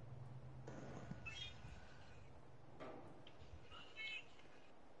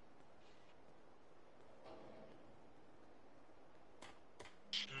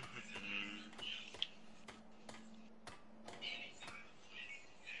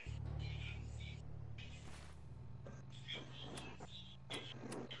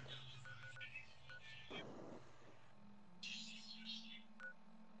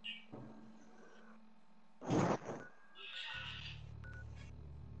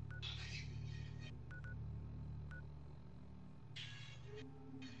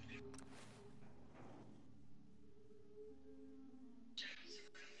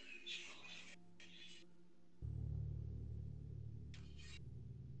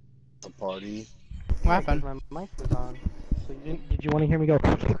 The party. What Yeah, because happened? my mic was on. So did you want to hear me go?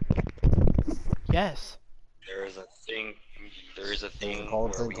 Yes. There is a thing. There is a There's a thing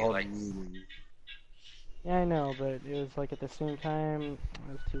called where thing we called like. meeting. Yeah, I know, but it was like at the same time,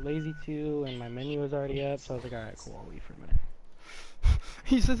 I was too lazy to, and my menu was already up, so I was like, alright, cool, I'll leave for a minute.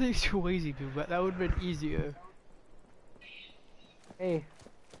 He says he's too lazy to, but that would have been easier. Hey,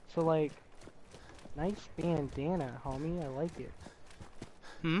 so like, nice bandana, homie, I like it.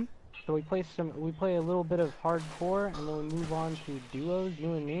 Hmm? So we play a little bit of hardcore, and then we move on to duos,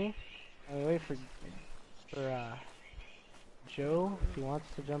 you and me, and we wait for Joe, if he wants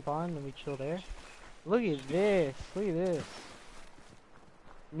to jump on, then we chill there. Look at this, look at this.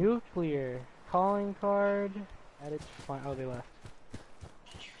 Nuclear, calling card, at its fine, oh, they left.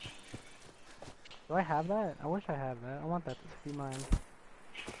 Do I have that? I wish I had that. I want that to be mine.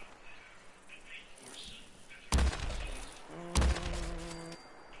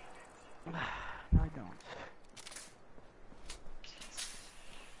 No, I don't.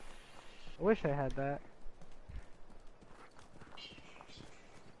 I wish I had that.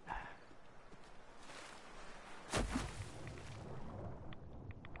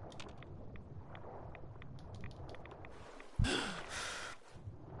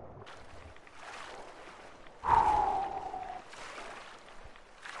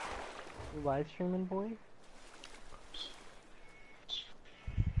 You live streaming, boy?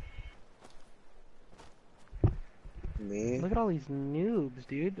 Me? Look at all these noobs,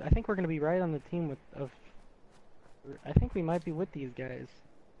 dude. I think we're gonna be right on the team with I think we might be with these guys.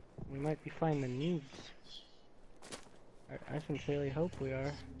 We might be finding the noobs. I sincerely hope we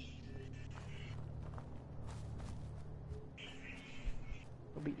are.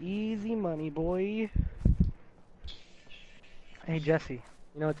 It'll be easy money, boy. Hey Jesse,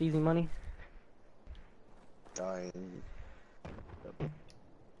 you know what's easy money? Dying.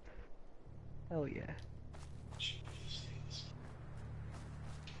 Hell yeah.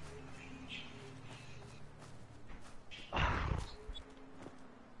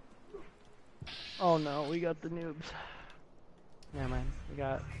 Oh no, we got the noobs. Yeah, man. We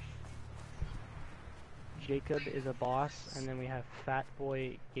got Jacob is a boss, and then we have Fat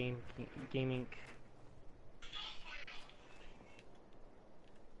Boy Gaming.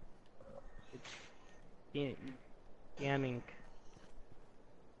 It's Gaming.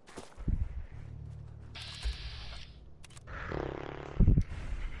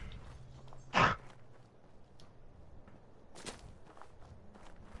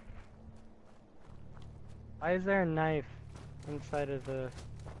 Why is there a knife inside of the...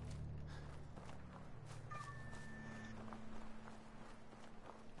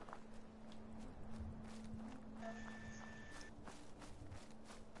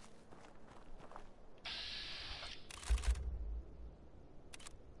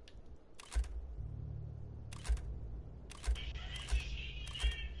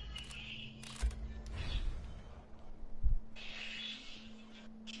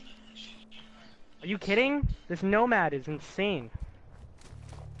 Are you kidding? This nomad is insane.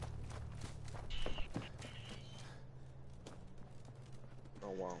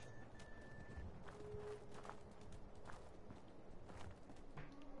 Oh wow.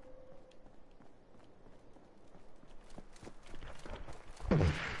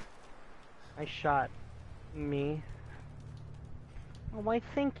 I shot me. Oh, why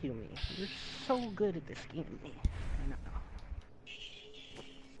thank you, me. You're so good at this game, me. I know.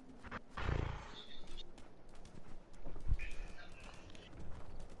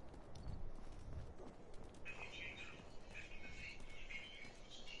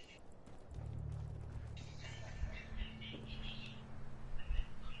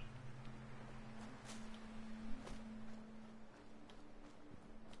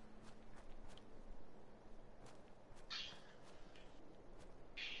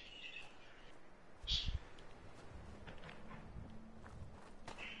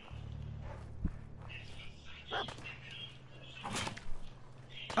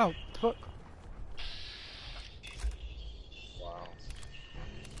 Oh, fuck. Wow.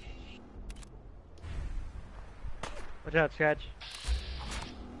 Watch out, Scratch.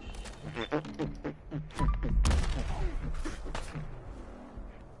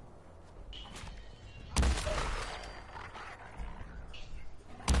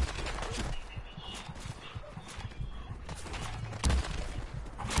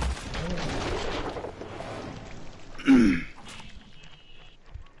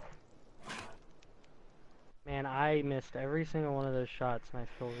 Man, I missed every single one of those shots, and I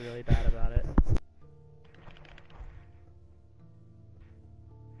feel really bad about it.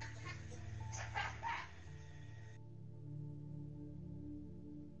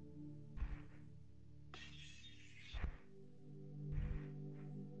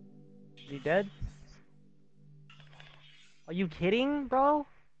 Is he dead? Are you kidding, bro?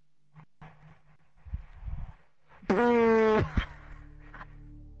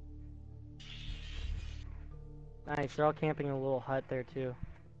 Nice, they're all camping in a little hut there, too.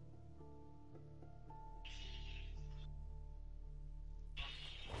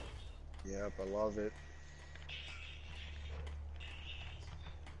 Yep, I love it.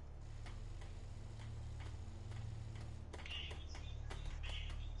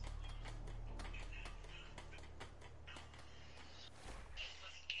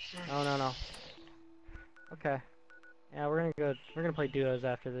 Oh, no, no. Okay. Yeah, we're gonna play duos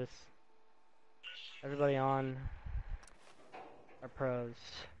after this. Everybody on are pros.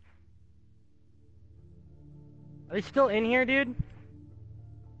 Are they still in here, dude?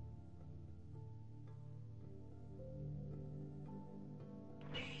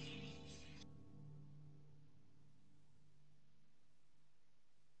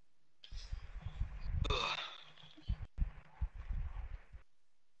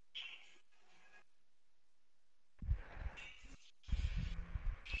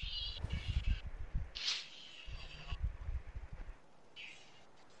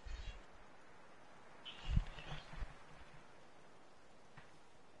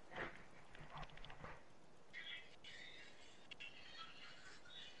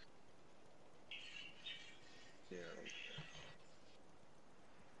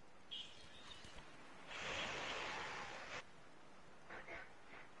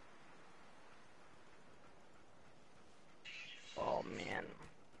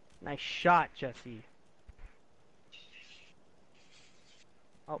 shot, Jesse.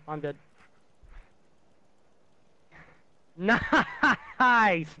 Oh, I'm dead.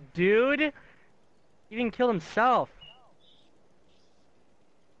 Nice, dude! He didn't kill himself.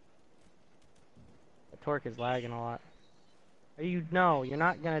 The torque is lagging a lot. Are you? No, you're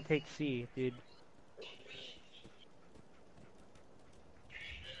not gonna take C, dude.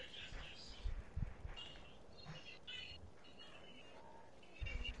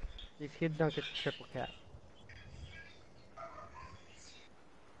 These kids don't get the triple cap.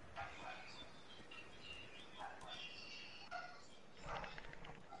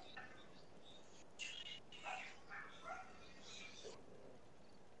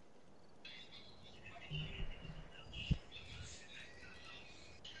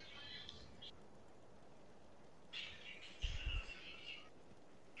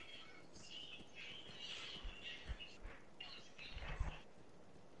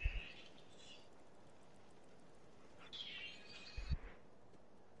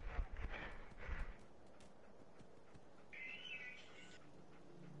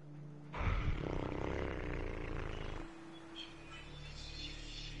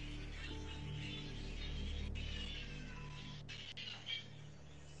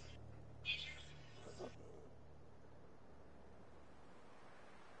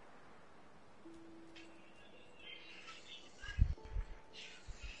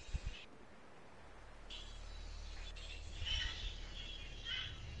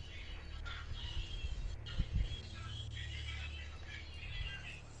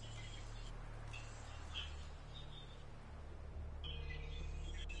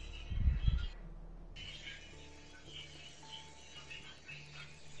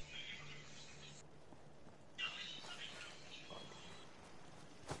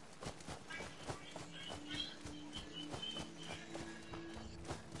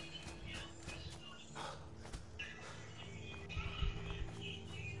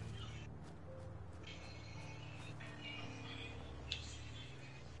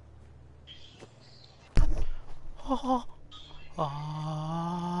 Oh. Ah.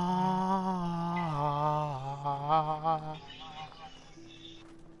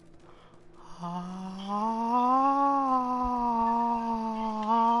 Ah.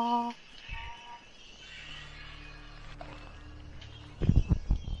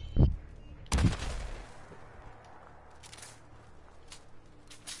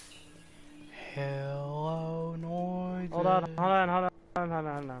 Hello, noise. Hold on, hold on, hold on, hold on,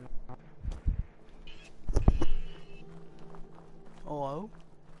 hold on. Hello?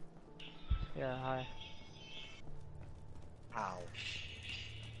 Yeah, hi. Ow.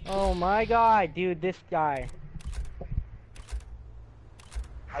 Oh my god, dude, this guy.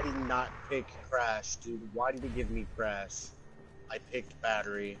 I did not pick Crash, dude. Why did he give me Crash? I picked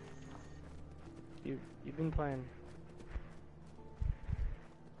Battery. You've been playing.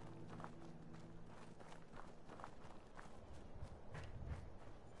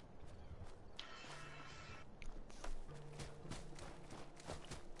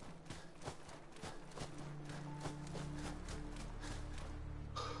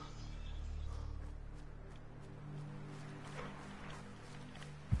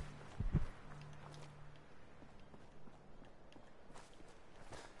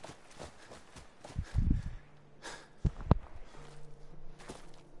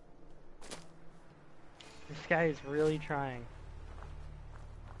 This guy is really trying.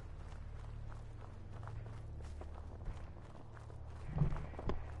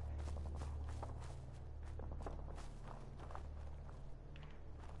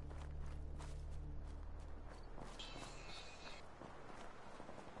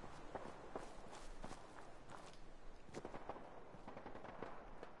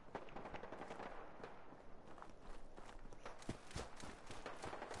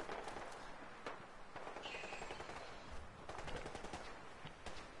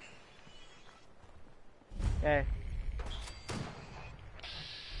 Hey.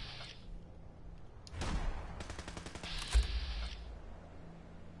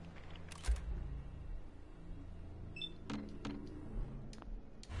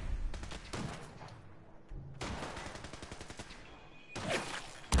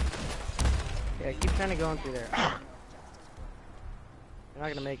 Yeah, keep trying to go in through there. You're not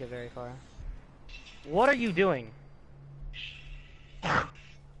gonna make it very far. What are you doing?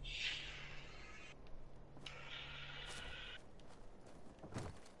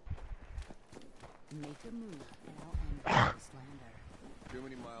 Make a move, and I'll end this slander. Too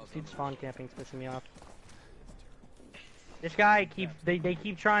many miles. Dude, spawn camping's pissing me off. This guy keeps they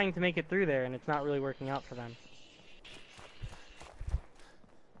keep trying to make it through there, and it's not really working out for them.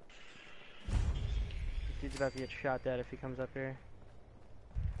 He's about to get shot dead if he comes up here.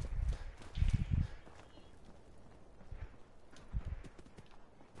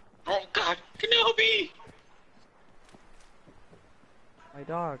 Oh God, Kenobi! My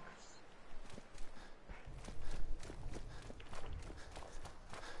dog.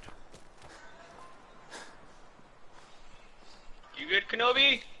 You good,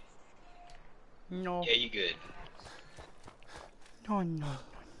 Kenobi? No. Yeah, you good. No, no.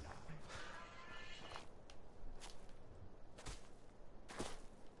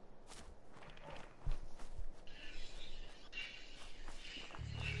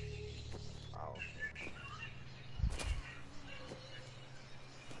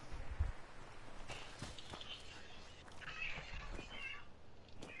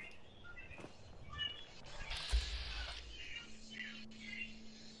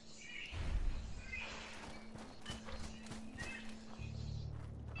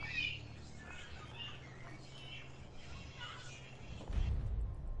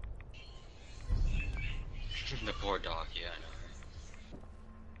 The poor dog, yeah,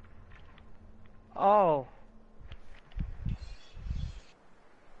 I know. Oh.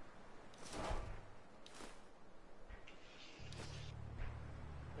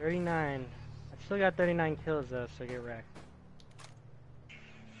 $39. I still got 39 kills though, so get wrecked.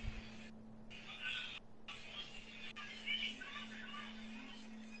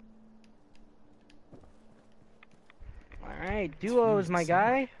 Alright, duos, my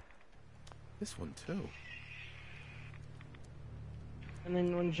guy. This one too. And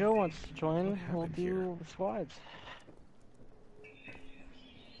then when Joe wants to join, we'll happened do here? squads.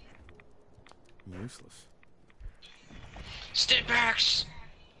 Useless. Stimpaks!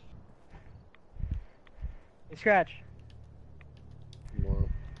 Hey, Scratch. What?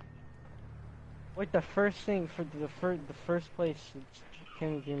 Wait, the first thing for the first place that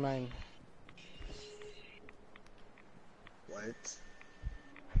came to your mind. What?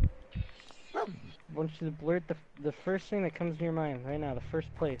 I want you to blurt the first thing that comes to your mind right now. The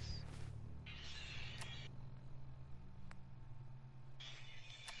first place.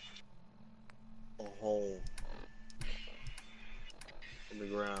 A hole in the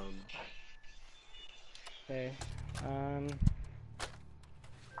ground. Okay. I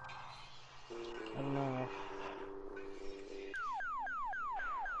don't know.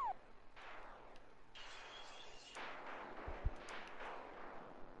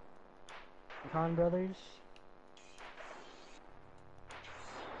 Con Brothers.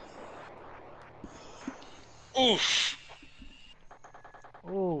 Oof!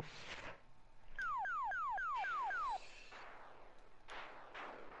 Oof.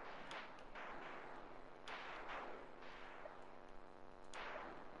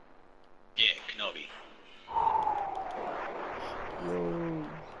 Yeah, Kenobi. Yo.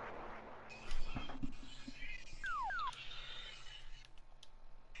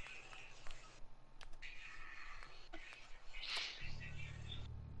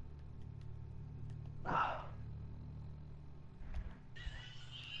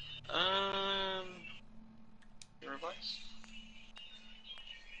 Revise?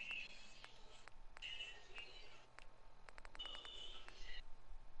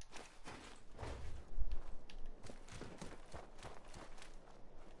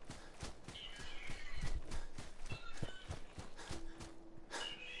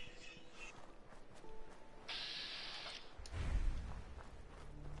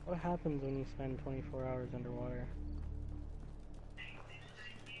 What happens when you spend 24 hours underwater?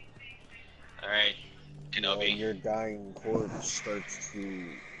 Alright, Kenobi. Your dying corpse starts to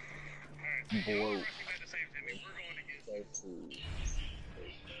bloat.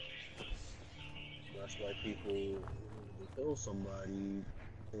 That's why people, when they kill somebody,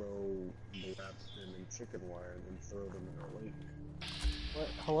 wrap them in chicken wire and then throw them in a lake. What?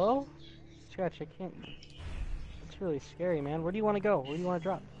 Hello? Scratch, I can't. That's really scary, man. Where do you want to go? Where do you want to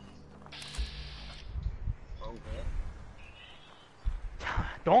drop? Okay.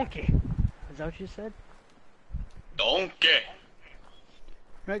 Donkey! Is that what you said? Donkey!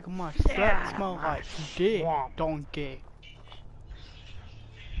 Make my sweat smell my like dick, swamp. donkey.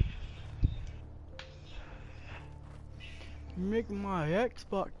 Make my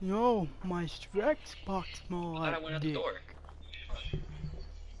Xbox, no, my Xbox smell I went like out the dick. door.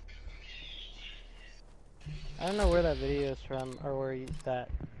 I don't know where that video is from, or where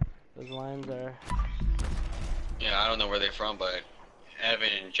those lines are. Yeah, I don't know where they're from, but Evan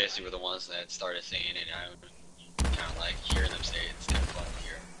and Jesse were the ones that started saying it. I kind of like hearing them say it. It's kind of fun to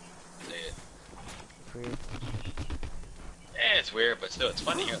hear them say it. Weird. Yeah, it's weird, but still, it's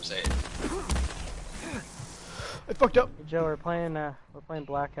fun to hear them say it. I fucked up. Hey, Joe, we're playing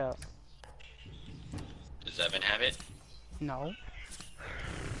Blackout. Does Evan have it? No.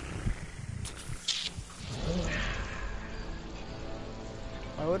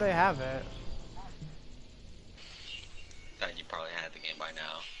 Why would I have it? Thought you probably had the game by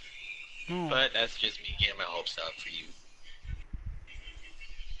now. No. But that's just me getting my hopes up for you.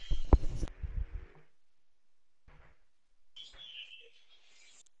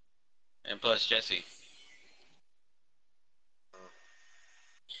 And plus, Jesse.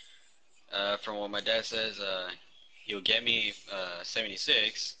 From what my dad says, he'll get me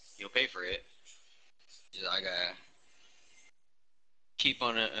 76. He'll pay for it. I gotta keep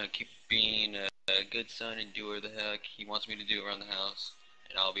being a good son and do whatever the heck he wants me to do around the house,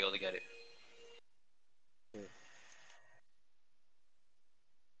 and I'll be able to get it.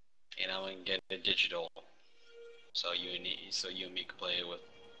 And I'm gonna get it digital, so you and me can play with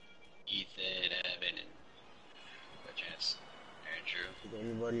Ethan, Evan, and by chance, Andrew. Did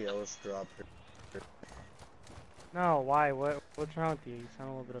anybody else drop it? No, why? What's wrong with you? You sound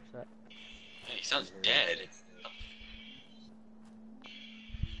a little bit upset. Hey, he sounds dead.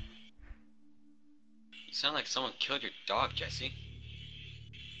 You sound like someone killed your dog, Jesse.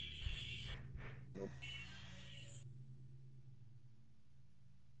 Nope.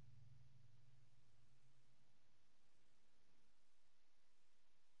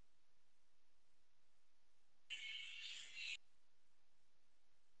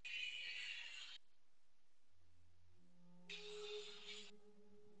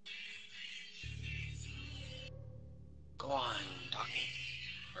 Go on, Donkey.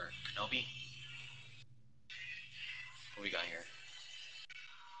 Or Kenobi. What we got here?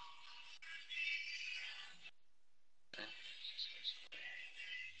 Okay.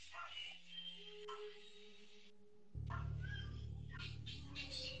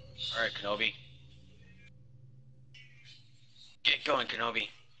 Alright, Kenobi. Get going, Kenobi.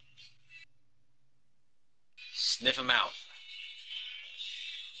 Sniff him out.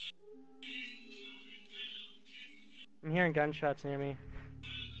 I'm hearing gunshots near me.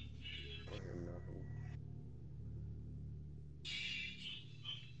 I hear nothing.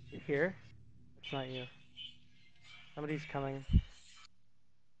 You hear? It's not you. Somebody's coming.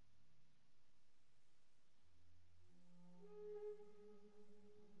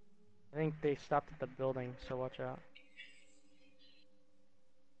 I think they stopped at the building, so watch out.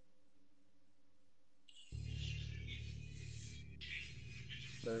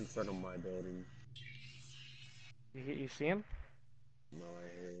 They're in front of my building. You see him? No,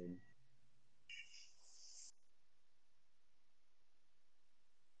 I hear him.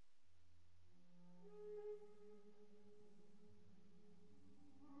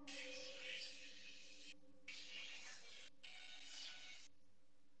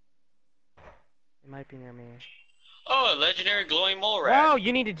 He might be near me. Oh, a legendary glowing mole rat. Whoa,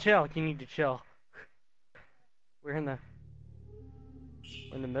 you need to chill. You need to chill. We're in the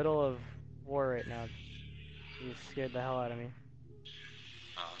middle of war right now. You scared the hell out of me.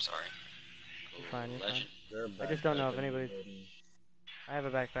 Oh, I'm sorry. You're fine, you're Legend. fine. I just don't know if anybody's... I have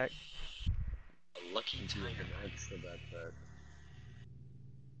a backpack. A lucky tiger. An extra backpack.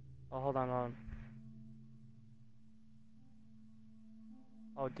 Oh, hold on, hold on.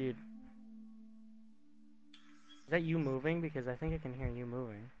 Oh, dude. Is that you moving? Because I think I can hear you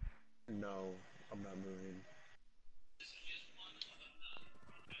moving. No, I'm not moving.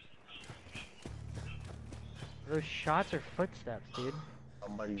 Those shots are footsteps, dude.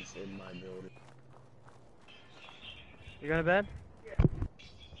 Somebody's in my building. You going to bed?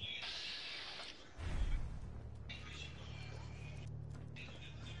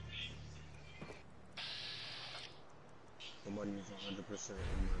 Somebody's 100% in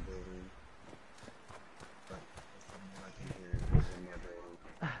my building. But from what I can hear, is in my building.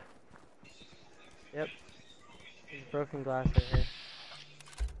 Yep. There's broken glass right here.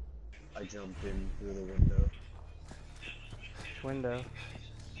 I jumped in through the window. Which window?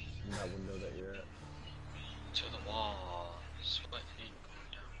 In that window that you're at. To the wall. Sweating.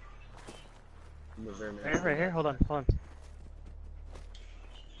 Was there Right here, hold on, hold on.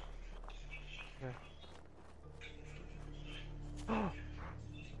 Here.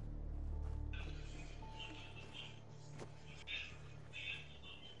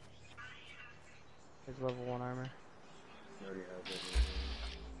 There's level 1 armor. I already have it.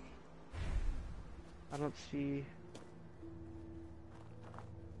 I don't see...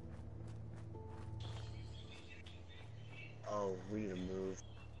 Oh, we need to move.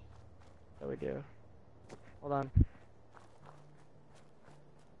 That we do. Hold on.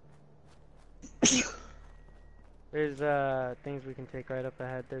 There's things we can take right up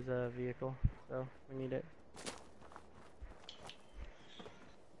ahead. There's a vehicle, so we need it.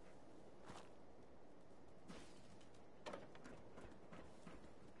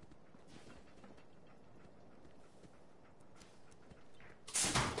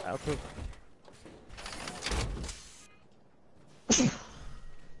 I'll take.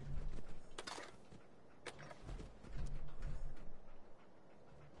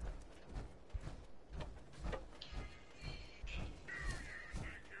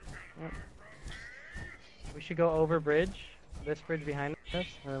 We should go over bridge, this bridge behind us,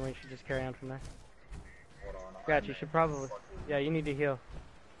 and then we should just carry on from there. Hold on. Scratch, you should probably. Yeah, you need to heal.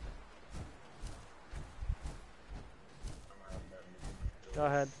 Go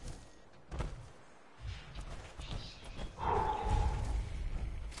ahead.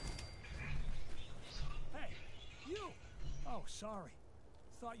 Hey, you! Oh, sorry.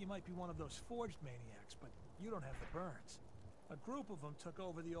 Thought you might be one of those forged maniacs, but you don't have the burns. A group of them took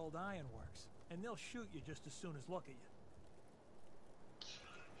over the old ironworks, and they'll shoot you just as soon as look at you.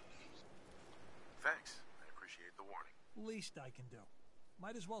 Thanks. I appreciate the warning. Least I can do.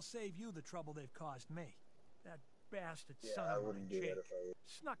 Might as well save you the trouble they've caused me. That bastard son of mine, Jake,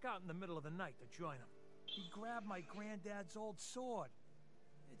 snuck out in the middle of the night to join him. He grabbed my granddad's old sword.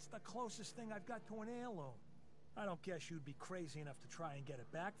 It's the closest thing I've got to an heirloom. I don't guess you'd be crazy enough to try and get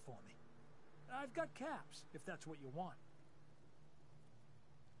it back for me. I've got caps, if that's what you want.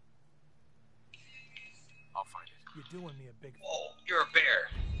 I'll find it. You're doing me a big... Oh, you're a bear.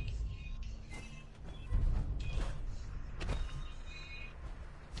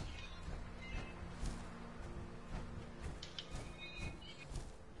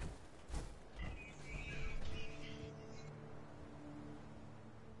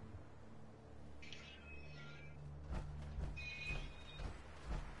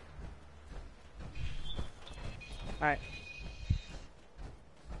 Alright.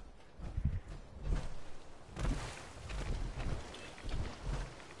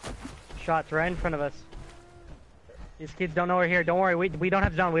 Shots right in front of us. These kids don't know we're here. Don't worry, we don't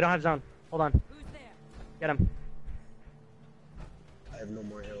have zone. We don't have zone. Hold on. Who's there? Get him. I have no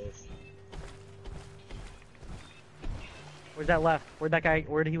more hills. Where's that left? Where'd that guy?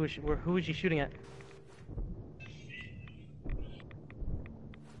 Who was he shooting at?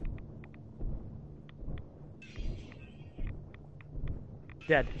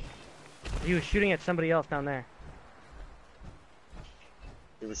 Dead. He was shooting at somebody else down there.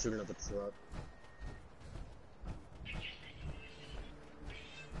 He was shooting at the truck.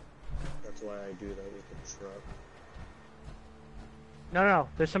 That's why I do that with the truck. No.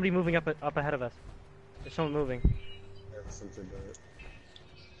 There's somebody moving up ahead of us. There's someone moving. I have a sensor dart.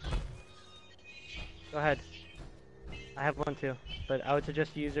 Go ahead. I have one too, but I would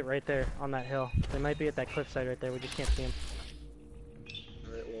suggest you use it right there on that hill. They might be at that cliffside right there. We just can't see them.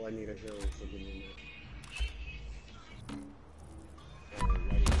 Alright, well I need a hill, so give me a minute. Why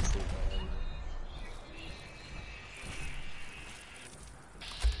do you say that?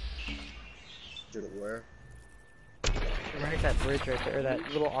 Did it where? Right at that bridge right there, or that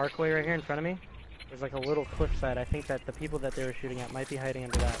little archway right here in front of me. There's like a little cliffside. I think that the people that they were shooting at might be hiding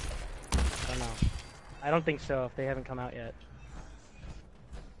under that. I don't know. I don't think so if they haven't come out yet.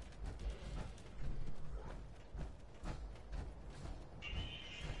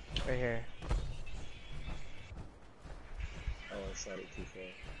 Right here. Oh, I shot it too far.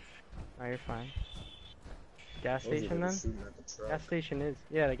 Oh, you're fine. Gas Those are station the then? shooting at the truck. Gas station is.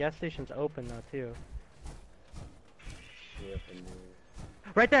 Yeah, the gas station's open though too. Yeah, from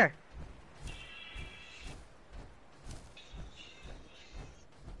there. Right there!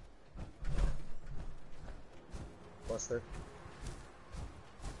 Buster.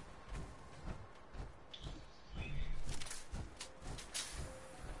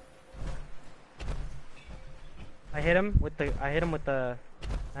 I hit him with the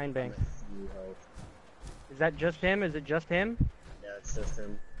 9 bang. Few health. Is that just him? Is it just him? Yeah, it's just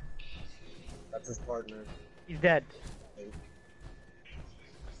him. That's his partner. He's dead. Hey,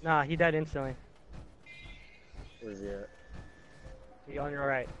 Nah, he died instantly. where's he at? He on your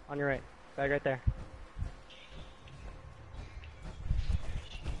right. On your right. Bag right there.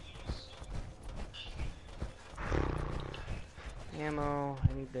 Ammo.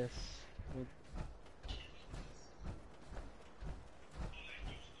 I need this.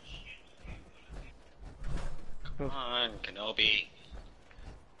 Come on, Kenobi.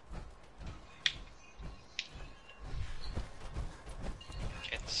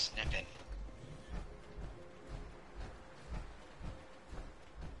 Get snipping.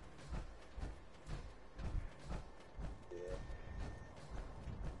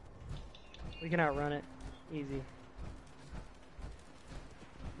 We can outrun it. Easy.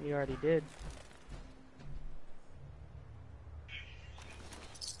 You already did.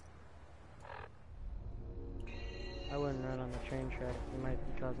 I wouldn't run on the train track. You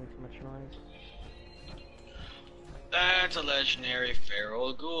might be causing too much noise. That's a legendary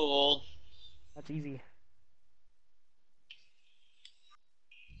feral ghoul. That's easy.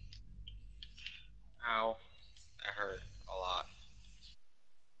 Ow. That hurt a lot.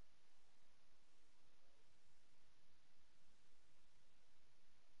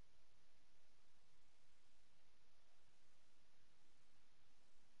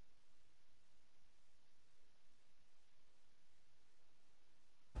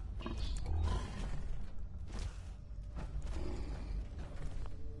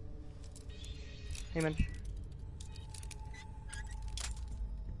 Hey man.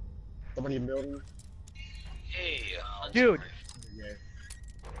 Somebody in the building? Hey, Dude. Yeah.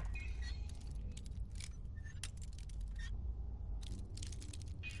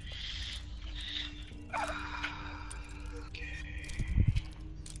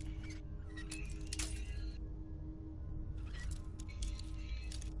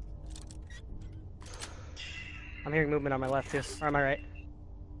 I'm hearing movement on my left too, or on my right.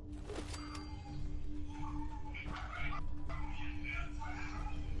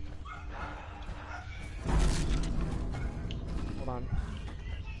 Hold on.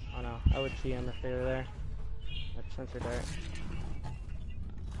 Oh no, I would see them if they were there. That's sensor dart.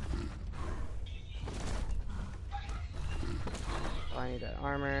 Oh, I need that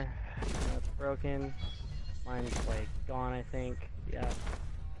armor. That's broken. Mine's like gone, I think. Yeah.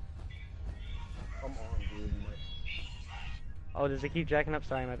 Come on, dude. Oh, does it keep jacking up?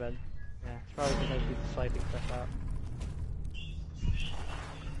 Sorry, my bad. Yeah, it's probably because I keep swiping stuff out.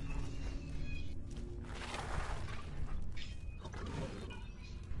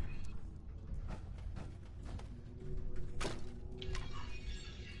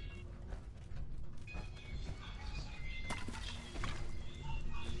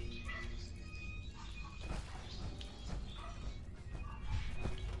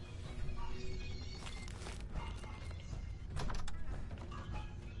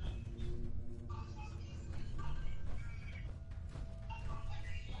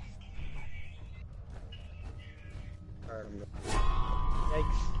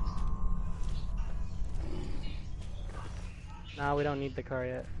 Yikes. No, we don't need the car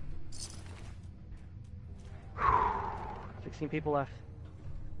yet. 16 people left.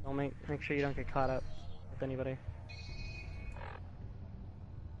 Don't make sure you don't get caught up with anybody.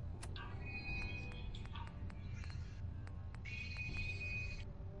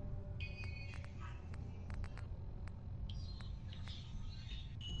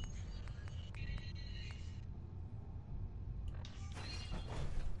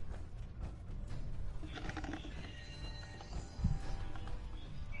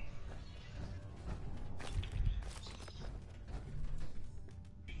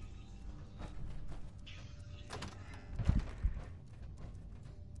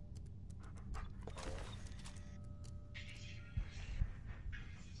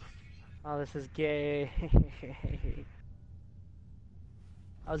 Oh, this is gay.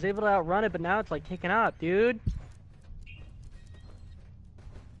 I was able to outrun it, but now it's like kicking out, dude.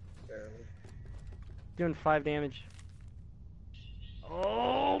 Doing 5 damage.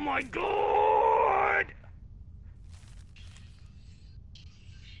 Oh my god!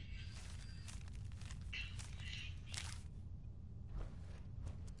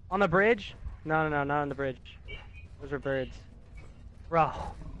 On the bridge? No, not on the bridge. Those are birds. Bro.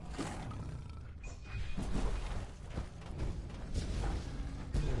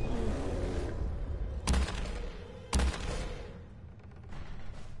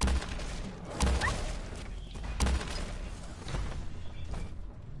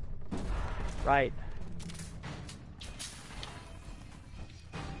 Right.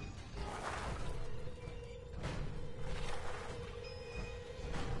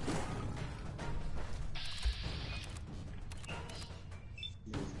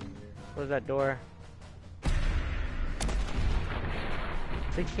 Close that door.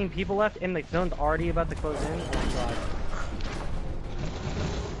 16 people left and the zone's already about to close in? Oh my god.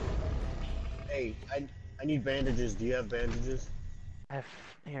 Hey, I need bandages. Do you have bandages? I have...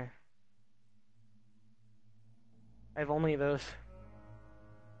 here. I have only those.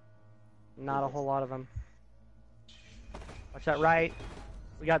 Not a whole lot of them. Watch that right.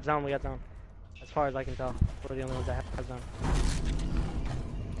 We got zone, As far as I can tell. We're the only ones that have zone.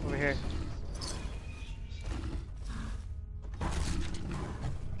 Over here.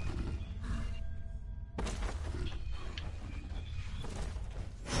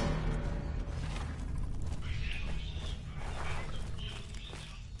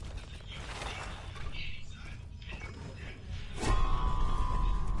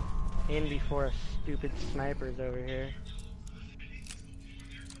 In before a stupid sniper's over here.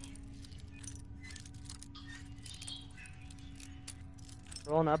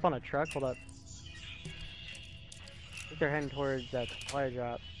 Rolling up on a truck. Hold up. I think they're heading towards that supply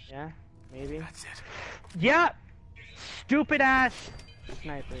drop. Yeah, maybe. That's it. Yeah. Stupid ass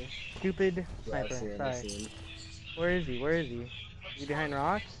sniper. Stupid Yeah, I sniper. see him, I see Sorry. him. Where is he? Where is he? Is he behind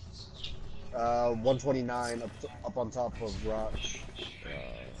rocks? 129 up on top of rock.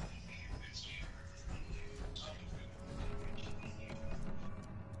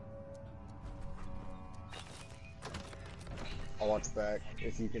 I'll watch back.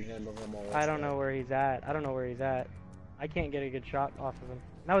 If you can handle him, I'll watch I don't back. know where he's at. I don't know where he's at. I can't get a good shot off of him.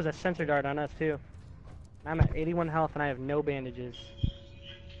 That was a sensor dart on us too. I'm at 81 health and I have no bandages.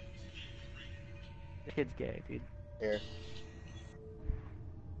 This kid's gay, dude. Here.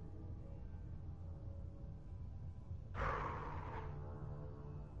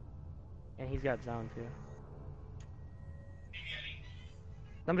 And he's got zone too.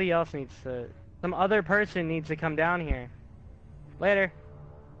 Somebody else needs to... Some other person needs to come down here. Later.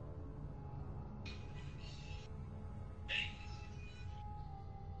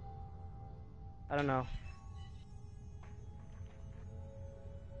 I don't know.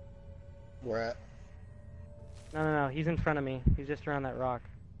 Where at? No. He's in front of me. He's just around that rock.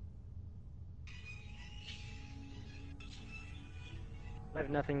 I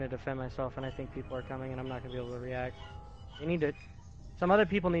have nothing to defend myself, and I think people are coming, and I'm not going to be able to react. You need to... Some other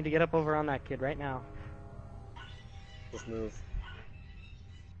people need to get up over on that kid right now. Just move.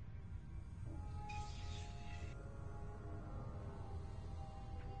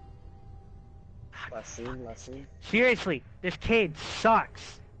 Last scene. Seriously, this kid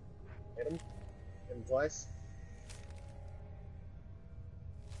sucks. Hit him. Hit him twice.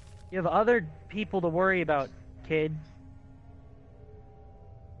 You have other people to worry about, kid.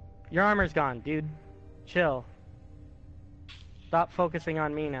 Your armor's gone, dude. Chill. Stop focusing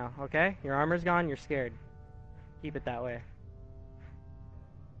on me now, okay? Your armor's gone, you're scared. Keep it that way.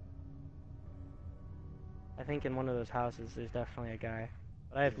 I think in one of those houses there's definitely a guy.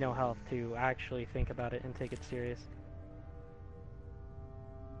 But I have no health to actually think about it and take it serious.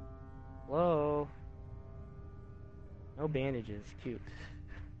 Whoa. No bandages. Cute.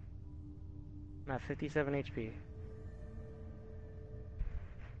 I'm at 57 HP.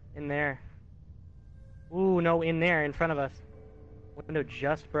 In there. Ooh, no, in there, in front of us. Window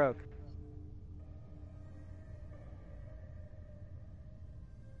just broke.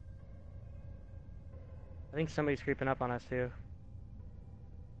 I think somebody's creeping up on us, too.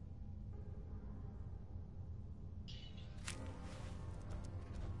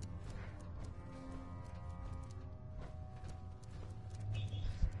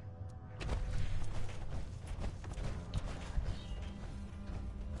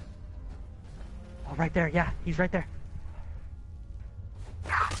 Oh, right there, yeah, he's right there.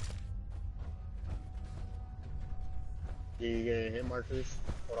 Do you get any hit markers?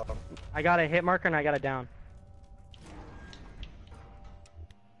 Hold on. I got a hit marker and I got a down.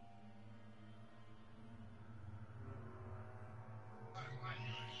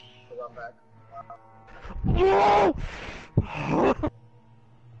 I'm back.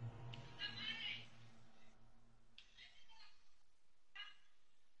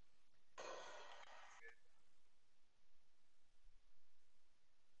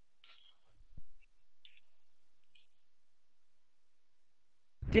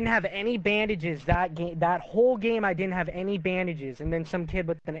 Didn't have any bandages that game. That whole game, I didn't have any bandages, and then some kid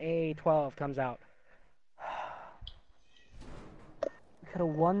with an AA-12 comes out. Could have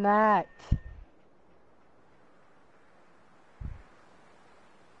won that.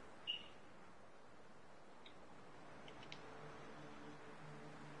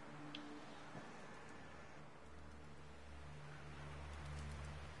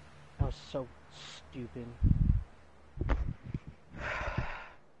 That was so stupid.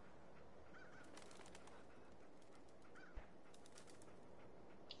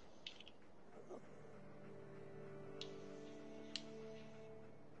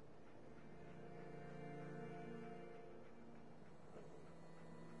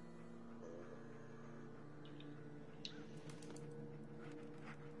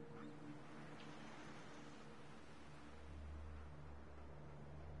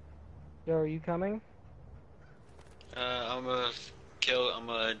 Yo, are you coming? I'm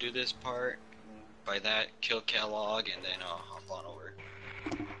gonna do this part. By that, kill Kellogg, and then I'll hop on over.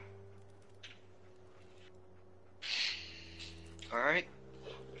 Alright.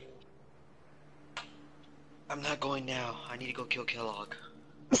 I'm not going now. I need to go kill Kellogg.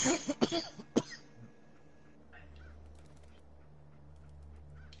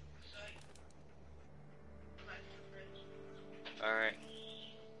 Alright.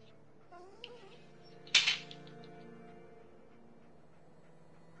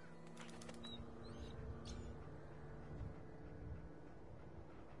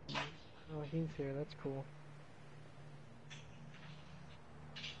 weapons here. That's cool.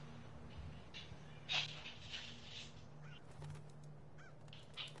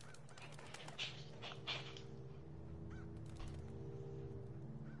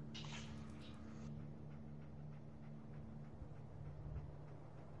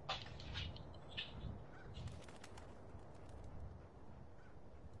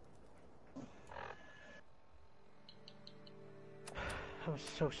 That was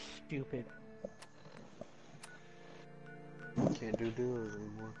so stupid. Can't do dealers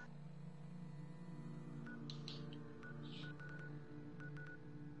anymore.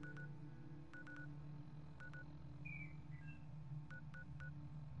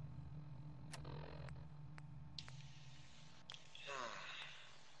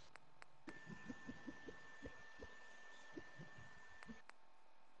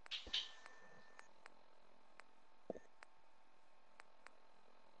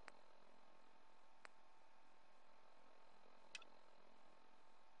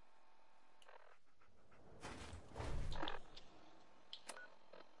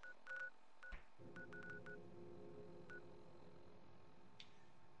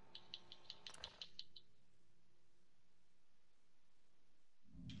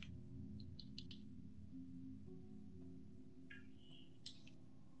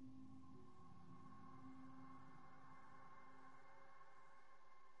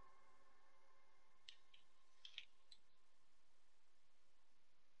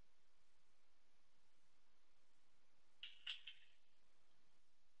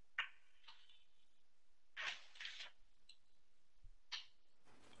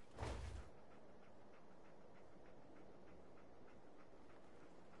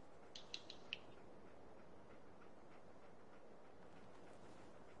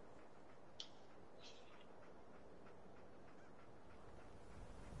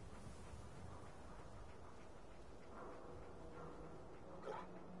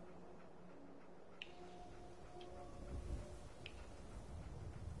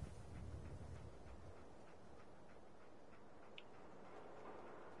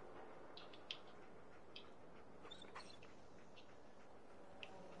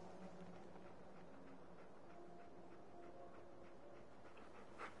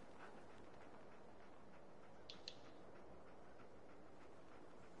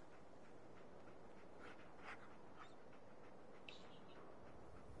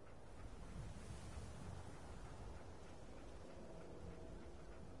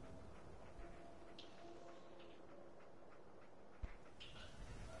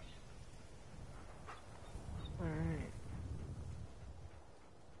 Alright.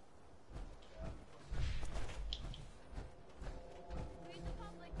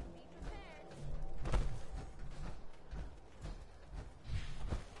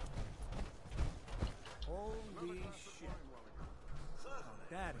 Holy shit.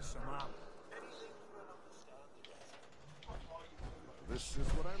 That is some out. This is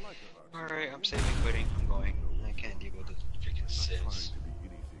what I like about you. Alright, I'm saving quitting. I'm going. I can't deal with this freaking Not trying sis. to be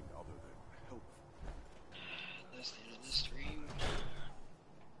anything other than helpful. That's the end of the stream.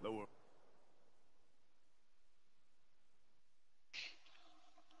 Lower.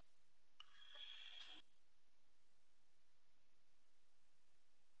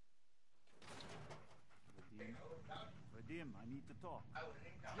 Vadim, I need to talk. I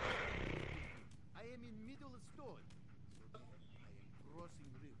am in middle of story. So I am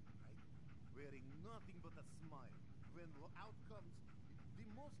crossing river, right? Wearing nothing but a smile. When out comes the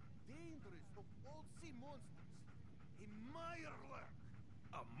most dangerous of all sea monsters, a Meyerlurk.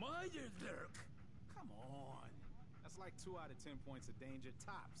 A Meyerlurk? Come on. That's like 2 out of 10 points of danger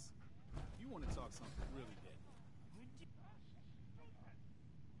tops. You want to talk something really deadly.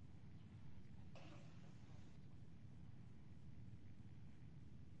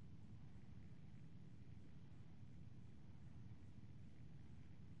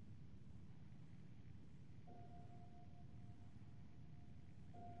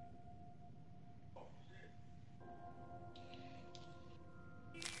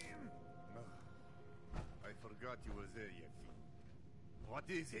 I forgot you were there, Yeffi. What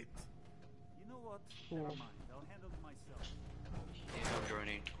is it? You know what? Cool. Never mind. I'll handle it myself. Yeah, I'm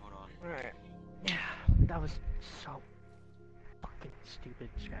joining. Hold on. Alright. Yeah, that was so fucking stupid,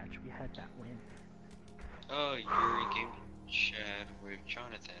 Scratch. We had that win. Oh, you're in game chat with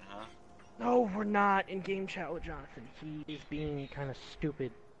Jonathan, huh? No, we're not in game chat with Jonathan. He is being kind of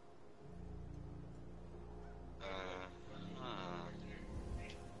stupid.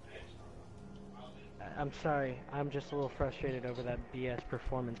 I'm sorry. I'm just a little frustrated over that BS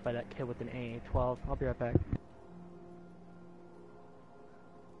performance by that kid with an AA-12. I'll be right back.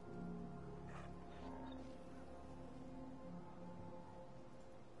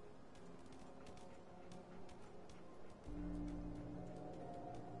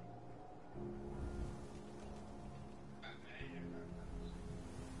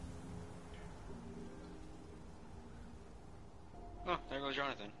 was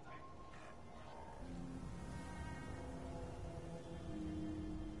Jonathan?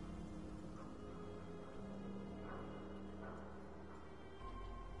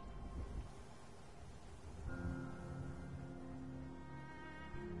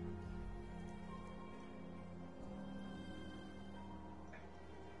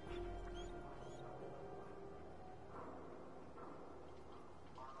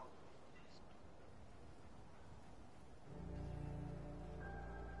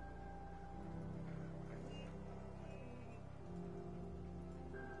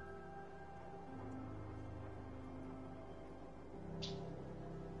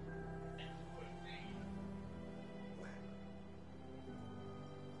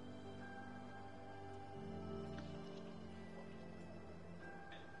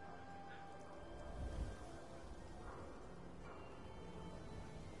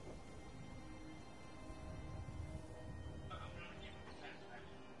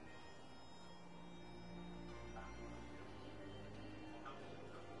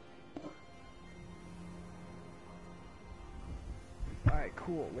 Alright,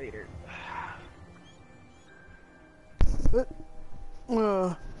 cool, later.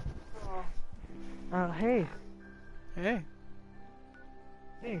 Hey. Hey.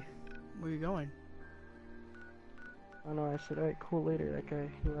 Hey. Where you going? Oh no, I said, alright, cool, later. That guy,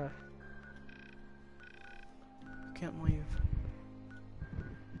 he left. Can't leave.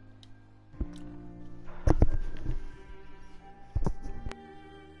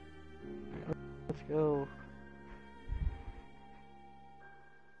 Let's go.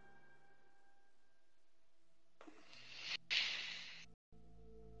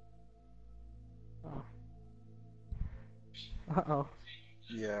 Oh. Uh-oh.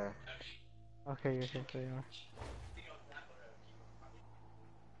 Yeah. Okay, you're here, so you are.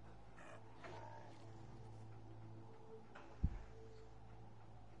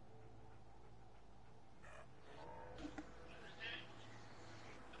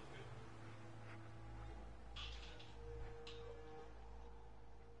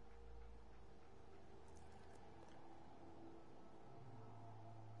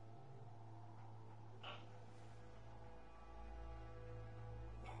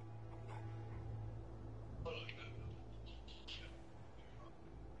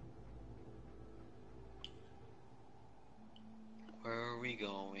 Where are we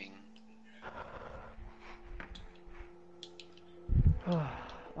going?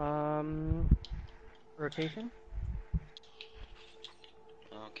 Rotation?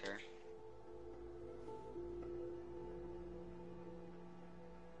 Okay.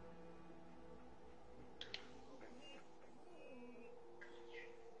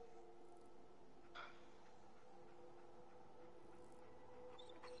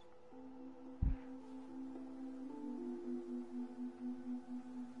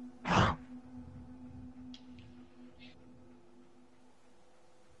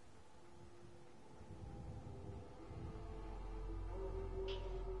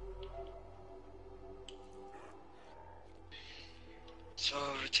 So,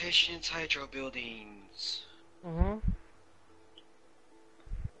 rotations, hydro buildings. Mm-hmm.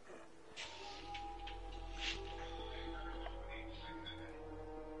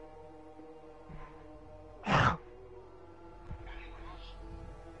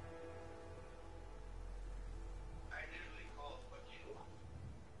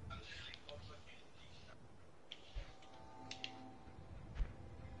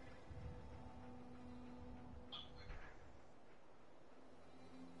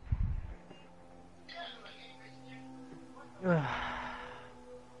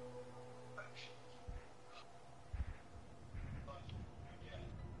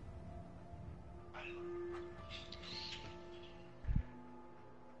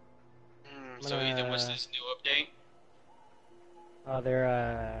 So Ethan, what's this new update?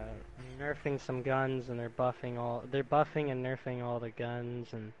 They're nerfing some guns and they're buffing and nerfing all the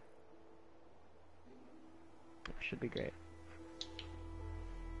guns and it should be great.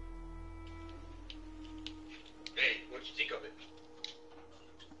 Hey, what'd you think of it?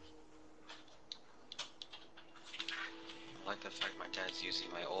 I like the fact my dad's using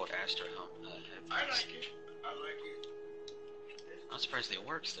my old Astro headphones. I like it. I like it. I'm surprised they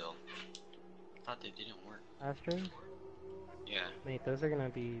work still. I thought they didn't work. Astros? Yeah. Mate, those are gonna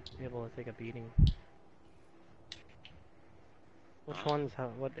be able to take a beating. Which ones?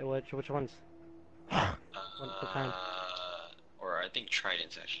 Which ones? What kind? Or I think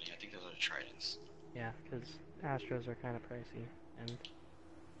Tridents actually. I think those are Tridents. Yeah, because Astros are kind of pricey, and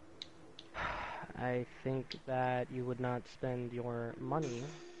I think that you would not spend your money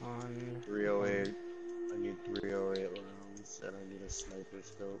on 308. I need 308 rounds. He said I need a sniper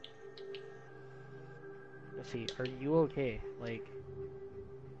scope. Let's see, are you okay? Like,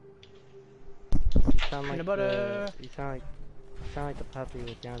 Peanut butter. You sound like the puppy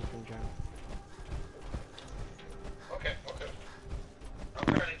with Down syndrome. Okay.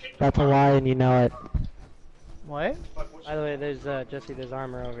 That's a lie, and you know it. What? By the way, there's Jesse. There's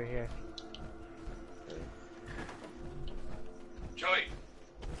armor over here. Joey,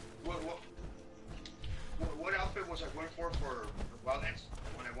 what outfit was I going for Wildlands?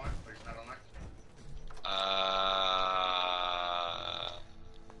 The one I want, but it's not online?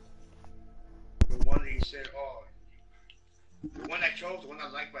 The one that you said, the one I chose, the one I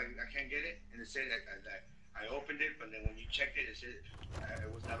liked, but I can't get it, and it said that I opened it, but then when you checked it, it said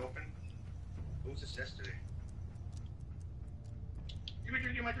it was not open. What was this yesterday? You been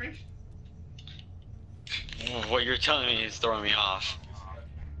drinking my drinks? What you're telling me is throwing me off.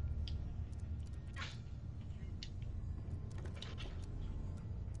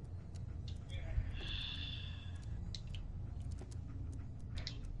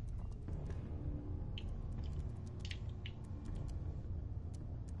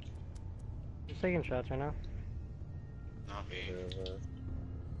 Just taking shots right now. Not me.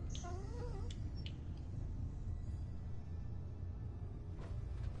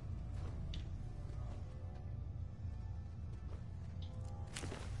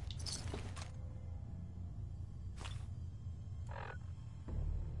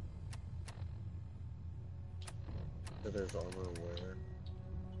 So there's armor where?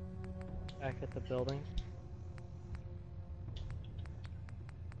 Back at the building.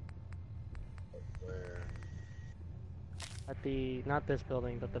 Where? At the, not this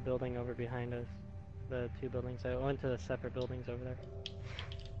building, but the building over behind us. The two buildings. I went to the separate buildings over there.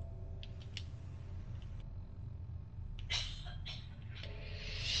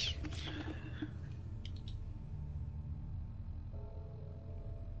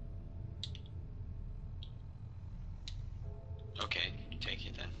 Okay, take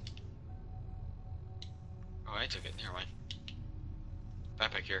it then. Oh, I took it. Never mind.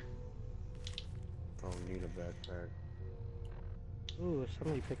 Backpack here. Don't need a backpack. Ooh,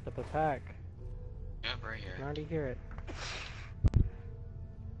 somebody picked up a pack. Yep, right here. I can already hear it.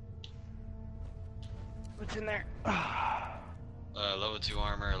 What's in there? Level 2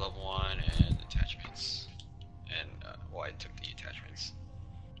 armor, level 1, and attachments. And, well, I took the attachments.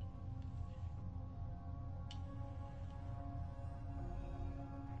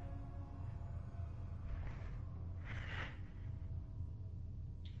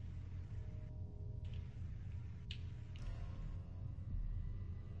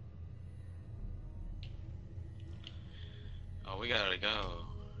 Oh, we gotta go.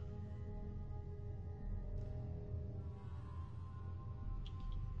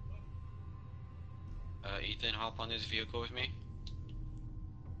 Ethan, hop on this vehicle with me.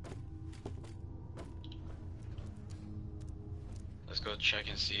 Let's go check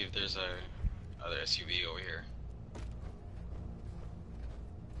and see if there's a other SUV over here.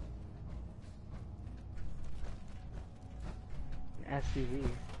 An SUV.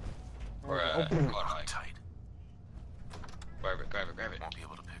 Or Oh, quad Tight. Grab it. Won't be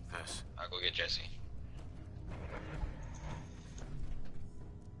able to pick this. I'll go get Jesse.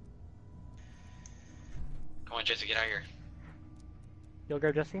 Come on, Jesse, get out of here. You'll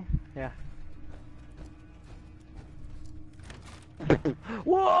grab Jesse? Yeah.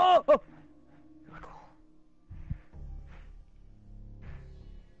 Whoa!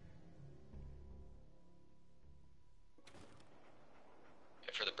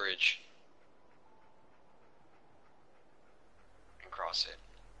 Head for the bridge. And cross it.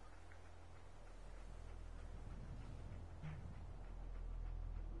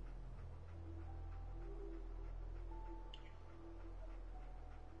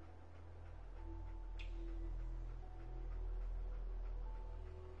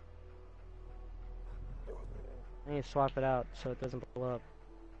 I need to swap it out so it doesn't blow up.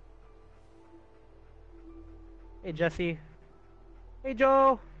 Hey Jesse. Hey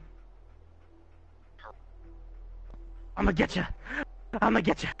Joe. I'ma get you. I'ma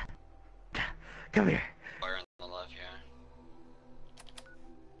get you. Come here. Fire on the left,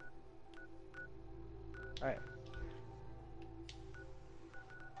 yeah. Alright.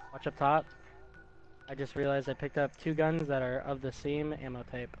 Watch up top. I just realized I picked up two guns that are of the same ammo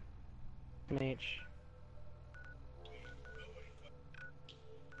type. MH.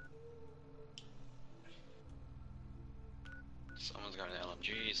 Someone's got an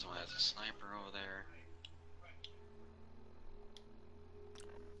LMG, someone has a sniper over there.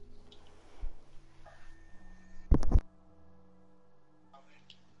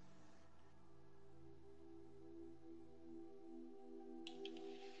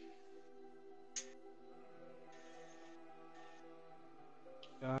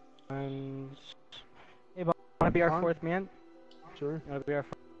 wanna be our fourth man? Sure. You wanna be our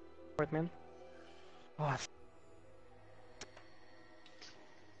fourth man? Oh,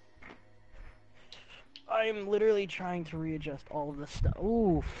 I'm literally trying to readjust all of this stuff.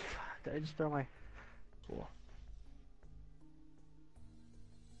 Oof. Did I just throw my... Cool.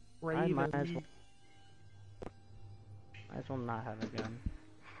 I might as well not have a gun.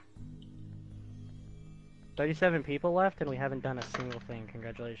 37 people left and we haven't done a single thing.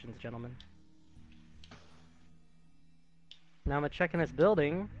 Congratulations, gentlemen. Now I'm gonna check in this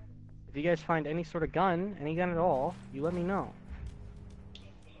building. If you guys find any sort of gun, any gun at all, you let me know.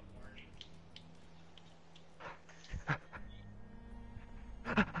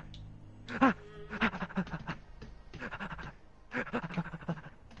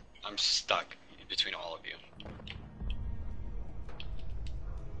 I'm stuck between all of you.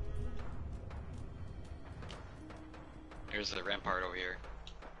 Here's the rampart over here.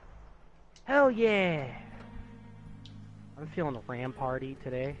 Hell yeah! I'm feeling ramparty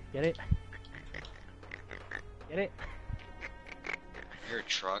today. Get it? Get it? You're a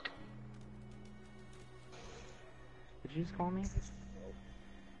truck. Did you just call me?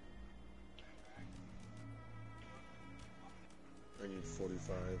 I need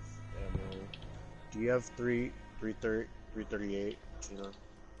 45 ammo. Do you have 338, Chino?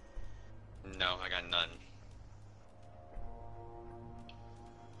 No, I got none.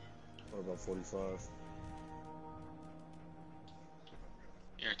 What about 45?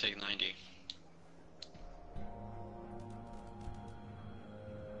 Here, take 90.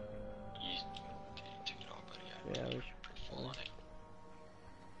 You took it all, buddy. Yeah, we should. Pretty full on it.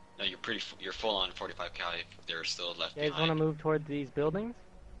 No, you're full on 45 cal. If there's still left You guys behind. want to move towards these buildings?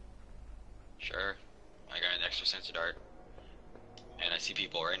 Sure. I got an extra sensor dart. And I see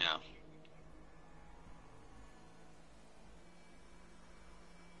people right now.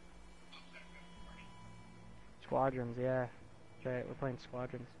 Squadrons, yeah. That's right, we're playing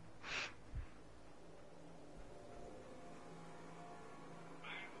squadrons.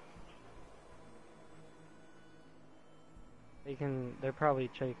 They're probably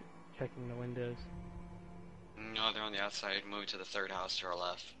checking the windows. No, they're on the outside, moving to the third house to our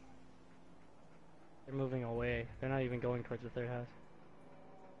left. They're moving away. They're not even going towards the third house.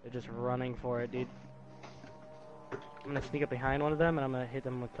 They're just running for it, dude. I'm gonna sneak up behind one of them and I'm gonna hit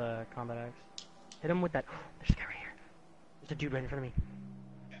them with the combat axe. Hit him with that. There's a guy right here. There's a dude right in front of me.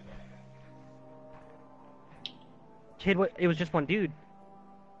 Kid, what? It was just one dude.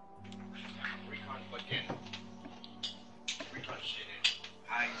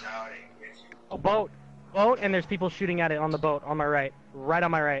 Oh, boat! Boat, and there's people shooting at it on the boat, on my right. Right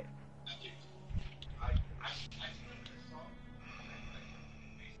on my right.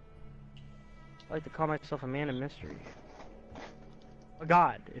 I like to call myself a man of mystery. A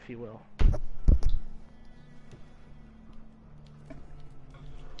god, if you will.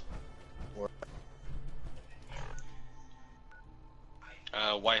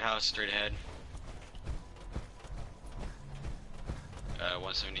 White House, straight ahead.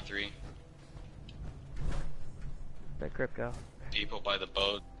 173. That crypto. People by the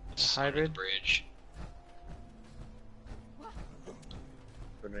boat. Hybrid. The bridge.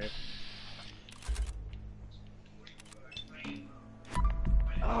 Grenade.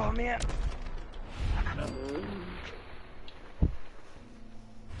 Oh man.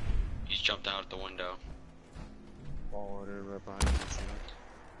 He's jumped out the window. Falling in right behind you, Chino.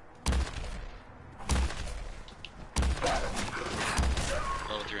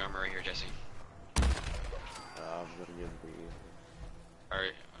 Level 3 armor right here, Jesse. I'm gonna get the.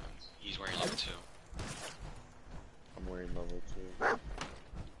 Alright, he's wearing level 2. I'm wearing level 2. What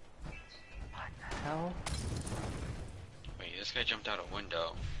the hell? Wait, this guy jumped out a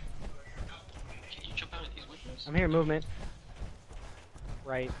window. Can you jump out of these windows? I'm here, movement.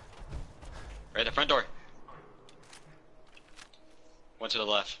 Right. Right at the front door. One to the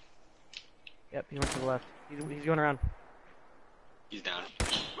left. Yep, he went to the left. He's going around. He's down.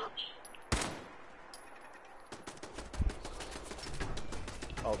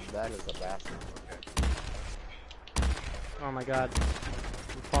 Oh, that is a bathroom. Oh my god.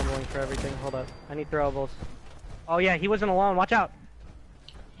 I'm fumbling for everything. Hold up. I need throwables. Oh yeah, he wasn't alone. Watch out.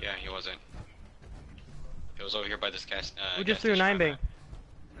 Yeah, he wasn't. It was over here by this gas. Who just threw a 9-bang?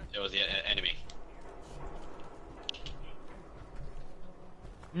 It was the enemy.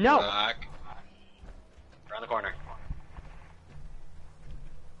 No! Back. Around the corner.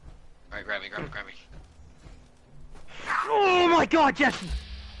 Alright, grab me. Oh my god, Jesse!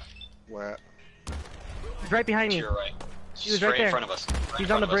 Where? He's right behind To me. your right. He was Straight right there. in front of us.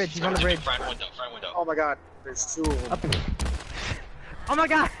 He's on the bridge. He's on the bridge. Front window. Oh my god, there's two of them. Up. Oh my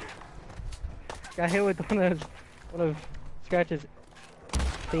god! Got hit with one of Scratch's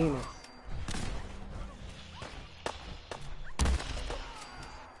famous.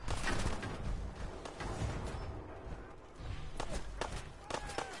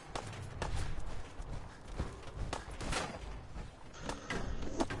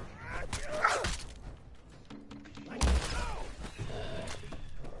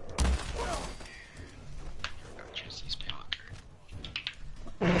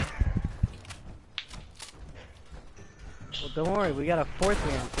 Well, don't worry, we got a fourth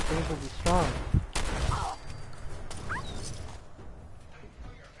man, so things will be strong.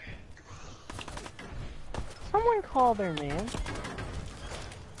 Someone call their man.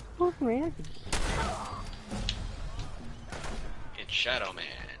 Who's man? It's Shadow Man.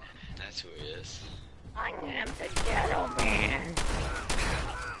 That's who he is. I am the Shadow Man.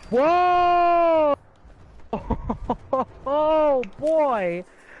 Whoa! Oh boy!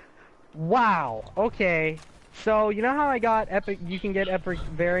 Wow. Okay. So you know how I got epic? You can get epic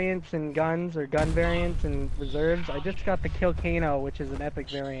variants in guns or gun variants and reserves. I just got the Kill Kano, which is an epic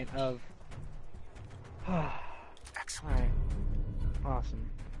variant of. Excellent. Alright.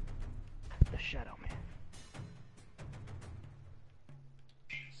 Awesome. The Shadow Man.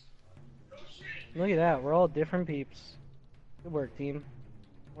 Look at that. We're all different peeps. Good work, team.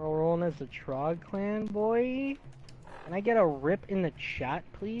 We're all rolling as the Trog clan, boy. Can I get a rip in the chat,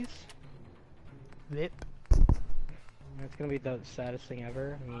 please? Rip. It's gonna be the saddest thing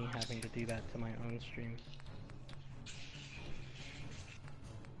ever, me having to do that to my own stream.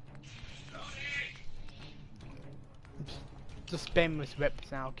 Just spam was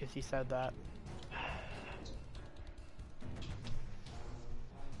ripped now because he said that.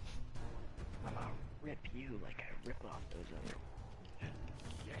 I'm gonna rip you like I rip off those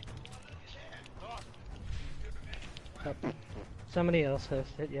other. Oh, somebody else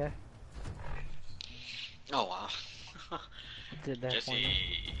host it, yeah. Oh wow. Did that Jesse. for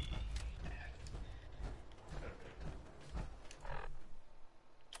me.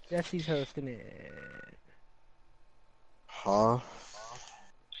 Jesse's hosting it. Huh?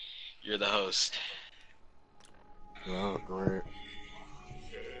 You're the host. Oh, great.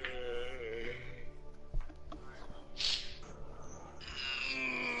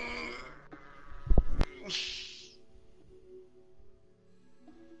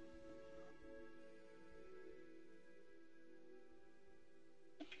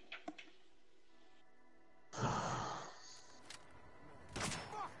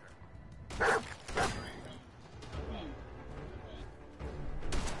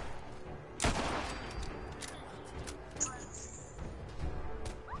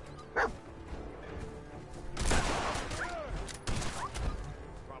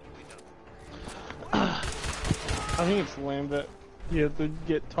 I think it's lame that you have to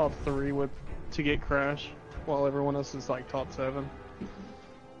get top 3 to get Crash, while everyone else is like top 7.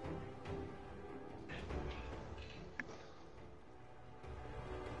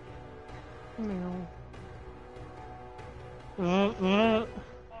 No.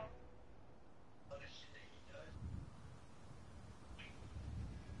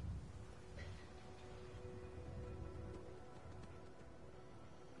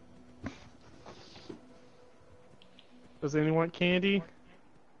 Does anyone want candy?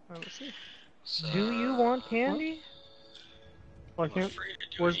 Let's see. Do you want candy? Why can't?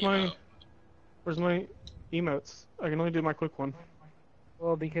 Where's my emotes? I can only do my quick one.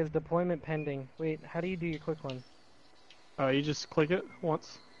 Well, because deployment pending. Wait, how do you do your quick one? You just click it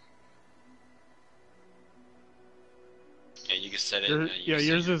once. Yeah, you can set it.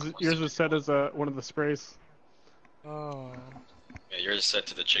 Yours is set as one of the sprays. Oh. Yeah, yours is set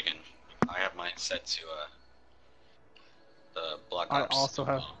to the chicken. I have mine set to the Black Ops.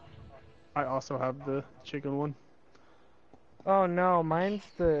 I also have the chicken one. Oh no, mine's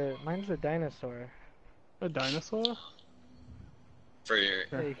the dinosaur. A dinosaur? For your,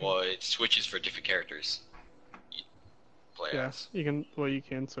 well, it switches for different characters. You play as. You can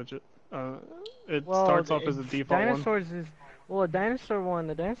switch it. It starts off as a default dinosaurs one.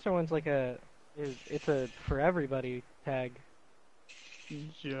 The dinosaur one's like it's a for everybody tag.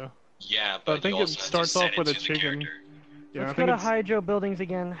 Yeah. Yeah, but I think it starts off with a chicken. Yeah, Let's go to Hydro buildings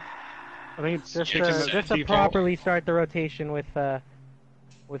again. I think it's just chicken to properly start the rotation with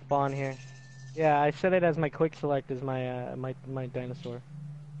Bon here. Yeah, I set it as my quick select as my my dinosaur.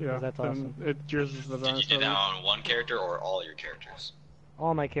 Yeah, that's awesome. Yours is the dinosaur. Did you do that on one character or all your characters?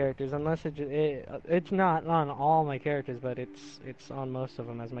 All my characters, unless it's not on all my characters, but it's on most of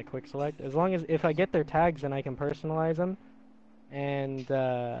them as my quick select. As long as if I get their tags, then I can personalize them, and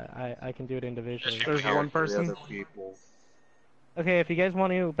I can do it individually. There's one person. Okay, if you guys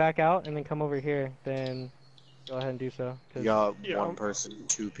want to back out and then come over here, then go ahead and do so. You got one person,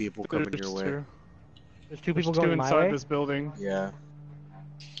 2 people coming your way. There's 2 people There's going 2 my inside way? this building. Yeah.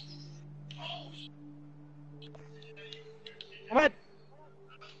 Come on!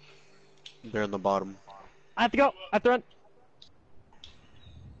 They're in the bottom. I have to go! I have to run!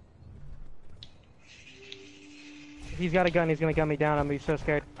 If he's got a gun, he's gonna gun me down. I'm gonna be so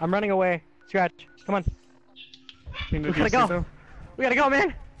scared. I'm running away. Scratch. Come on. We gotta go. We gotta go,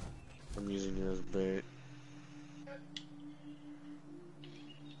 man! I'm using you as bait.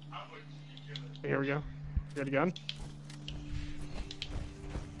 Here we go. You got a gun?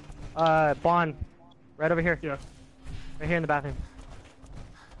 Bond. Right over here. Yeah. Right here in the bathroom.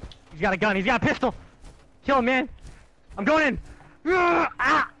 He's got a gun. He's got a pistol. Kill him, man. I'm going in. No,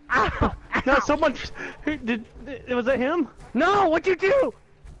 someone. Was that him? No, what'd you do?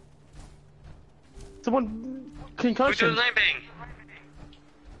 Someone Who did concussion. the nine bang?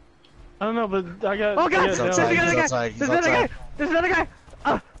 I don't know, but I got. Oh god, He's there's outside, another he's guy. outside, he's There's another guy. outside. There's another guy.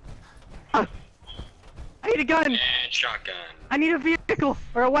 I need a gun. And shotgun. I need a vehicle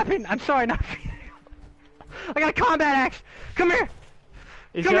or a weapon. I'm sorry, not a vehicle. I got a combat axe. Come here.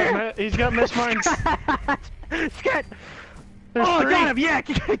 He's Come got here. he's got mesh mines. Scat. There's Oh, I 3. got him. Yeah,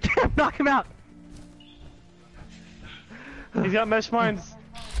 get him. Knock him out. He's got mesh mines.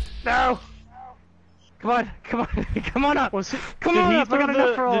 No. Come on, come on, come on up. Come Did on he up. I got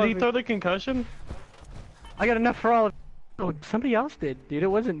enough for all Did of he you. throw the concussion? I got enough for all of you. Somebody else did, dude. It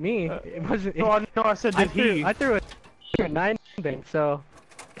wasn't me. It wasn't. No, I said did he? I threw a 9 bang, so.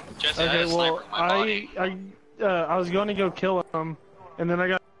 Jesse, I had Okay, a well, sniper in my body. I was going to go kill him, and then I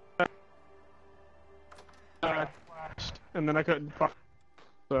got, and then I couldn't. Oh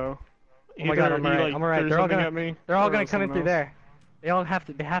So. my god, I'm alright. Like, I'm alright. threw They're all something gonna. at me, They're all or gonna come in something through else. there. They all have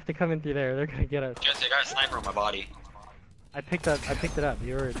to. They have to come in through there. They're gonna get us. Jesse, I got a sniper on my body. I picked it up.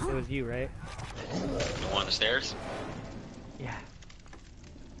 It was you, right? The one on the stairs? Yeah.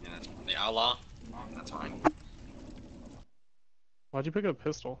 Yeah, the outlaw? That's fine. Why'd you pick up a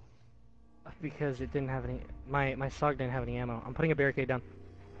pistol? Because it didn't have any. My SOG didn't have any ammo. I'm putting a barricade down.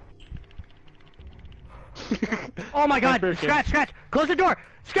 Oh my god! Barricade. Scratch! Close the door!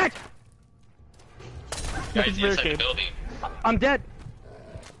 Scratch! Guys, inside the barricade. building. I'm dead.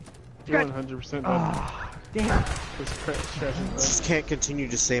 You're Scratch. 100% dead. Oh, damn. Just can't continue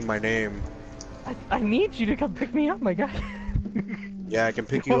to say my name. I need you to come pick me up, my guy. Yeah, I can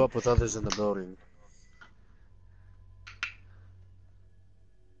pick you up with others in the building.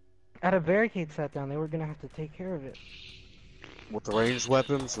 At a barricade sat down, they were gonna have to take care of it. With the ranged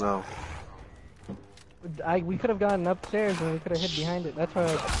weapons? No. We could have gotten upstairs and we could have hid behind it. That's why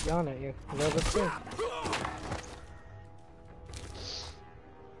I was yelling at you. 'Cause I was upstairs.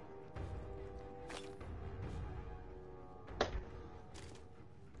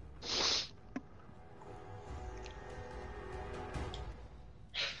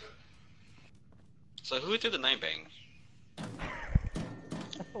 So who threw the nine bang?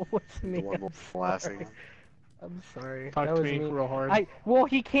 What's me? The one laughing. I'm sorry. Talk that to was me real hard. Well,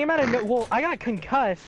 he came out of well, I got concussed,